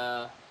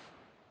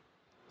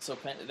 so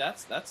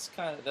that's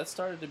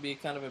started to be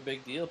kind of a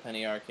big deal.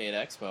 Penny Arcade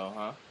Expo,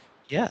 huh?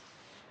 Yeah, I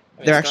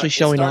mean, they're actually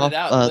showing off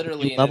a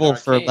new level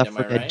for Left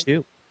 4 Dead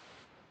 2.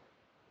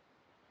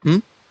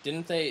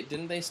 Didn't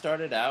they start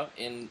it out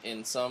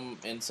in some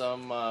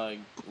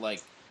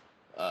like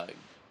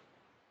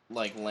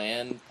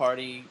LAN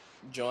party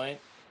joint,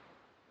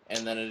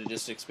 and then it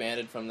just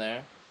expanded from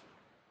there?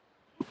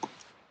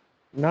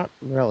 Not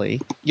really.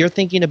 You're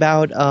thinking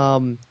about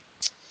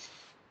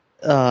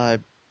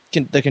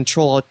the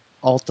Control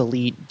Alt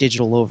Delete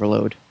Digital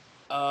Overload.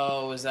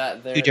 Oh, is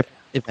that their 2 different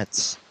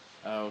events?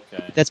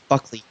 Okay. That's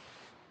Buckley.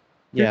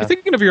 Yeah. You're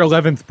thinking of your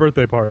 11th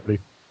birthday party.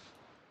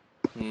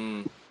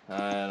 I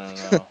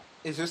don't know.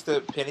 Is this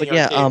the Penny But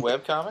yeah, Arcade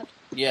webcomic?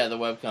 Yeah, the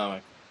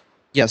webcomic.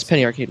 Yes,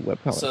 Penny Arcade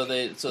webcomic. So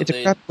it's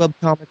a crap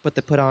webcomic, but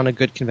they put on a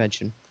good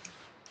convention.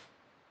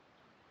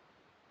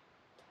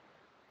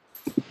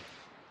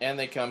 And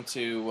they come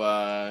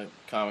to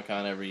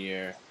Comic-Con every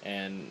year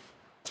and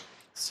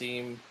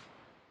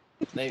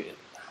they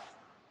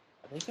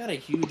got a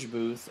huge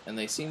booth and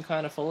they seem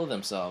kind of full of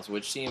themselves,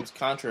 which seems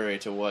contrary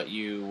to what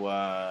you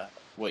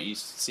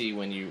see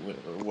when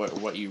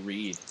what you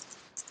read.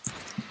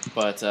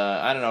 But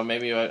I don't know.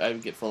 Maybe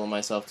I'd get full of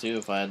myself too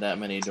if I had that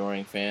many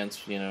adoring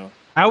fans. You know.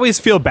 I always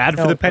feel bad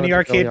for the Penny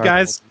Arcade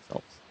guys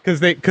because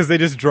they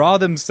just draw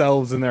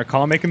themselves in their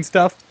comic and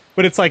stuff.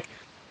 But it's like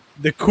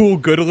the cool,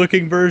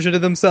 good-looking version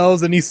of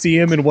themselves, and you see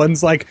them, and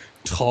one's like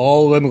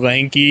tall and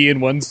lanky,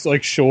 and one's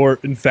like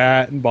short and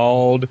fat and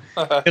bald.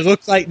 They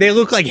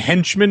look like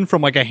henchmen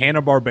from like a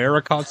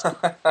Hanna-Barbera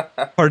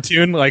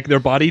cartoon, like their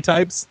body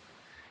types.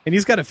 And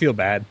he's got to feel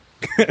bad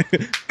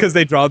because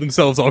they draw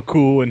themselves all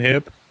cool and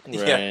hip.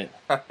 Right.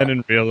 And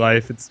in real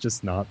life, it's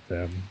just not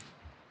them.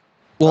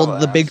 Well,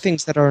 the big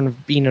things that are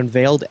being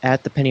unveiled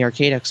at the Penny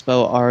Arcade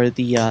Expo are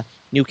the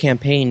new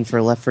campaign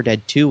for Left 4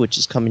 Dead 2, which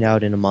is coming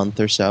out in a month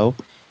or so.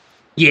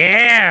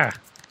 Yeah!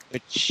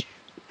 Which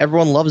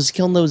everyone loves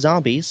killing those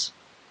zombies.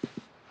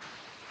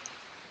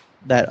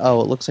 It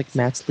looks like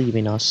Matt's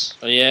leaving us.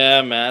 Oh,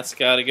 yeah, Matt's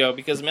got to go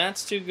because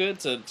Matt's too good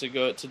to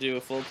do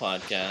a full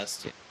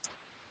podcast.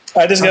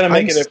 I just got to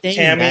make it a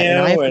cameo. And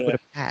I have to go to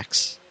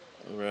PAX.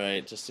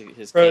 Right, just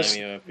his Gross,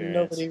 cameo appearance.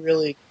 Nobody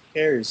really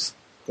cares,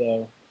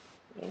 though.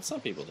 Well, some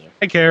people do.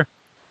 I care.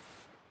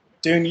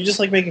 Dune, you just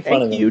like making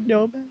fun of him. You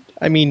know, man.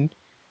 I mean,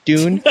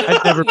 Dune.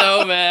 I've never.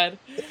 No, man.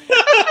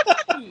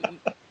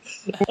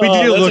 We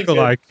do look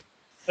alike.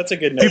 That's a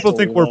good note. People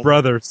think we're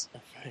brothers.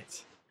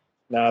 Right.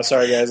 No,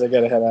 sorry guys, I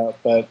gotta head out.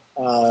 But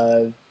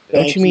Don't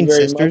thank you mean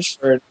very sisters? much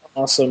for an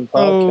awesome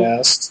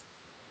podcast.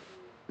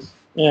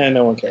 Yeah,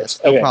 no one cares.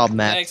 No Okay. problem,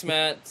 Matt. Thanks,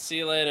 Matt. See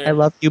you later. I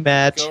love you,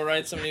 Matt. Go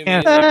write some new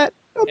music. Matt,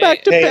 go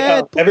back to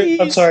bed, please.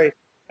 I'm sorry.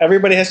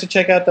 Everybody has to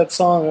check out that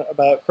song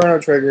about Chrono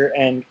Trigger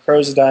and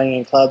Crows dying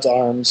in Cloud's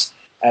arms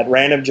at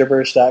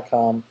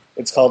randomgibberish.com.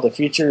 It's called The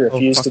Future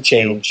Refused to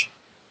Change.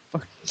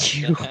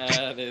 You.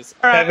 That is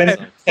Kevin,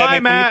 awesome. Bye,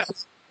 can Matt. you-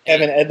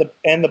 Kevin,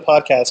 end the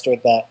podcast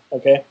with that,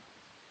 okay?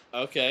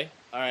 Okay.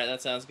 All right,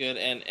 that sounds good.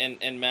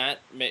 And Matt,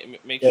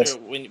 make Yes. sure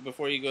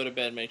before you go to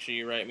bed, make sure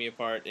you write me a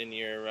part in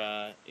your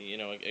a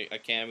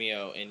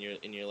cameo in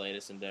your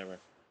latest endeavor.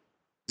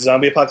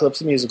 Zombie Apocalypse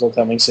the Musical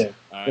coming soon.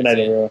 All right, Good night,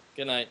 see ya. everyone.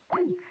 Good night.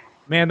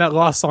 Man, that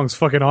Lost song's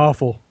fucking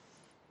awful.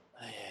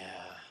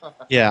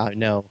 Yeah, I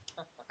know.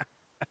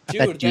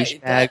 Dude, That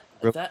douchebag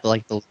wrote that-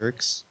 like the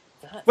lyrics.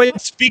 Wait,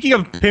 speaking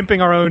of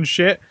pimping our own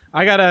shit,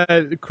 I got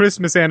a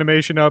Christmas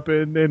animation up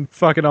in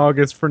fucking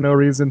August for no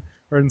reason,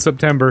 or in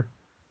September,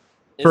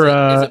 for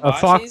is it a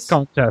Fox Boxies?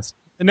 contest.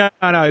 No,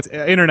 it's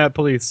Internet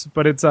Police,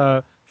 but it's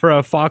for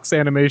a Fox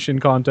animation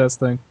contest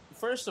thing.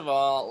 First of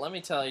all, let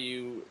me tell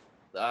you,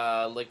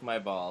 lick my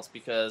balls,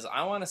 because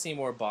I want to see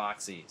more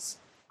Boxies.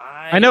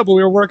 I know, but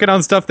we were working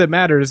on stuff that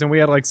matters, and we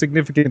had like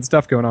significant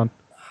stuff going on.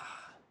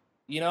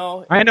 You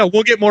know, I know,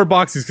 we'll get more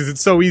boxes because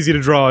it's so easy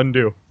to draw and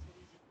do.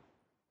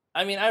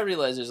 I mean, I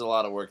realize there's a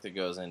lot of work that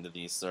goes into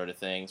these sort of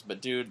things, but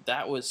dude,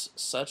 that was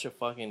such a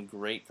fucking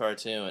great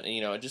cartoon.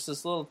 You know, just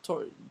this little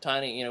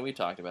tiny, you know, we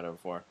talked about it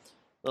before,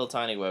 little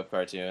tiny web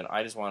cartoon.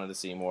 I just wanted to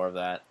see more of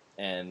that,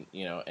 and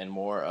you know, and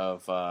more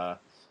of,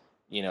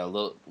 you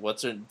know,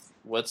 what's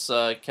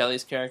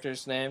Kelly's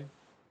character's name?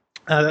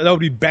 That would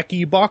be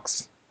Becky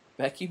Box.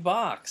 Becky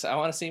Box. I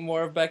want to see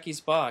more of Becky's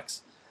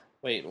Box.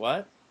 Wait,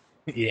 what?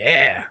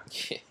 Yeah.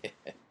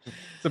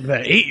 Some of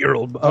that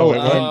 8-year-old. Oh,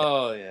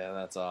 yeah,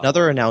 that's awesome.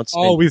 Another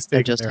announcement Always that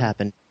taken just there.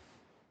 happened.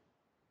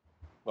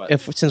 What?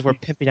 Since we're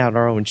pimping out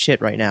our own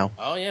shit right now.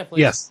 Oh, yeah,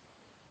 please. Yes.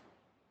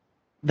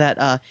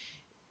 That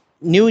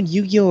new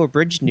Yu-Gi-Oh!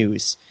 Abridged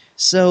news.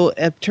 So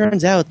it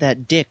turns out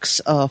that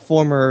Dix,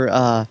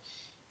 former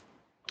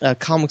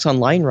Comics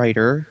Online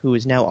writer who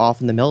is now off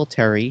in the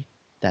military,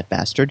 that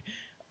bastard,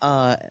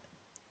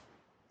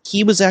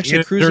 he was actually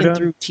Yeah, cruising they're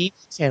through TV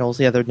channels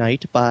the other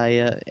night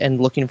and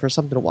looking for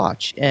something to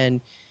watch,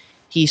 and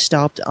he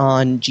stopped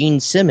on Gene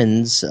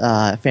Simmons'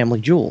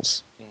 Family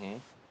Jewels,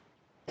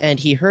 and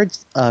he heard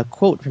a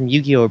quote from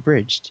Yu-Gi-Oh!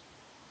 Abridged,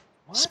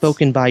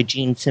 spoken by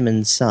Gene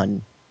Simmons'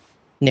 son,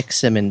 Nick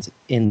Simmons,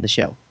 in the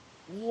show.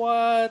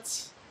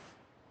 What?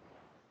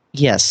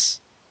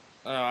 Yes.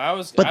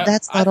 Oh, But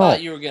that's I not thought all.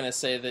 you were gonna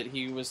say that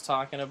he was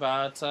talking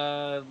about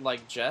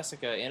like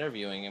Jessica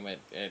interviewing him at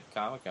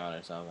Comic-Con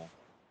or something.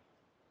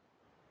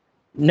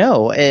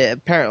 No,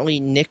 apparently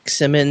Nick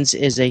Simmons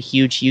is a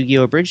huge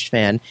Yu-Gi-Oh! Abridged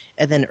fan,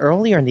 and then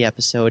earlier in the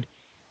episode,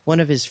 one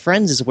of his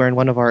friends is wearing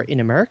one of our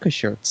In America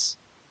shirts.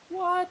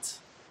 What?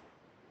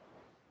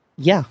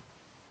 Yeah.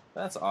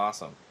 That's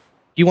awesome.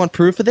 You want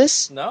proof of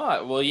this?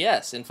 No, well,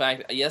 yes. In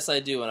fact, yes, I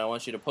do, and I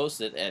want you to post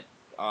it at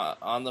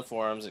on the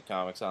forums at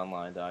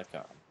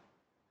comicsonline.com.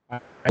 I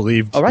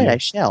believe. All right, I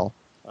shall.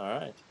 All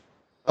right.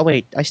 Oh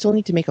wait, I still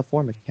need to make a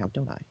forum account,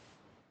 don't I?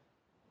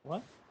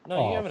 What?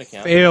 No, you have an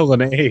account. Fail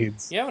and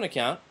AIDS. You have an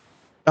account.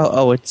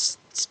 Oh, it's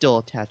still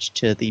attached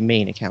to the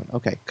main account.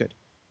 Okay, good.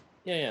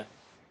 Yeah.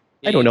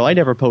 I don't know. I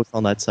never post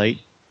on that site.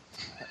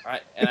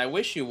 And I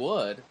wish you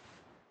would.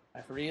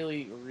 I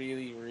really,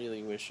 really,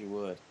 really wish you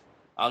would.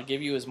 I'll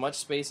give you as much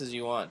space as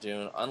you want,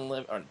 Dune.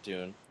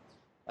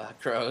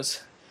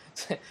 Crows.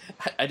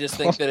 I just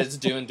think that it's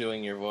Dune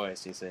doing your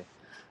voice, you see.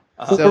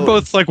 We're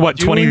both like, what,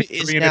 Dune 23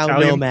 is in now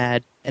Italian?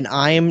 Nomad, and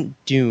I am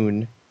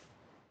Dune.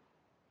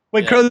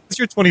 Wait, Crows,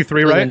 you're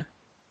 23, right?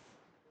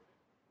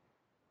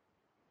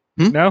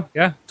 No?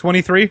 Yeah?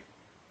 23?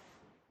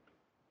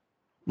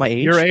 My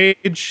age? Your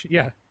age?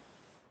 Yeah.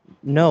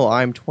 No,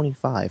 I'm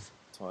 25.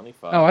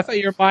 25. Oh, I thought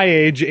you were my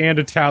age and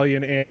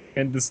Italian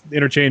and just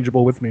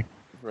interchangeable with me.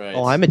 Right.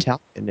 Oh, I'm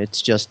Italian.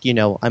 It's just,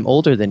 I'm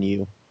older than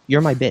you.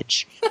 You're my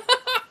bitch.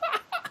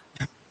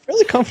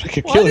 Really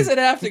confident. Why does it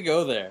have to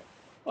go there?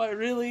 Why,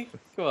 really?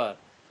 Come on.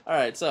 All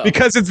right, so.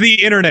 Because it's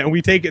the internet and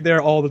we take it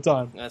there all the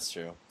time. That's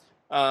true.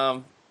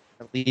 At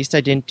least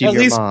I didn't do At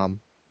your least-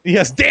 mom.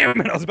 Yes,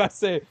 damn it. I was about to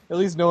say, at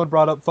least no one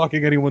brought up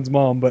fucking anyone's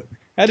mom, but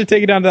I had to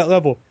take it down to that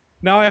level.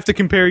 Now I have to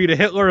compare you to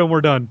Hitler and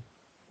we're done.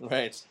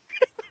 Right.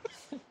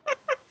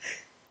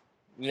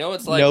 You know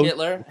what's like No.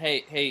 Hitler?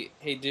 Hey,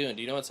 Dune,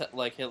 do you know what's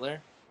like Hitler?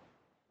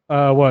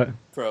 What?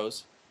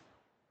 Crows.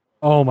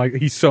 Oh my,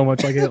 he's so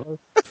much like Hitler.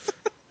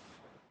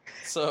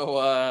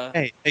 So,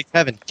 Hey,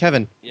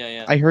 Kevin.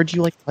 Yeah. I heard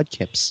you like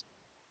mudkips.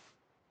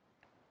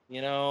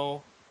 You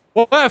know,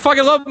 Well, I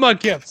fucking love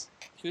mudkips.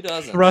 who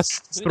doesn't?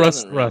 Thrust, Who thrust,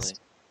 doesn't, thrust. really?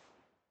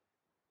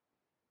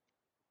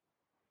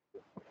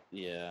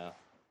 Yeah.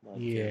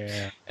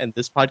 Yeah. And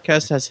this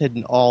podcast has hit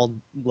an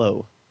all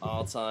low.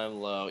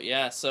 All-time low.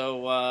 Yeah,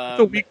 so,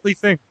 It's a weekly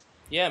thing.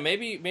 yeah,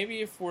 maybe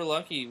if we're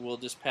lucky, we'll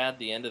just pad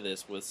the end of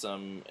this with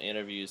some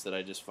interviews that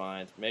I just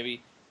find.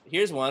 Maybe,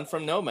 here's one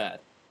from Nomad.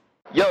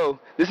 Yo,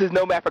 this is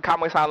Nomad for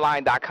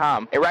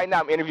ComicsOnline.com, and right now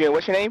I'm interviewing.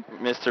 What's your name?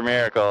 Mr.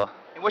 Miracle.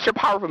 And what's your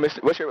power for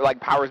Mr. What's your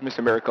powers,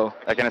 Mr. Miracle?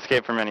 I can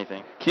escape from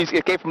anything. Can you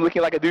escape from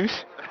looking like a douche?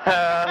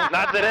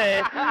 Not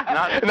today.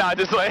 Nah,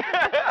 just like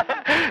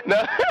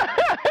no.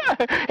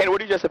 And what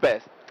do you dress up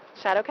as?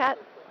 Shadowcat?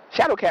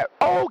 Shadowcat.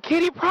 Oh,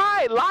 Kitty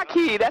Pryde,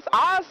 Lockheed. That's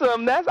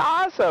awesome. That's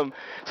awesome.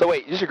 So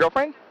wait, is this your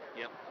girlfriend?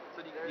 Yep.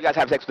 So you guys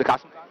have sex with the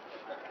costume?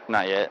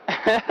 Not yet.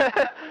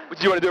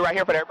 But you want to do it right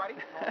here in front of everybody?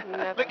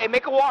 No. Look, and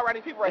make a wall around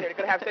these people right here. They're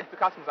gonna have sex with the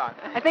costumes on.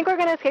 I think we're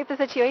going to escape the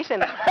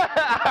situation. All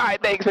right,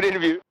 thanks for the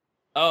interview.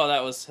 Oh,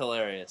 that was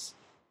hilarious.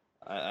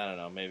 I don't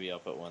know. Maybe I'll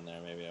put one there.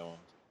 Maybe I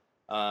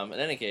won't. In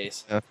any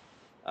case, yeah.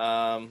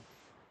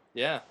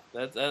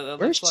 That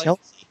Where's looks like.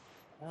 Chelsea?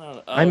 I don't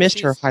know. I missed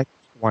her high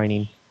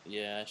whining.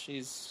 Yeah,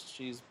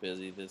 she's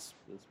busy this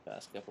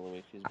past couple of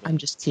weeks. She's been... I'm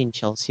just kidding,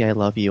 Chelsea. I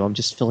love you. I'm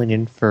just filling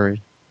in for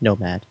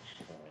Nomad.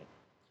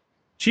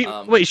 She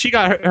she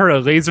got her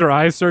laser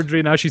eye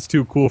surgery. Now she's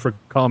too cool for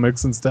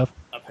comics and stuff.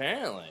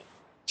 Apparently.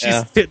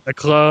 She's hitting the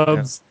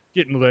clubs,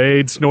 getting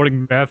laid,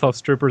 snorting meth off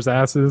strippers'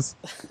 asses.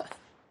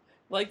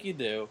 Like you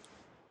do.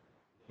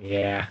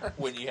 Yeah.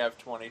 When you have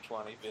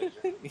 20/20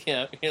 vision.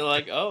 Yeah, you're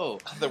like, oh.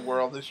 The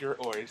world is your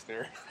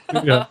oyster.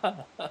 Yeah.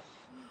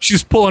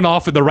 She's pulling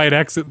off at the right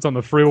exits on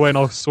the freeway and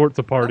all sorts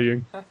of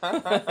partying.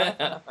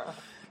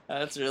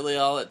 That's really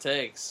all it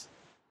takes.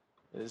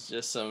 It's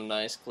just some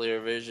nice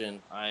clear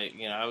vision.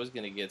 I was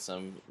gonna get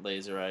some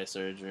laser eye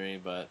surgery,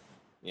 but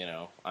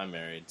I'm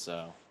married,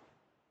 so.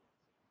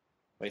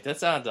 Wait, that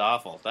sounds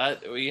awful.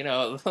 That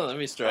let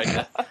me strike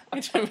that. I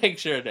need to make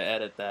sure to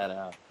edit that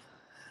out.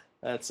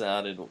 That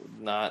sounded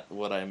not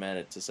what I meant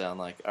it to sound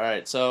like. All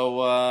right,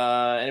 so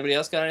anybody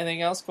else got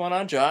anything else going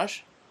on,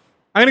 Josh?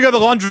 I'm gonna go to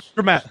the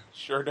laundromat.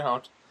 Sure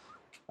don't.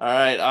 All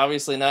right,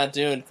 obviously not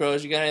Dune.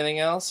 Crows, you got anything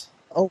else?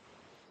 Oh,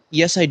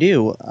 yes, I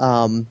do.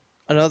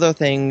 Another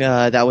thing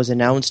that was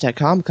announced at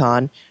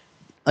Comic-Con,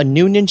 a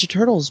new Ninja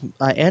Turtles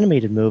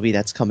animated movie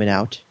that's coming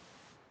out.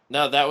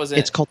 No, that was it.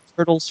 It's called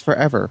Turtles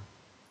Forever.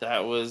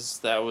 That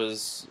was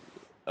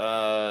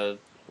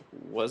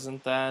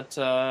wasn't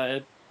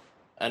that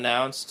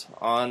announced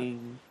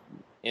in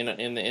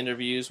the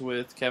interviews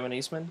with Kevin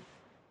Eastman?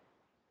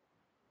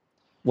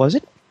 Was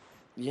it?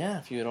 Yeah,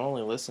 if you had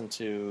only listened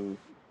to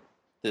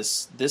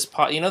this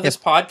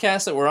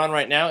podcast that we're on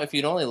right now, if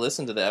you'd only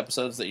listened to the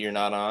episodes that you're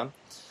not on,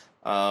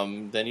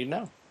 then you'd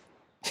know.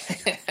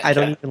 I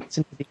don't even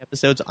listen to the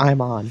episodes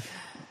I'm on.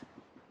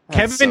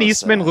 Kevin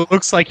Eastman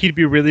looks like he'd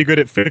be really good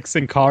at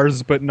fixing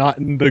cars, but not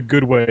in the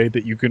good way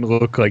that you can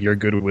look like you're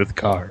good with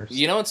cars.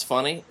 You know what's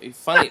funny?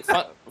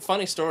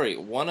 Funny story.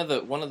 One of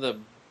the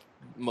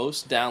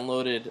most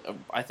downloaded,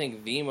 I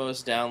think the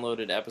most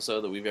downloaded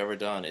episode that we've ever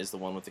done is the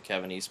one with the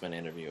Kevin Eastman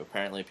interview.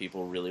 Apparently,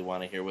 people really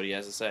want to hear what he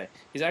has to say.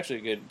 He's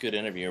actually a good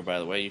interviewer, by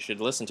the way. You should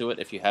listen to it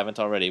if you haven't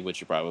already, which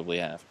you probably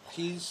have.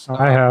 He's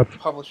I have.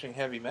 publishing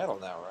heavy metal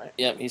now, right?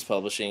 Yep, he's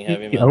publishing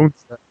heavy He metal.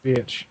 owns that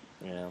bitch.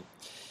 Yeah.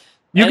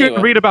 You Anyway.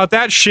 can read about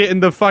that shit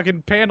in the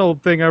fucking panel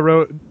thing I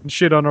wrote and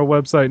shit on our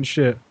website and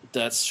shit.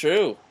 That's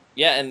true.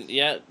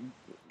 Yeah,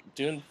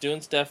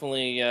 Dune's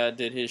definitely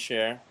did his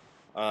share.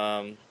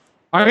 I'm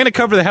going to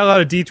cover the hell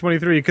out of D23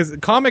 because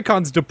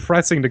Comic-Con's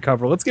depressing to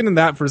cover. Let's get in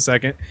that for a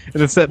second.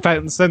 In the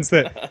sense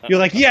that you're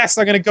like, yes,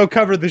 I'm going to go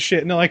cover this shit.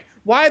 And they're like,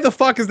 why the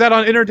fuck is that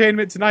on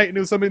Entertainment Tonight? And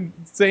it was some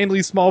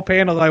insanely small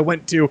panel I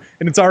went to,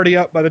 and it's already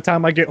up by the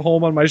time I get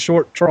home on my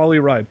short trolley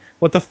ride.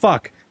 What the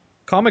fuck?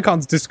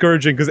 Comic-Con's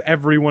discouraging because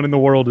everyone in the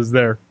world is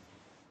there.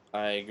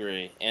 I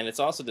agree. And it's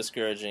also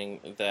discouraging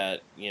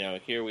that,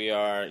 here we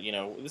are,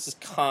 this is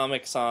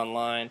Comics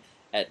Online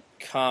at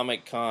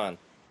Comic-Con.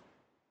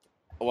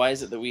 Why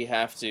is it that we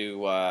have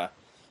to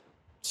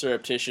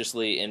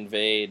surreptitiously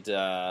invade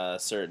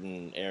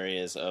certain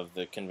areas of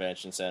the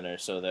convention center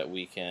so that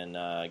we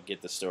can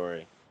get the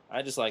story?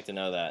 I'd just like to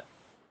know that.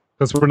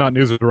 Because we're not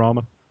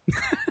Newsarama.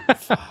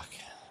 Fuck.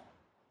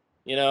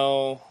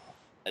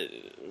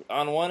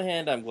 On one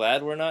hand, I'm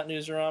glad we're not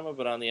Newsarama,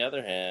 but on the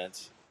other hand...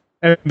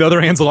 And the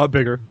other hand's a lot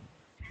bigger.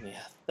 Yeah,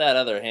 that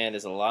other hand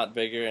is a lot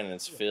bigger, and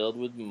it's filled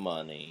with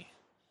money.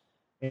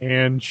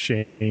 And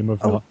shame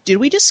of Oh, did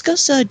we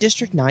discuss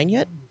District 9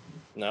 yet?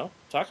 No?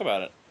 Talk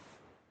about it.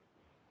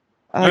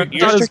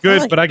 Not as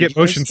good, but I get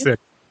motion sick.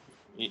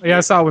 Yeah,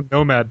 I saw it with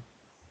Nomad.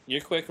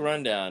 Your quick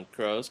rundown,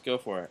 Crows. Go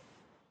for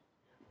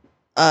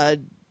it.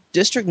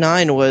 District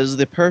 9 was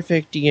the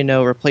perfect,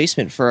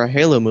 replacement for a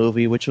Halo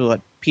movie, which was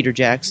what Peter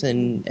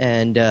Jackson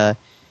and the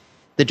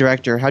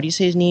director, how do you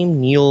say his name?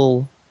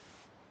 Neil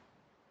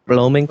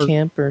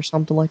Blomkamp or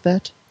something like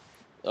that?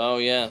 Oh,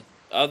 yeah.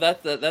 Oh,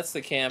 that's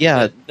the camp.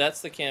 Yeah.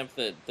 That's the camp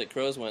that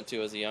Crows went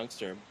to as a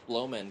youngster.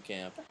 Blowman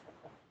Camp.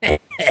 And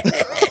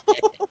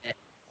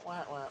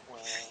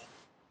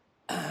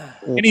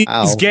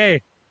he's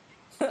gay.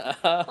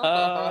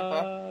 Yeah.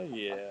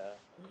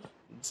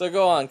 So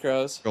go on,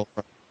 Crows.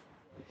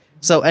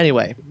 So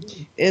anyway,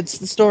 it's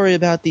the story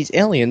about these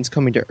aliens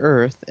coming to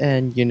Earth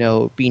and,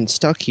 being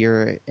stuck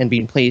here and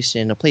being placed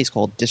in a place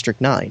called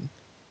District 9,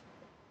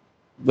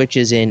 which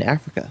is in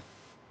Africa.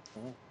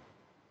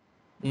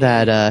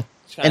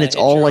 And it's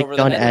all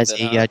done as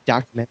a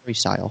documentary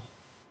style.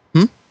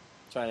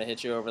 Trying to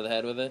hit you over the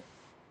head with it?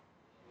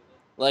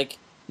 Like,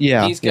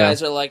 Yeah, these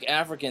guys are like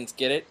Africans,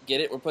 get it?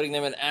 Get it? We're putting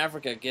them in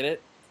Africa, get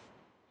it?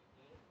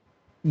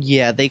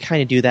 Yeah, they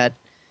kind of do that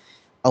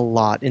a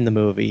lot in the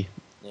movie.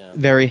 Yeah.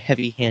 Very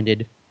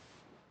heavy-handed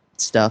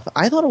stuff.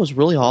 I thought it was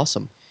really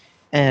awesome.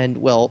 And,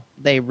 well,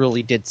 they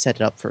really did set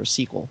it up for a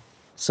sequel.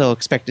 So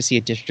expect to see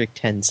a District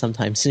 10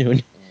 sometime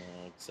soon.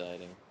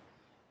 Exciting.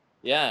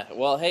 Yeah,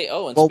 well, hey,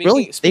 and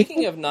Well,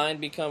 speaking of 9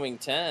 becoming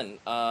 10,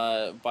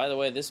 by the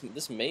way,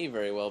 this may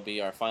very well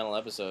be our final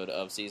episode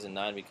of Season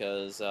 9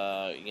 because,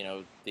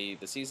 the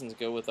seasons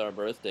go with our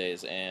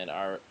birthdays, and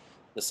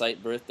the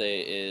site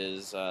birthday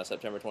is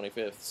September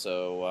 25th,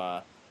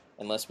 so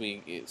unless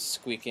we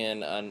squeak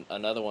in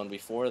another one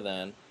before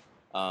then.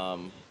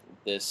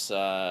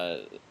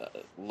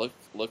 Look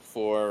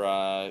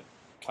for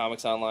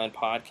Comics Online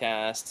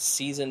Podcast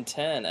Season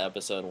 10,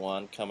 Episode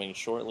 1, coming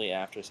shortly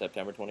after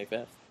September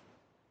 25th.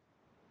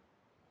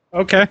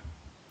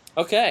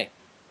 Okay.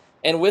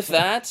 And with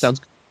that, Sounds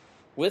good.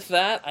 With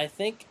that, I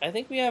think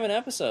we have an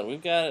episode.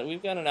 We've got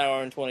an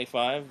hour and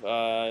 25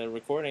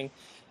 recording.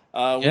 We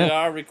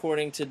are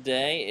recording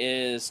today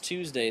is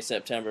Tuesday,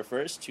 September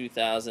 1st,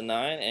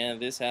 2009, and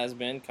this has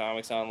been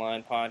Comics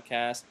Online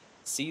Podcast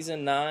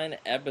Season 9,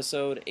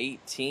 Episode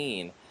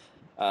 18.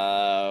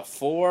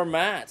 For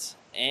Matt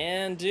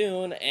and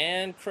Dune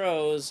and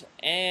Crows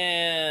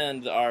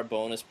and our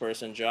bonus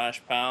person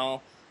Josh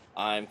Powell,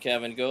 I'm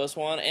Kevin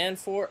Goswan, and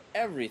for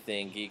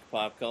everything geek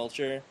pop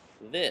culture,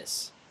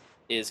 this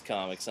is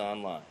Comics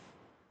Online.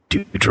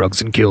 Do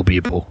drugs and kill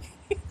people.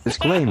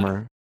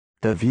 Disclaimer.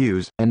 The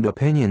views and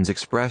opinions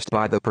expressed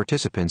by the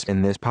participants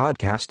in this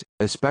podcast,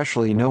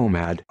 especially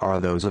Nomad, are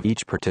those of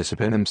each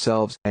participant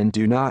themselves and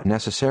do not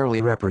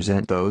necessarily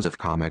represent those of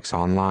Comics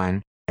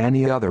Online,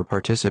 any other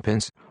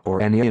participants, or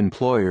any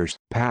employers,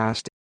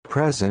 past,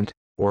 present,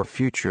 or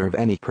future of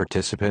any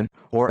participant,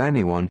 or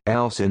anyone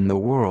else in the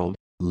world,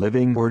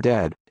 living or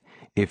dead.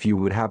 If you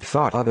would have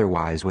thought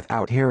otherwise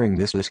without hearing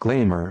this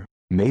disclaimer,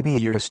 maybe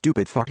you're a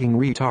stupid fucking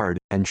retard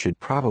and should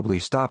probably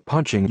stop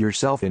punching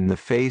yourself in the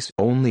face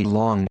only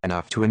long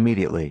enough to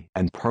immediately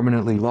and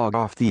permanently log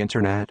off the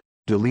internet,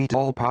 delete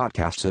all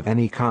podcasts of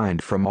any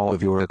kind from all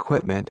of your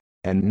equipment,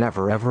 and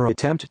never ever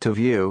attempt to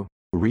view,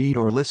 read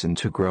or listen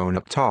to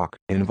grown-up talk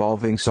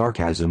involving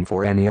sarcasm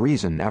for any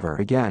reason ever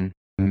again,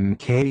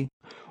 okay?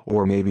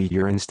 Or maybe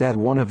you're instead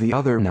one of the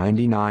other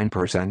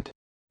 99%.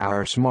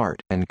 Our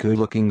smart and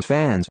good-looking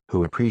fans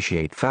who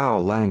appreciate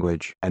foul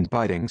language and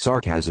biting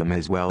sarcasm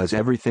as well as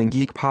everything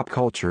geek pop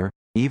culture,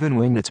 even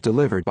when it's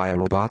delivered by a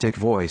robotic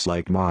voice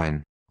like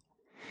mine.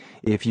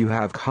 If you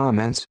have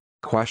comments,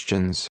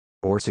 questions,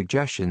 or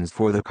suggestions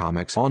for the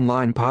Comics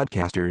Online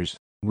podcasters,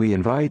 we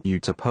invite you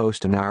to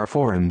post in our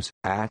forums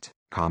at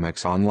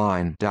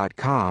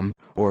comicsonline.com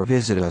or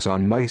visit us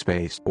on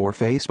MySpace or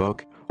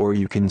Facebook, or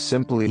you can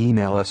simply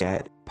email us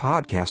at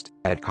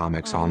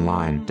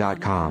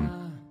podcast@comicsonline.com.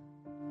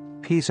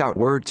 Peace out,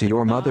 word to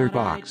your mother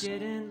box. I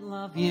didn't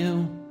love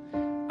you.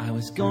 I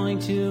was going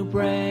to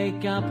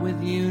break up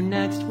with you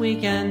next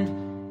weekend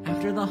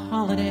after the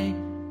holiday,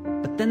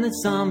 but then the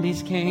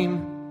zombies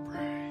came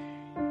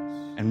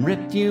and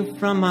ripped you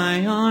from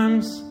my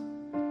arms.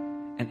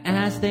 And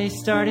as they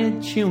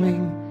started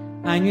chewing,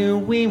 I knew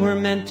we were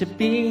meant to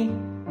be,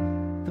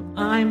 though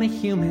I'm a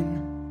human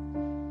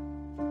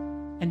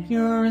and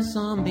you're a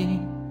zombie.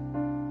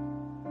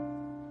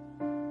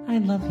 I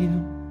love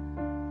you.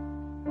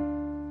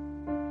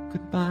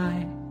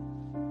 Goodbye.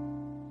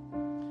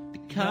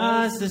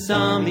 Because the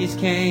zombies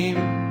came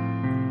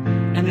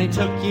and they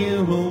took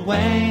you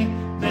away.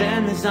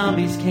 Then the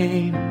zombies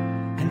came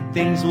and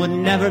things would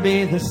never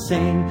be the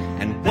same.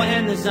 And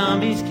when the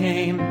zombies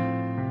came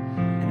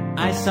and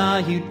I saw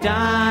you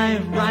die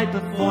right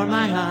before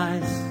my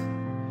eyes,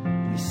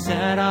 we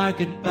said our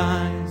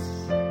goodbyes.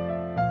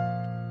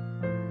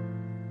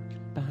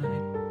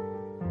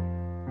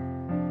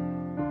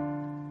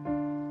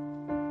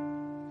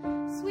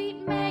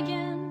 Sweet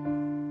Megan,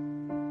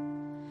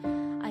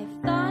 I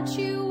thought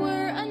you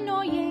were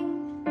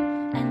annoying,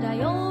 and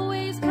I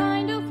always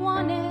kind of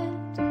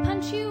wanted to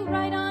punch you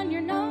right on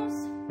your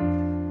nose.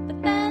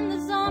 But then the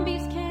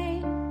zombies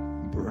came,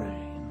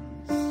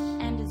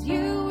 and as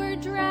you were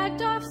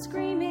dragged off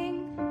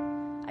screaming,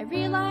 I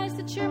realized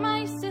that you're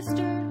my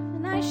sister,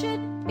 and I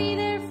should be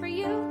there for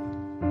you.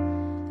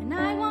 And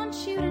I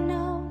want you to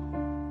know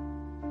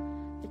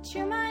that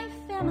you're my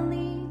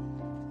family.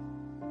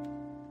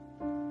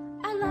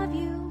 I love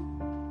you.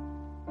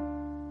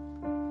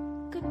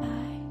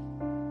 Goodbye.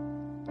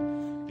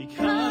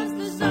 Because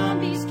the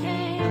zombies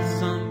came,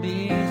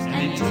 and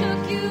they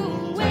took you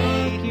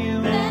away.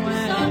 Then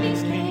the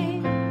zombies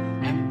came,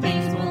 and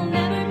things will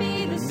never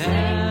be the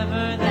same.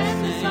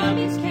 Then the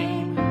zombies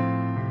came,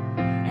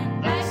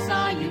 and I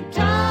saw you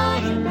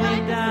die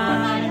right before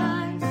my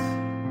eyes.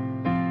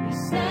 We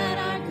said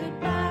our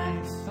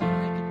goodbyes,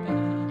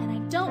 and I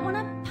don't want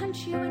to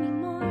punch you anymore.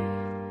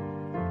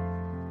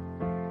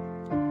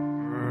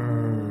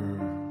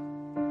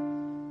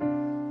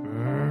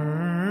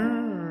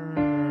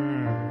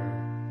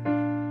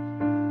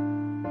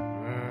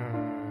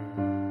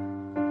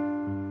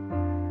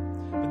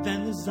 But then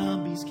the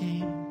zombies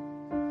came.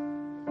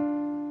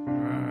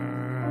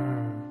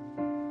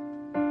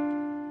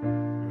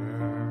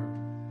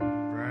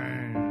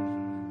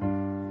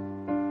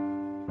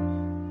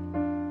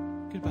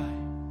 Goodbye.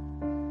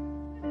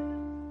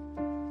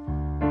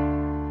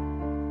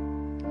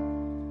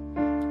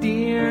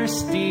 Dear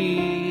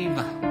Steve,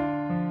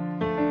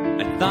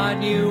 I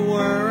thought you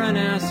were an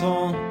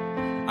asshole.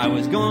 I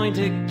was going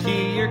to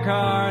key your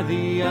car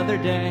the other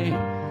day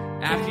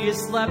after you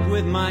slept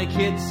with my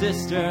kid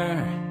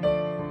sister.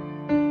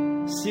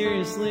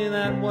 Seriously,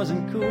 that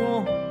wasn't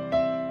cool.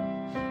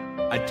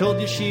 I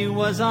told you she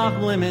was off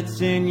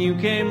limits and you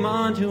came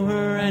on to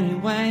her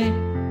anyway.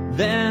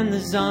 Then the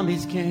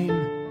zombies came.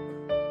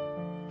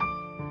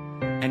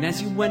 And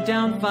as you went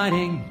down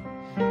fighting,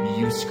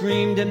 you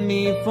screamed at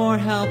me for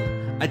help.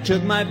 I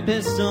took my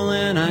pistol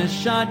and I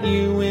shot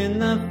you in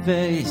the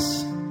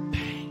face.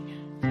 Bang.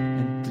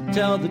 And to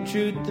tell the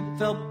truth, it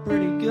felt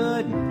pretty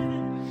good.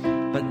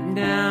 But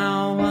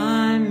now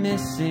I'm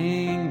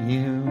missing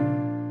you.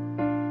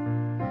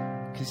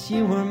 'Cause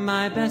you were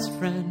my best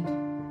friend.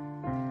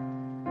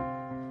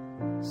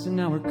 So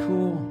now we're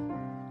cool.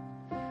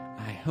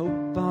 I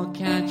hope I'll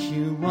catch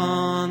you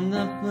on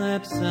the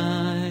flip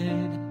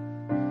side.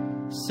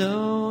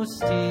 So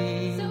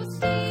Steve,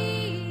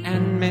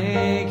 and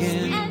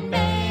Megan,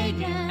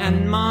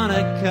 and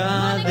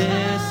Monica,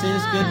 this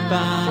is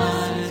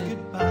goodbye.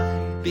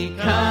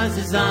 Because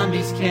the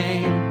zombies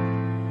came,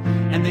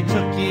 and they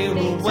took you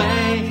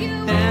away.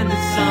 Then the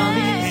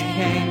zombies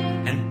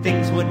came, and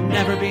things would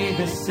never be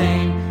the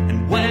same.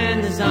 And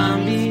when the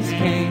zombies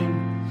came,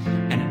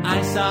 and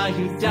I saw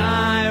you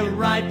die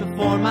right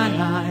before my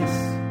eyes,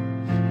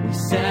 we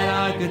said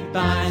our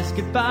goodbyes,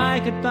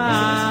 goodbye, goodbye.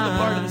 So this is the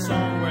part of the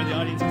song where the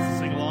audience gets to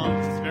sing along.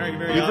 It's very,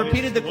 very You've obvious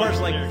repeated the what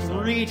chorus like lyrics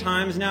are. 3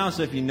 times now,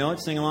 so if you know it,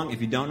 sing along. If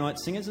you don't know it,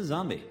 sing as a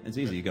zombie. It's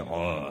easy. You go,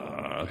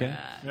 oh, okay.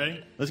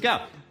 Ready? Let's go.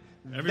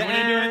 Everybody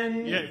do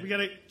it? Yeah, we got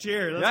to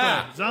cheer. Let's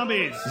Yeah. go.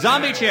 Zombies.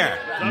 Zombie cheer.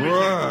 Zombie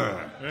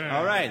Roar. cheer.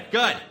 All right,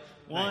 good.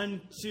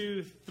 1,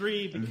 2,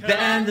 3. Because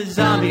Then the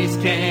zombies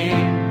came,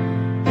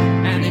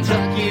 and they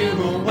took you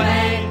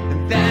away.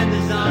 And then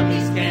the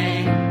zombies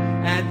came,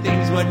 and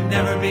things would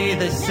never be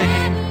the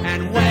same.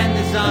 And when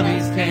the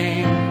zombies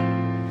came,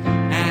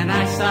 and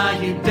I saw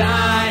you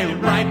die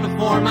right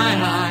before my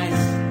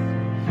eyes,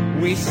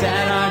 we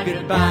said our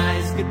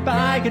goodbyes,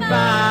 goodbye,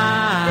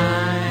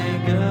 goodbye,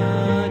 goodbye.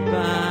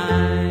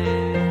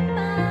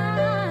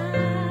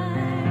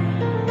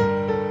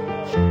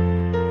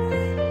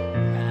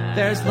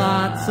 There's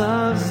lots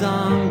of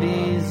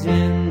zombies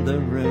in the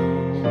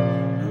room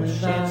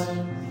with us.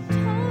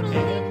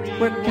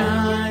 We're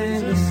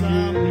kind of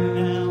screwed.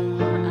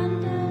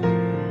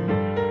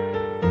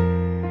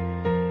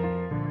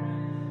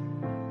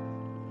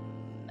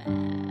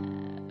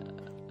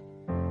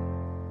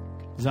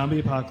 Zombie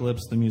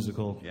Apocalypse, the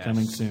musical,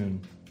 coming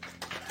soon.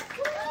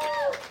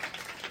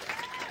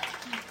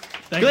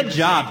 Good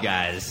job,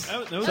 guys. That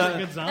was a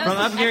good zombie. From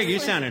up here, you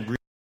sounded